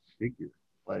good figure.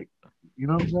 Like you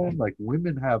know what I'm saying? Like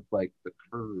women have like the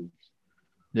curves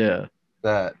yeah.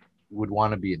 that would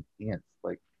want to be enhanced.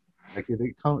 Like if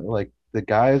they come like the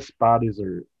guys' bodies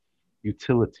are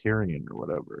utilitarian or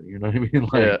whatever. You know what I mean?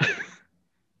 Yeah. Like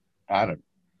I don't.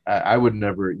 I would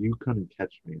never. You couldn't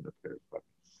catch me in a pair of fucking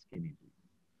skinny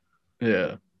jeans.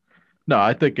 Yeah. No,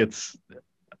 I think it's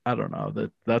I don't know.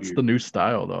 That's the Weird. new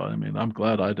style though. I mean, I'm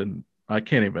glad I don't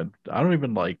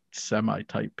even like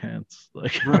semi-tight pants.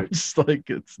 Like I'm Right. just like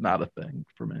it's not a thing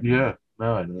for me. Yeah.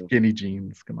 No, I know. Skinny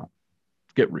jeans, come on.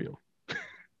 Get real.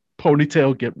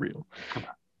 Ponytail, get real.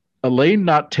 Elaine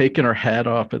not taking her hat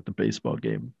off at the baseball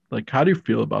game. Like, how do you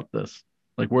feel about this?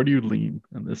 Like, where do you lean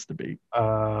in this debate?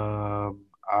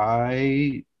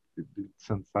 I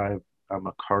since I'm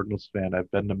a Cardinals fan, I've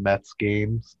been to Mets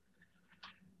games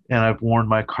and I've worn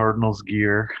my Cardinals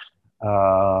gear.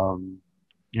 Um,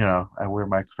 you know, I wear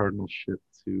my Cardinals shit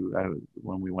too.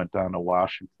 When we went down to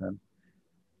Washington,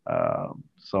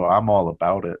 so I'm all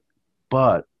about it.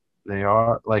 But they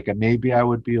are like maybe I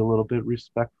would be a little bit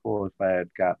respectful if I had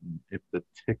gotten if the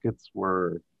tickets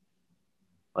were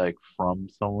like from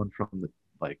someone from the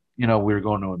like you know we were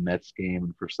going to a Mets game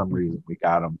and for some reason we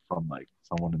got them from like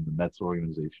someone in the Mets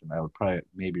organization. I would probably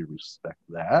maybe respect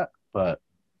that, but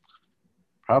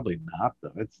probably not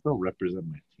though. I'd still represent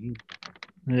my team.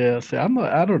 Yeah, see, I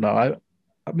don't know.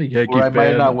 I'm a Yankee Or I might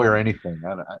fan. not wear anything.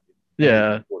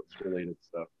 Yeah. Sports related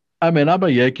stuff. I mean, I'm a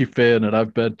Yankee fan, and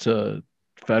I've been to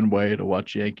Fenway to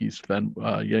watch Yankees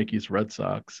Red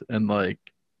Sox, and like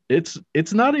it's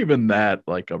not even that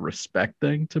like a respect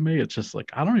thing to me. It's just like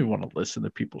I don't even want to listen to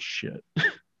people's shit.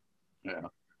 Yeah.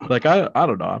 Like I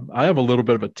don't know. I have a little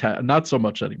bit of not so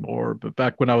much anymore, but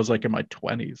back when I was like in my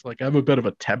 20s, like I have a bit of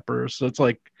a temper. So it's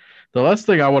like the last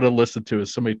thing I want to listen to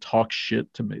is somebody talk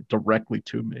shit to me directly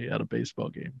to me at a baseball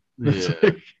game. It's Yeah.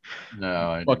 like,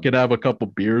 No, I fucking have a couple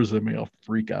beers in me, I'll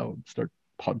freak out and start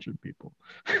punching people.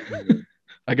 know.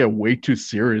 I get way too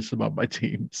serious about my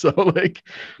team. So like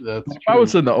That's if true. I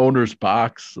was in the owner's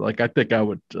box, like I think I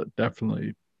would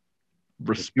definitely If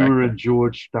respect you were them. in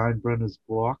George Steinbrenner's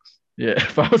blocks. Yeah,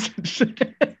 if I was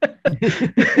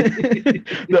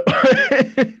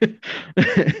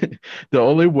the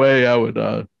only way I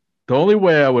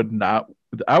would not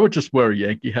I would just wear a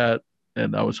Yankee hat,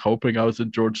 and I was hoping I was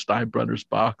in George Steinbrenner's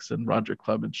box and Roger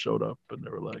Clemens showed up and they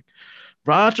were like,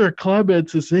 Roger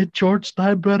Clemens is in George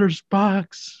Steinbrenner's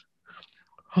box.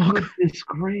 Oh, Goodness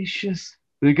gracious.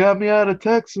 They got me out of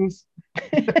Texas.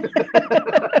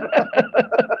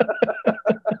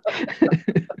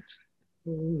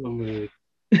 Oh, man.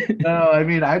 No, I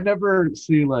mean, I never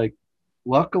see like,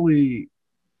 luckily,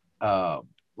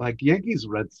 like Yankees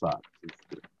Red Sox is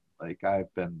good. Like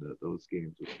I've been to those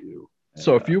games with you.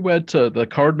 so if you went to the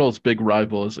Cardinals' big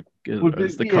rival is the yeah,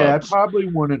 I Cubs, probably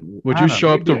wouldn't. would I you don't show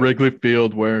know, up to maybe Wrigley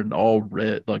Field wearing all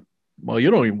red? Like, well, you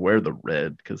don't even wear the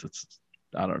red because it's,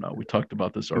 I don't know. We talked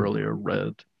about this earlier,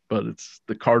 red, but it's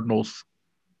the Cardinals.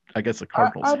 I guess the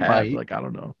Cardinals I hat. might. Like, I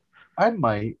don't know. I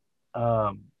might.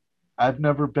 I've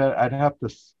never been. I'd have to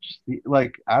see.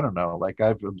 Like I don't know. Like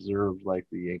I've observed like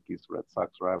the Yankees Red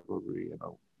Sox rivalry, you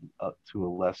know, to a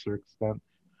lesser extent,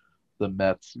 the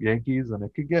Mets Yankees, and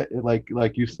it could get like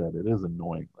you said, it is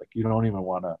annoying. Like you don't even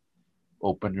want to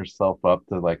open yourself up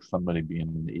to like somebody being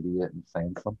an idiot and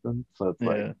saying something. So it's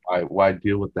Yeah. like why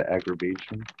deal with the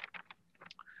aggravation?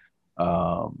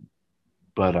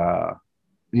 But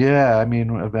yeah, I mean,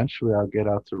 eventually I'll get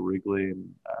out to Wrigley and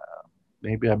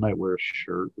maybe I might wear a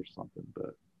shirt or something,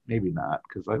 but maybe not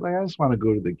because I just want to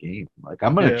go to the game. Like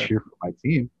I'm gonna Yeah. cheer for my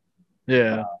team.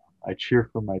 Yeah. I cheer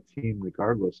for my team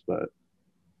regardless, but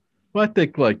Well, I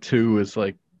think like too is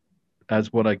like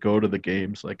as when I go to the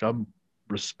games, like I'm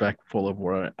respectful of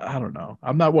where I don't know.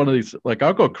 I'm not one of these like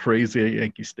I'll go crazy at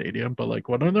Yankee Stadium, but like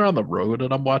when they're on the road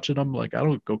and I'm watching them, like I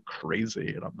don't go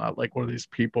crazy, and I'm not like one of these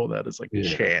people that is like Yeah.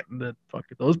 chanting and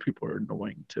fucking. Those people are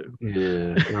annoying too.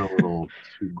 Yeah, they're a little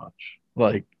too much.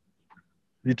 Like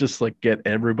you just like get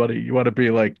everybody. You want to be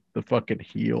like the fucking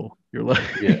heel. You're like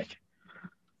Yeah.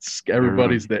 everybody's that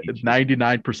Everybody hates you.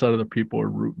 99% of the people are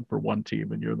rooting for one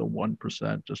team, and you're the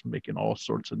 1% just making all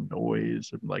sorts of noise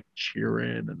and like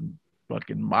cheering and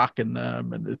fucking mocking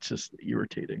them, and it's just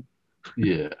irritating.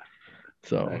 Yeah.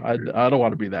 So I agree. I don't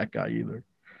want to be that guy either.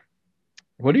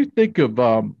 What do you think of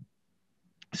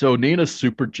so Nina's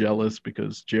super jealous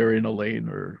because Jerry and Elaine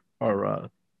are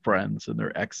friends and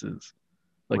they're exes,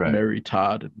 like Right. Mary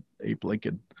Todd and Abe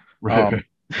Lincoln. Right.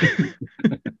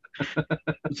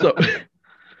 So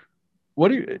what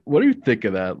do you think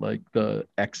of that? Like the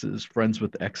exes, friends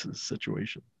with exes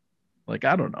situation? Like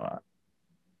I don't know.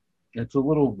 It's a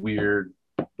little weird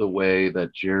the way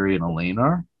that Jerry and Elaine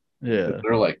are. Yeah.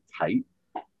 They're like tight,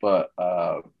 but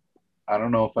I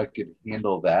don't know if I could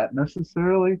handle that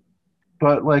necessarily.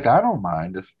 But like I don't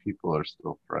mind if people are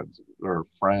still friends or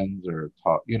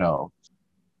talk, maybe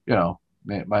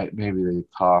they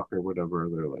talk or whatever.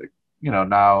 They're like,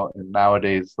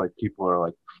 nowadays like people are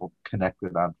like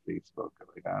connected on Facebook.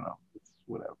 Like I don't know, it's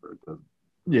whatever. It doesn't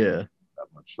Yeah. that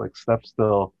much. Like Steph's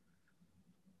still,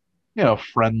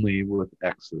 friendly with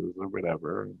exes or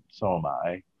whatever. And so am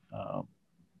I.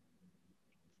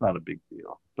 It's not a big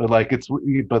deal. But like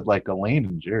Elaine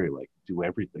and Jerry like do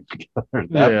everything together.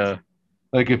 Yeah.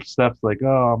 Like if Steph's like,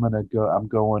 oh, I'm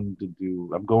going to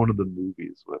the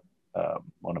movies with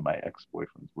one of my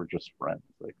ex-boyfriends. We're just friends.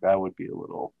 Like that would be a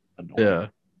little annoying. Yeah.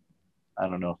 I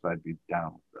don't know if I'd be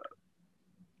down with that.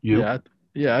 You?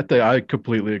 Yeah, I think I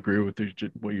completely agree with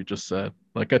what you just said.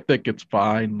 Like, I think it's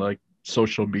fine, like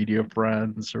social media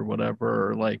friends or whatever,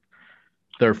 or like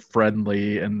they're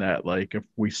friendly and that, like, if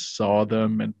we saw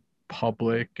them in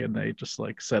public and they just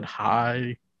like said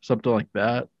hi, something like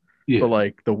that. Yeah. But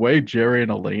like the way Jerry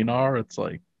and Elaine are, it's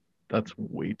like that's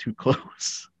way too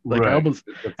close. Like, Right.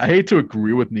 I hate to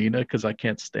agree with Nina because I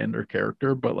can't stand her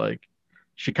character, but like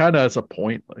she kind of has a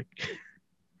point. Like,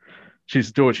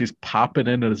 she's popping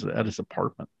in at his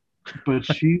apartment. But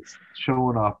she's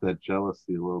showing off that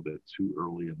jealousy a little bit too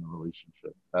early in the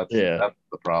relationship. That's the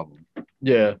problem.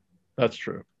 Yeah, that's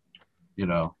true.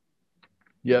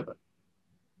 Yep.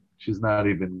 She's not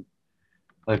even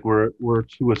like we're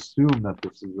to assume that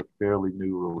this is a fairly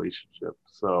new relationship.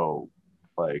 So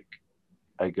like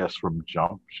I guess from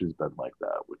jump she's been like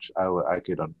that, which I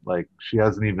could like she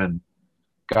hasn't even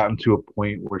gotten to a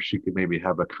point where she could maybe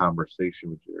have a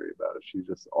conversation with Jerry about it. She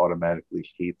just automatically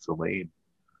hates Elaine.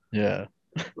 Yeah.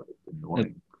 It's like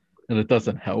annoying. And it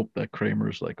doesn't help that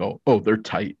Kramer's like, oh, they're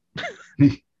tight.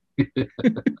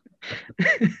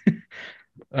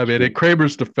 I mean, in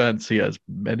Kramer's defense, he has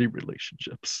many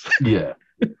relationships. Yeah.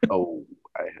 Oh,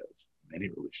 I have many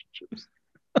relationships.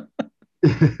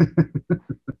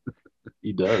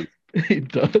 He does. He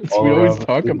does. All We always around the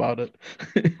talk city. about it.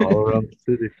 All around the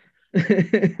city.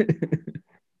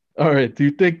 All right. Do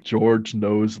you think George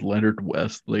knows Leonard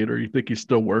West later? You think he's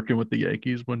still working with the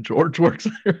Yankees when George works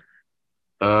there?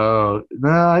 Oh, no,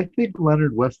 I think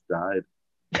Leonard West died.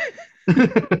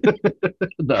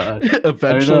 Nah,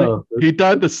 Eventually. He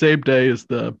died the same day as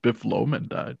the Biff Loman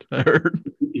died, I heard.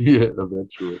 Yeah,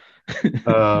 eventually.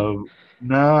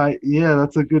 Yeah,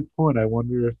 that's a good point. I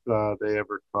wonder if they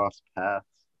ever crossed paths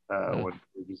when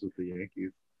he was with the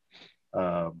Yankees.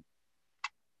 I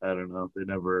don't know. They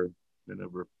never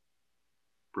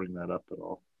bring that up at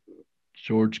all.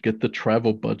 George, get the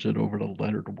travel budget over to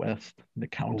Leonard West in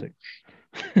accounting.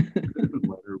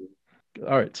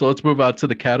 All right, so let's move on to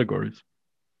the categories.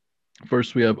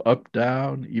 First, we have up,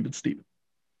 down, even, Steven.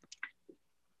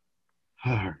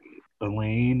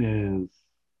 Elaine.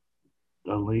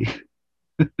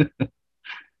 It's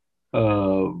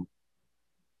hard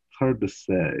to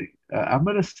say. I'm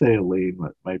gonna say Elaine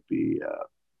might be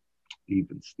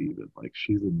even Steven. Like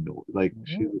she's annoyed.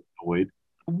 She's annoyed.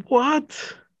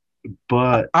 What?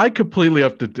 But I completely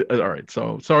have to. All right,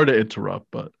 so sorry to interrupt,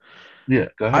 but yeah,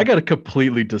 go ahead. I got to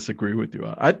completely disagree with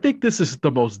you. I think this is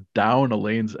the most down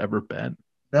Elaine's ever been.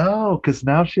 No, because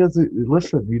now she has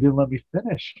listen, you didn't let me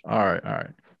finish. All right.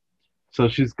 So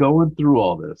she's going through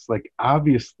all this. Like,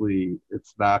 obviously,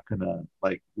 it's not gonna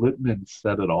like Lippman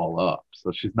set it all up,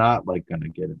 so she's not like gonna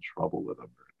get in trouble with him.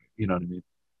 You know what I mean?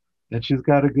 And she's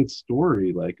got a good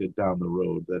story like down the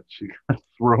road that she got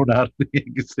thrown out of the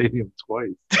Yankee Stadium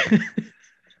twice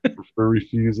for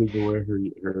refusing to wear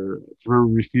for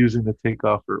refusing to take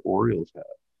off her Orioles hat.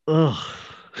 Ugh.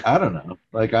 I don't know.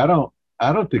 Like I don't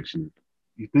think she.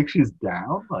 You think she's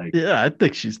down? Like Yeah, I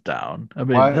think she's down. I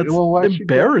mean, why? that's Well, why is she down?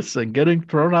 embarrassing getting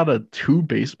thrown out of 2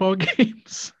 baseball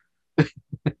games.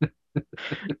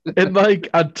 And like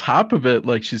on top of it,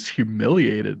 like she's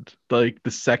humiliated. Like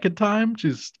the second time,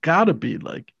 she's gotta be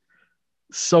like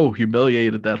so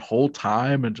humiliated that whole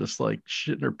time and just like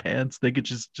shitting her pants, thinking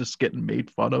she's just getting made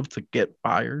fun of to get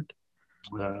fired.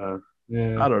 Uh,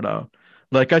 yeah. I don't know.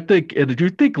 Like I think, and do you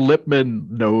think Lipman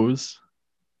knows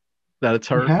that it's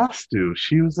He her? has to.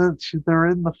 She was in. They're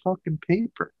in the fucking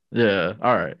paper. Yeah.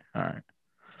 All right. All right.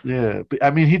 Yeah, but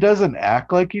I mean, he doesn't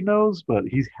act like he knows, but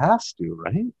he has to,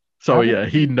 right? So Haven't yeah,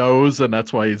 he? he knows, and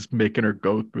that's why he's making her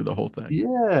go through the whole thing.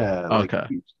 Yeah, like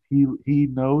Okay. he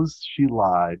knows she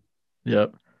lied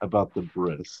Yep. about the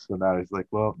bris, so now he's like,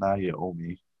 well, now you owe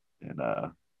me, and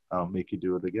I'll make you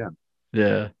do it again.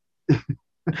 Yeah.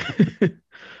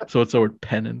 So it's our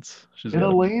penance. She's And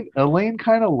got. Elaine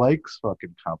kind of likes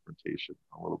fucking confrontation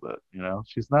a little bit, you know.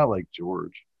 She's not like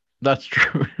George. That's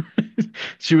true.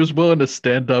 She was willing to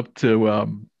stand up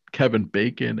to Kevin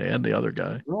Bacon and the other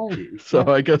guy. Right.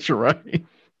 So I guess you're right.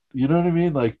 You know what I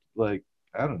mean? Like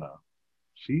I don't know.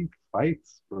 She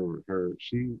fights for her.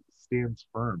 She stands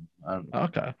firm. I don't know.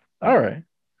 Okay. All right.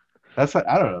 I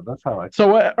don't know. That's how I.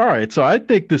 So all right. So I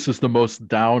think this is the most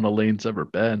down Elaine's ever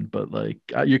been, but like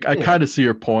I Yeah. kind of see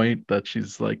your point that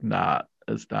she's like not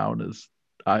as down as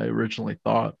I originally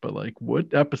thought. But like,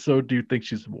 what episode do you think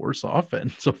she's worse off in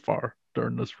so far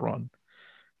during this run?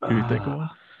 Can you think of one?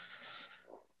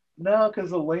 No,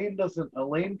 because Elaine doesn't.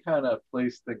 Elaine kind of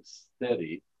plays things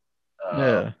steady.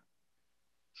 Yeah.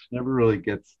 She never really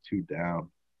gets too down.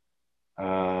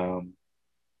 Um,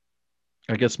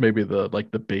 I guess maybe the like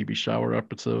the baby shower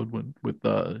episode when with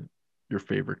your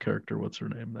favorite character, what's her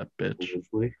name? That bitch.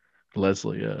 Leslie.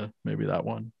 Leslie, yeah, maybe that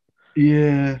one.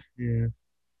 Yeah, yeah,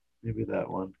 maybe that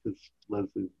one because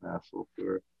Leslie's an asshole to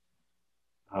her.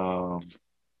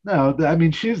 No, I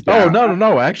mean she's Oh down.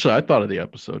 no. Actually, I thought of the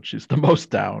episode. She's the most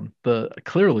down. The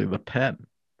clearly the pen.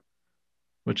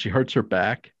 When she hurts her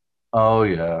back. Oh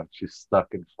yeah, she's stuck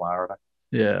in Florida.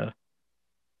 Yeah.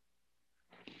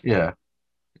 Yeah.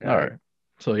 Yeah. All right.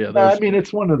 So yeah, No, I there's mean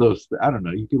it's one of those. I don't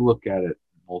know. You can look at it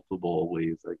multiple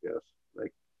ways, I guess.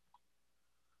 Like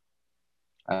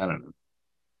I don't know.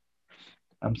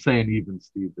 I'm saying even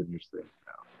Steven, you're saying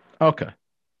okay.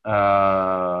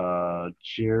 no.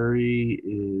 Jerry's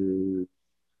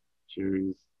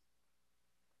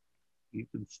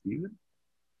even Steven?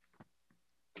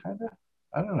 Kind of.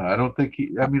 I don't know. I don't think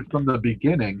he. I mean, from the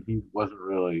beginning, he wasn't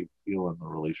really feeling the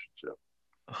relationship.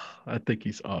 I think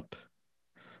he's up.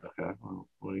 Okay. Well,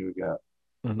 what do you got?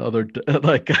 Another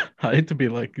like I hate to be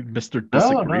like Mr. No,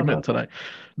 Disagreement no. tonight.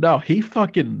 No, he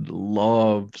fucking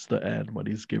loves the end when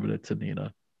he's giving it to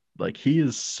Nina. Like he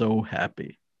is so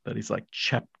happy that he's like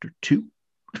chapter 2.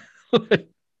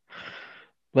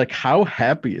 like how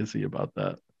happy is he about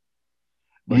that?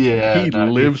 Like, Yeah, he no,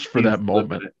 lives for that living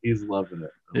moment. it. He's loving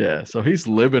it. Yeah, so he's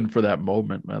living for that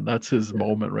moment, man. That's his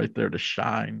moment right there to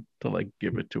shine, to like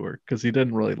give it to her because he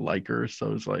didn't really like her.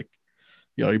 So it's like,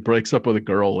 he breaks up with a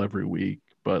girl every week,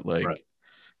 but like Right.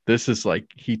 this is like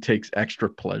he takes extra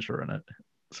pleasure in it.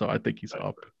 So I think he's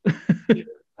up.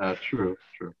 True.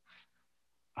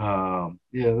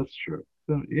 Yeah, that's true.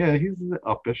 So, yeah, he's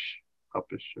uppish, I'd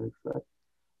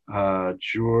say.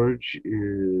 George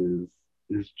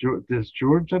does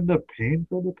George end up paying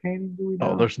for the painting? Do we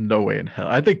know? Oh, there's no way in hell.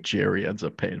 I think Jerry ends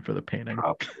up paying for the painting.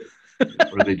 Probably.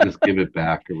 Or they just give it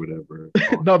back or whatever.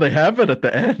 No, they have it at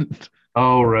the end.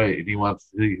 Oh, right.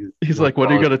 And He's like, when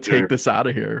are you going to take this out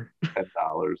of here?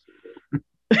 $10.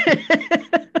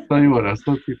 Tell you what, I'll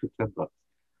still keep it $10.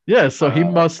 Yeah, so he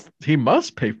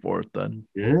must pay for it then.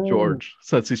 Yeah. George,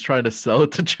 since he's trying to sell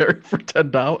it to Jerry for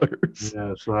 $10.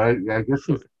 Yeah, so I guess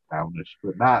he's downish,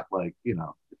 but not like, if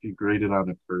you grade it on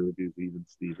a curve, he's even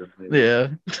Steven. Maybe. Yeah.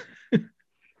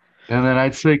 And then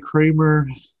I'd say Kramer,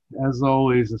 as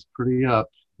always, is pretty up.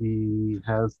 He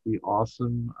has the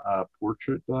awesome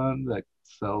portrait done that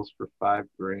sells for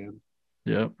 $5,000.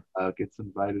 Yep. Gets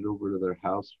invited over to their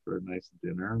house for a nice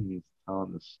dinner, and he's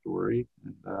telling his story.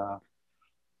 And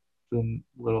then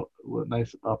little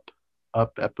nice up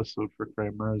episode for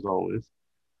Kramer as always.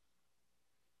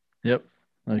 Yep.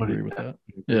 I What do agree you with think?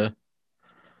 that. Yeah.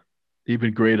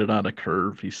 Even graded on a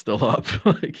curve, he's still up.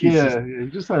 Like he's He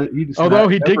just although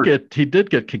he did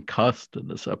get concussed in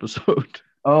this episode.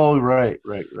 Oh, right.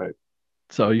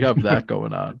 So you have that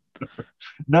going on.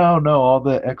 No, all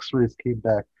the X-rays came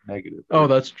back negative. Oh,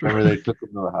 that's true. Remember they took him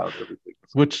to the house, everything.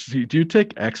 Which do you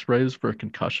take X-rays for a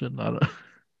concussion? I don't.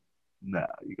 No,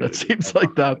 That seems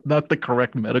like not the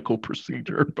correct medical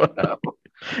procedure. But no.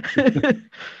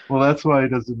 Well, that's why he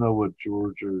doesn't know what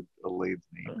George or Elaine's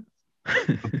name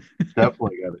is.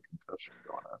 Definitely got a concussion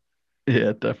going on.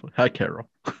 Yeah, definitely. Hi, Carol.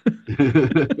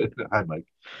 Hi, Mike.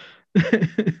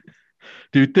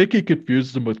 Do you think he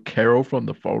confused him with Carol from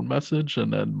the phone message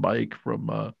and then Mike from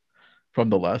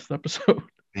the last episode?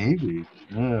 Maybe.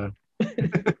 Yeah.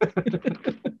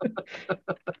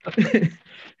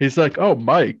 He's like, "Oh,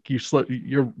 Mike, you slept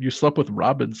with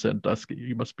Robinson, Dusky.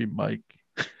 You must be Mike."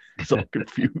 He's all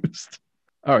confused.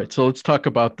 All right, so let's talk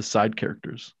about the side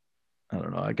characters. I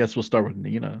don't know. I guess we'll start with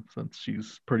Nina since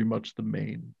she's pretty much the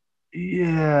main.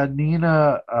 Yeah,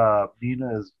 Nina.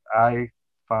 Nina is, I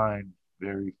find,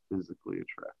 very physically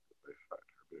attractive. I find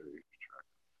her very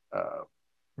attractive.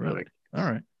 Really? Like, All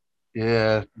right.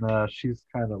 yeah, no, she's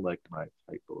kind of like my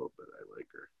type a little bit. I like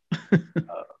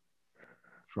her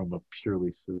from a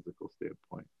purely physical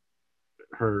standpoint.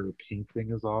 Her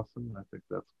painting is awesome. I think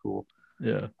that's cool.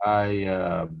 Yeah.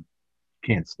 I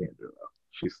can't stand her though.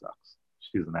 She sucks.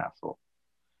 She's an asshole.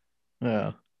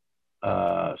 Yeah.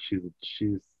 She's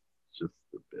just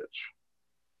a bitch.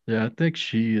 Yeah, I think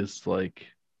she is like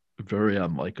very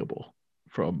unlikable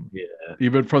Yeah.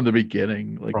 even from the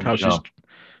beginning, like From how jump.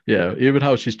 even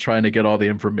how she's trying to get all the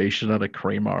information out of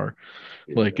Kramer.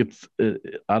 Yeah. Like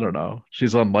I don't know.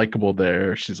 She's unlikable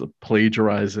there. She's a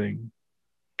plagiarizing,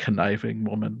 conniving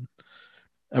woman.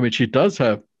 I mean, she does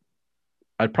have.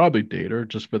 I'd probably date her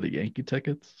just for the Yankee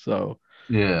tickets. So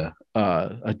Yeah.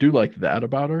 I do like that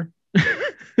about her.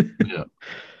 Yeah.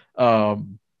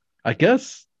 I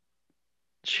guess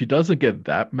she doesn't get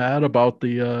that mad about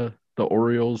the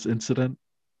Orioles incident.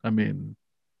 I mean,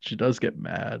 she does get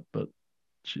mad, but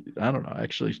I don't know.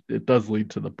 Actually, it does lead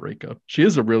to the breakup. She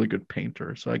is a really good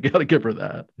painter, so I gotta give her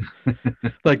that.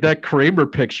 Like that Kramer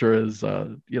picture is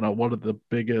one of the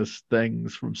biggest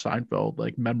things from Seinfeld,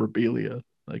 like memorabilia.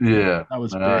 Like Yeah. that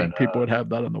was I big. know. People would have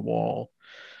that on the wall.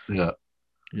 Yeah.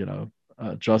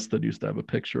 Justin used to have a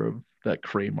picture of that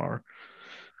Kramer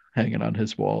hanging on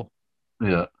his wall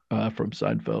Yeah. from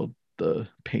Seinfeld, the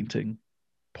painting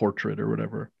portrait or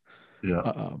whatever.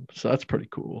 Yeah. So that's pretty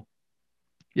cool.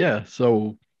 Yeah.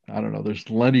 So I don't know. There's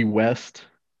Lenny West,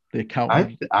 the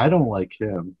accountant. I don't like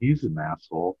him. He's an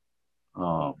asshole.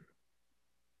 I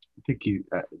think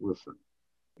listen.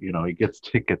 He gets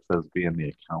tickets as being the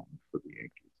accountant for the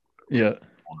Yankees. Yeah.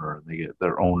 Owner, and they get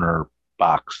their owner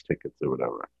box tickets or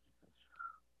whatever.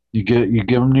 You give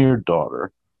them to your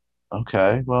daughter.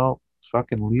 Okay, well,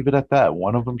 fucking leave it at that.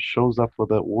 One of them shows up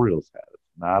with an Orioles hat. It's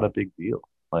not a big deal.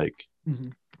 Like,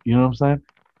 Mhm. you know what I'm saying?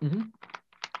 Mhm.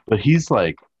 But he's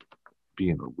like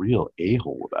being a real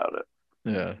a-hole about it.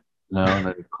 Yeah.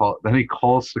 And then he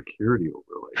calls security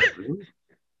over. Like, really?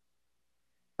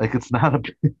 Like, it's not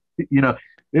a, it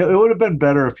would have been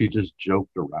better if he just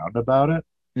joked around about it.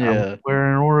 Yeah. I'm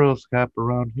wearing an Orioles cap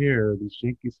around here. These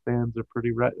Yankees fans are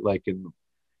pretty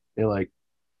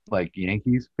like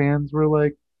Yankees fans were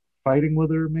like fighting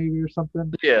with her maybe or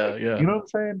something. Yeah. Yeah. You know what I'm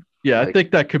saying? Yeah, I Like,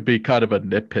 think that could be kind of a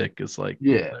nitpick. Is like,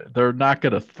 yeah. they're not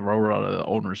gonna throw her out of the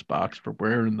owner's box for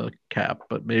wearing the cap,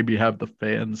 but maybe have the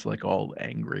fans like all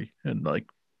angry and like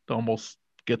almost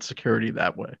get security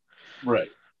that way. Right.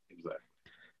 Exactly.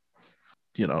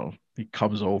 He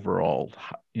comes over all,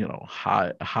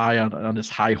 high on his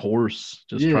high horse,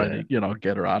 just trying to,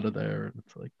 get her out of there. And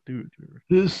it's like, dude,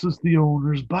 This is the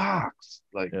owner's box.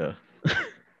 Like, yeah.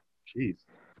 jeez.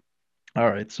 All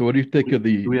right. So what do you think of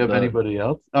the? Do we have anybody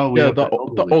else? Oh, we yeah, have the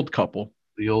old couple.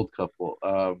 The old couple.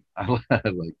 I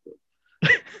like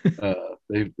them.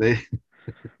 They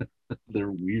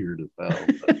they're weird as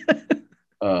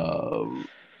hell.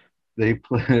 They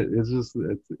play. It's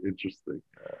interesting.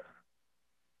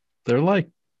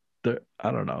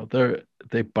 I don't know.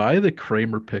 They buy the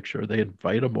Kramer picture. They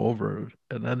invite him over,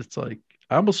 and then it's like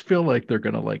I almost feel like they're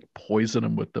gonna like poison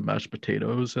him with the mashed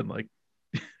potatoes and like.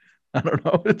 I don't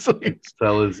know. It's like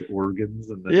sell his organs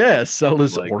and then sell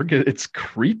his organ. It's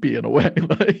creepy in a way.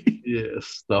 Like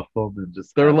stuff them and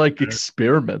just they're like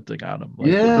experimenting on him.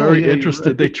 Like, they're very interested.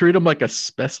 Right. They treat him like a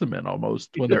specimen almost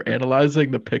when they're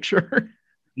analyzing the picture.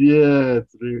 You're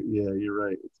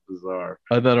right. It's bizarre.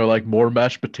 And then are like more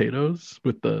mashed potatoes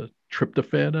with the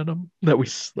tryptophan in them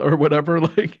or whatever.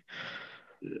 Like,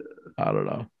 I don't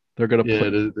know. They're gonna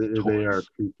they are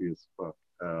creepy as fuck.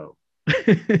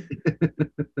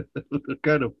 They're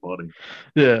kind of funny.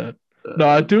 Yeah. No,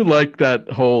 I do like that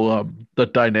whole the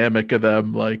dynamic of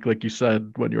them, like you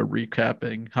said when you're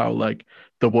recapping, how like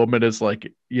the woman is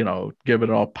like, giving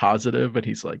it all positive, and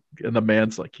he's like, and the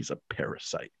man's like, he's a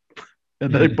parasite.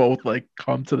 And they both like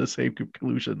come to the same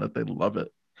conclusion that they love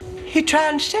it. He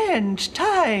transcends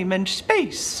time and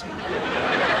space.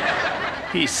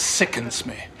 He sickens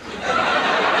me.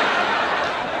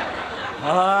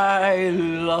 I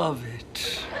love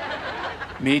it.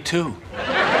 Me too.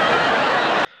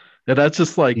 And that's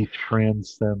just like He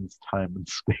transcends time and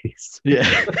space. Yeah.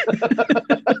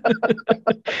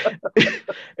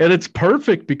 And it's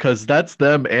perfect because that's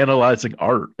them analyzing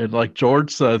art. And like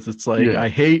George says, it's like, Yeah. I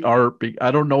hate art. I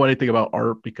don't know anything about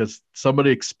art because somebody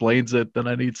explains it. Then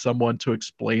I need someone to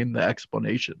explain the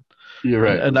explanation. You're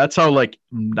right. And that's how like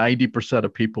 90%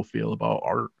 of people feel about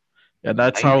art. And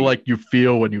that's how 90. like you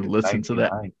feel when you listen to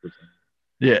that. 99%.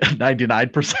 Yeah,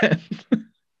 99%.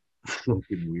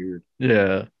 Fucking weird.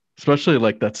 Yeah. Especially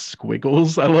like that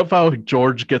squiggles. I love how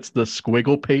George gets the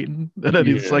squiggle painting. And then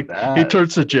he's Yeah, like, that- he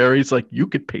turns to Jerry, he's like, you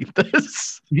could paint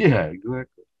this. Yeah,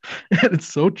 exactly. And it's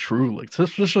so true. Like,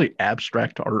 especially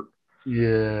abstract art.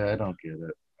 Yeah, I don't get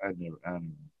it. I don't get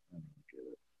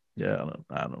it. Yeah,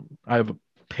 I don't. I have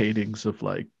paintings of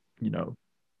like, you know,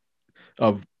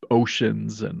 of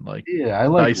oceans and like Yeah, I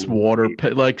like nice water,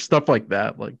 like stuff like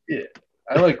that. Like, Yeah,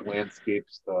 I like landscape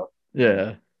stuff.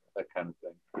 yeah, That kind of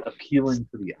thing. Appealing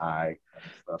to the eye kind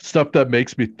of stuff. stuff that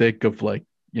makes me think of like,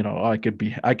 you know, I could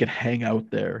hang out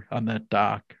there on that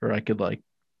dock, or I could like,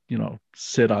 you know,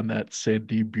 sit on that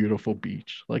sandy, beautiful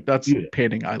beach. Like that's Yeah.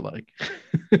 painting I like.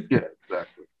 Yeah,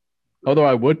 exactly. Although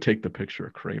I would take the picture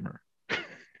of Kramer.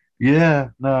 Yeah,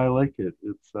 no, I like it.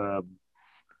 It's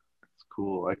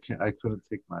cool. I couldn't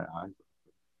take my eyes.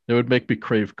 It would make me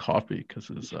crave coffee because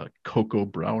his cocoa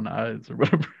brown eyes or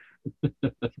whatever.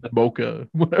 Mocha,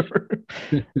 whatever.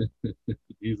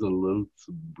 He's a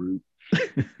loathsome brute.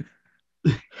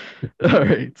 All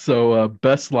right. So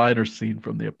best line or scene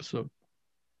from the episode.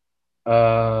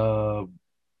 I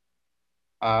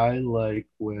like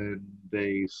when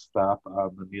they stop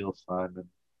on the Neil Simon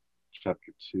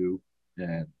chapter 2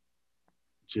 and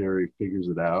Jerry figures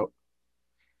it out.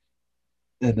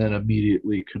 And then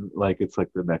immediately it's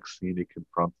like the next scene he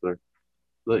confronts her.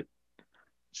 Like,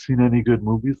 seen any good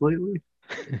movies lately?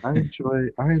 I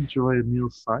enjoy Neil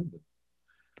Simon.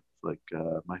 It's like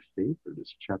my favorite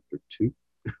is chapter 2.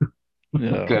 Yeah.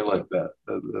 Okay, I like that.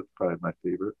 That's probably my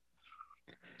favorite.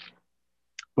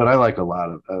 But I like a lot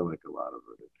of it.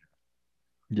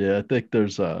 Yeah, I think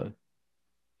there's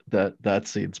that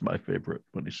scene's my favorite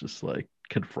when he's just like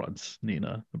confronts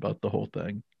Nina about the whole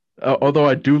thing. Although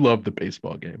I do love the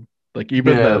baseball game. Like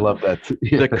even I love that too.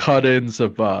 Yeah. the cut-ins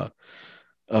of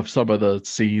some of the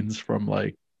scenes from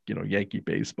like, you know, Yankee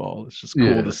baseball. It's just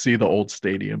cool to see the old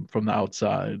stadium from the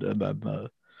outside, and then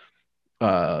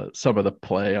some of the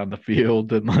play on the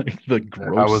field and like the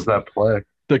gross. How was that play?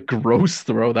 The gross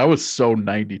throw. That was so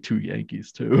 92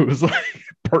 Yankees too. It was like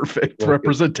perfect Like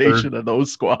representation of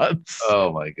those squads.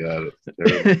 Oh my god,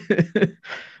 it's terrible.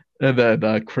 And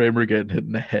then Kramer getting hit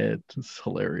in the head is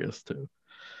hilarious too.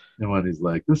 And when he's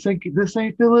like, "This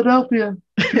ain't Philadelphia.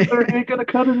 They ain't gonna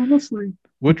cut it in this league."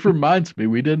 Which reminds me,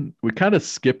 we kind of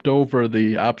skipped over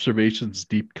the observations,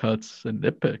 deep cuts, and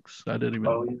nitpicks. I didn't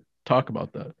even talk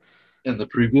about that. In the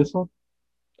previous one?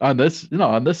 On this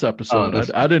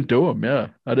episode, I didn't do them. Yeah,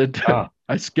 I didn't.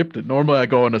 I skipped it. Normally, I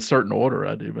go in a certain order.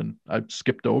 I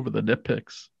skipped over the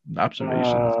nitpicks, and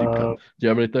observations, deep cuts. Do you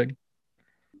have anything?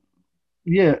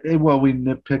 Yeah, well, we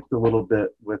nitpicked a little bit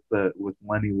with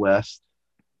Lenny West.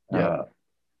 Yeah.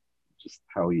 Just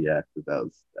how he acted. That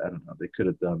was, I don't know. They could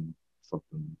have done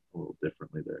something a little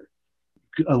differently there.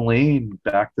 Elaine,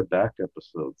 back-to-back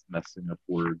episodes, messing up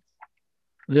words.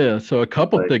 Yeah, so a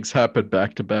couple things happened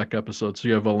back-to-back episodes. So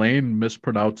you have Elaine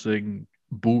mispronouncing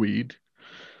Boyd,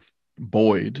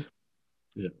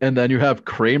 yeah. And then you have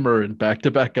Kramer in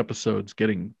back-to-back episodes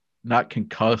getting not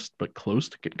concussed, but close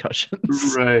to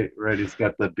concussions. Right. He's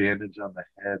got the bandage on the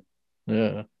head.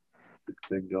 Yeah. Big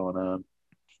thing going on.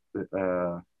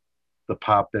 The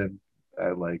pop-in,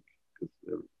 I like.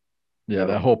 Yeah,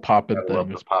 that whole pop-in thing. Love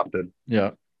the pop-in.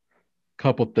 Yeah.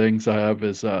 Couple things I have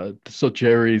is so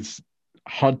Jerry's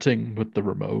hunting with the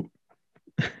remote.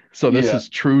 So this is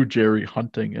true Jerry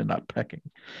hunting and not pecking.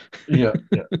 Yeah.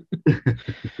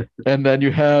 And then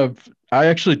you have, I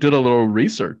actually did a little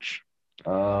research.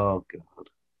 Oh god.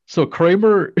 So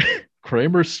Kramer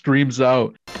screams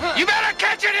out, You better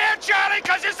catch it here, Charlie,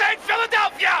 because this ain't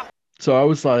Philadelphia! so I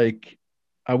was like,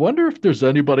 I wonder if there's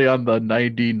anybody on the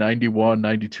 90, 91,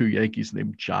 92 Yankees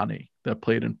named Johnny that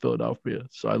played in Philadelphia.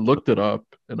 So I looked it up,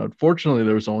 and unfortunately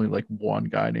there was only like one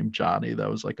guy named Johnny that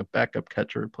was like a backup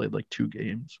catcher, played like 2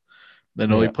 games.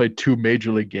 Then only played 2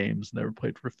 major league games, never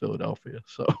played for Philadelphia.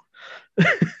 So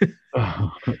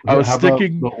I was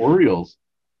sticking the Orioles.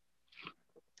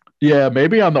 Yeah,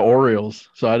 maybe on the Orioles.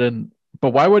 So I didn't, but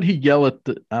why would he yell at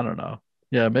I don't know.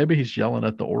 Yeah, maybe he's yelling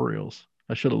at the Orioles.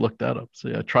 I should have looked that up. So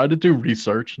yeah, I tried to do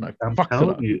research and I'm fucked it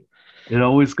telling up. you, It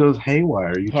always goes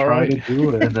haywire. You All try right. to do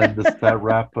it, and then that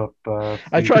wrap up.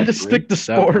 I tried to season stick to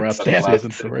three. sports. That wraps up Damn it.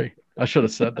 season 3. I should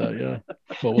have said that, yeah.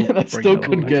 But we'll And I bring still that up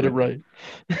couldn't next get it week.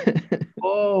 right.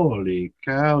 Holy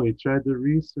cow! He tried to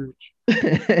research.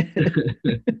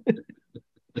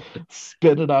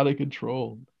 Spinning out of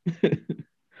control.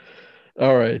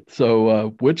 All right. So,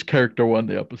 which character won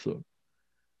the episode?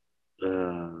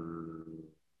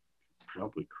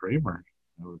 Probably Kramer,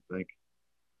 I would think.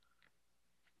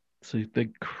 So you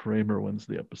think Kramer wins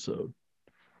the episode?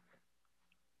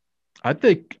 I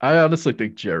honestly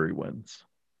think Jerry wins.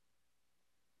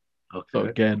 Okay. So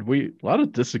again, a lot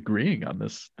of disagreeing on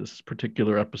this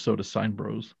particular episode of Sign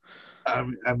Bros. I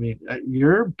mean,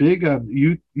 you're big on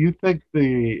you. You think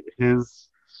his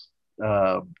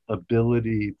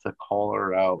ability to call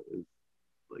her out is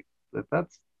like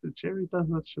that's Jerry does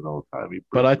that shit all the time.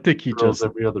 But I think he girls just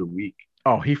every other week.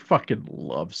 Oh, he fucking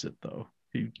loves it though.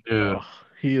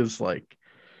 He is like,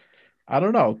 I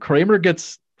don't know. Kramer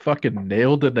gets fucking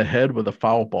nailed in the head with a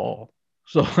foul ball.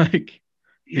 So like,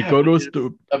 he go to a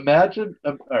stoop. Imagine,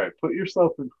 all right, put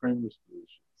yourself in Kramer's position.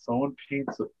 Someone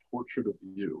paints a portrait of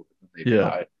you, and they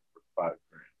buy it for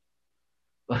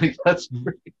 $5,000. Like that's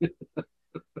pretty.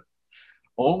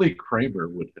 Only Kramer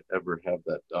would ever have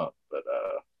that done, but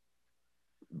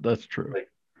that's true. Like,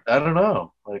 I don't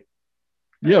know, like.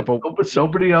 Yeah, but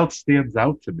nobody else stands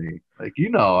out to me. Like,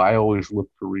 I always look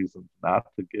for reasons not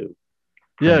to give.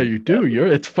 Yeah, you do.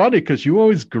 It's funny because you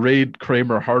always grade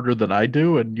Kramer harder than I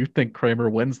do, and you think Kramer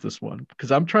wins this one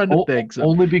because I'm trying to think.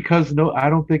 Only because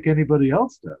I don't think anybody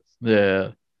else does.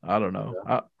 Yeah, I don't know.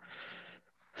 Yeah.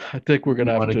 I think we're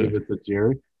gonna have to give it to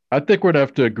Jerry. I think we're gonna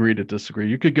have to agree to disagree.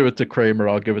 You could give it to Kramer.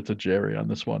 I'll give it to Jerry on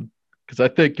this one. Because I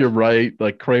think you're right.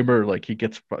 Like Kramer, like he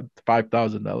gets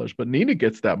 $5,000, but Nina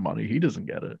gets that money. He doesn't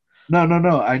get it. No.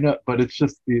 I know, but it's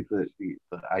just the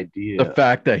idea. The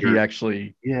fact that he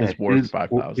actually is worth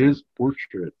 5,000. His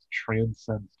portrait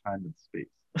transcends time and space.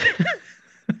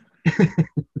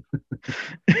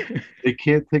 They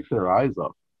can't take their eyes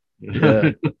off.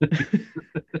 Yeah.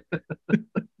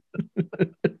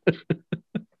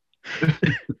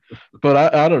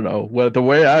 But I don't know. Well, the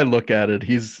way I look at it,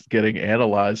 he's getting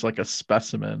analyzed like a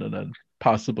specimen and then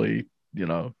possibly,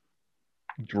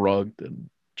 drugged and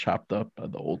chopped up by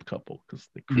the old couple because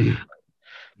they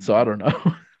So I don't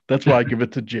know. That's why I give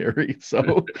it to Jerry.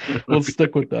 So we'll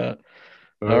stick with that.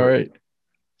 All right.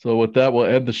 So with that, we'll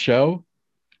end the show.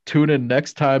 Tune in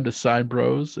next time to Sign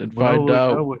Bros and find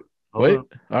out. Wait.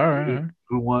 All right.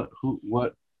 What?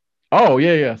 Oh,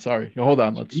 yeah. Sorry. Hold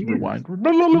on. Let's rewind.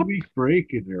 2-week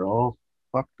break and you're all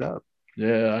fucked up.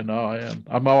 Yeah, I know I am.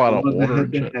 I'm all out of order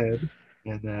and shit.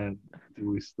 And then do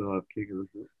we still have King of the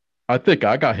Hill? I think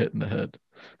I got hit in the head.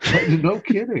 No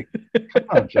kidding. Come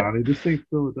on, Johnny. This ain't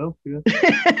Philadelphia.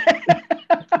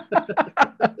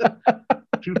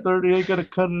 2:30 ain't gonna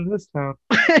cut it in this town.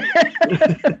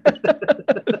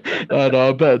 I know.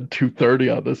 I'm betting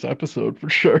 2:30 on this episode for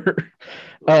sure.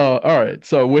 All right.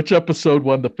 So, which episode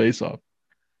won the face-off?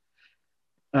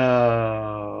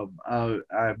 I'm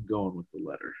going with the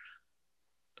letter.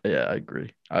 Yeah, I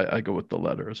agree. I go with the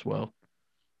letter as well.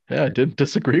 Yeah, I didn't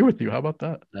disagree with you. How about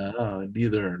that? No,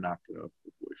 neither are knocked out.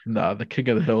 Nah, the King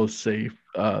of the Hill is safe.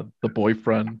 The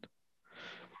boyfriend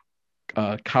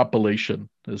compilation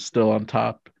is still on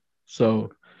top.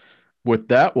 So with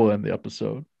that, we'll end the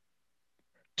episode.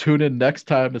 Tune in next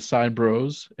time to Sign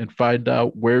Bros and find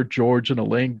out where George and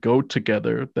Elaine go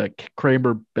together that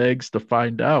Kramer begs to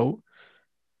find out,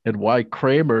 and why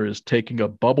Kramer is taking a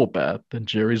bubble bath in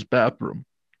Jerry's bathroom.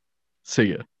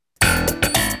 See ya.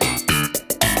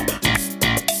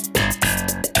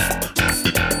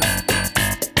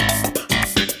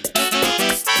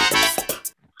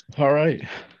 All right.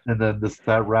 And then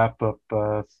that wrap up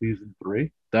season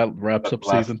 3. That wraps up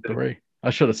season 3. I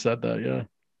should have said that, yeah.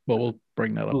 But we'll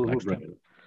bring that up next time.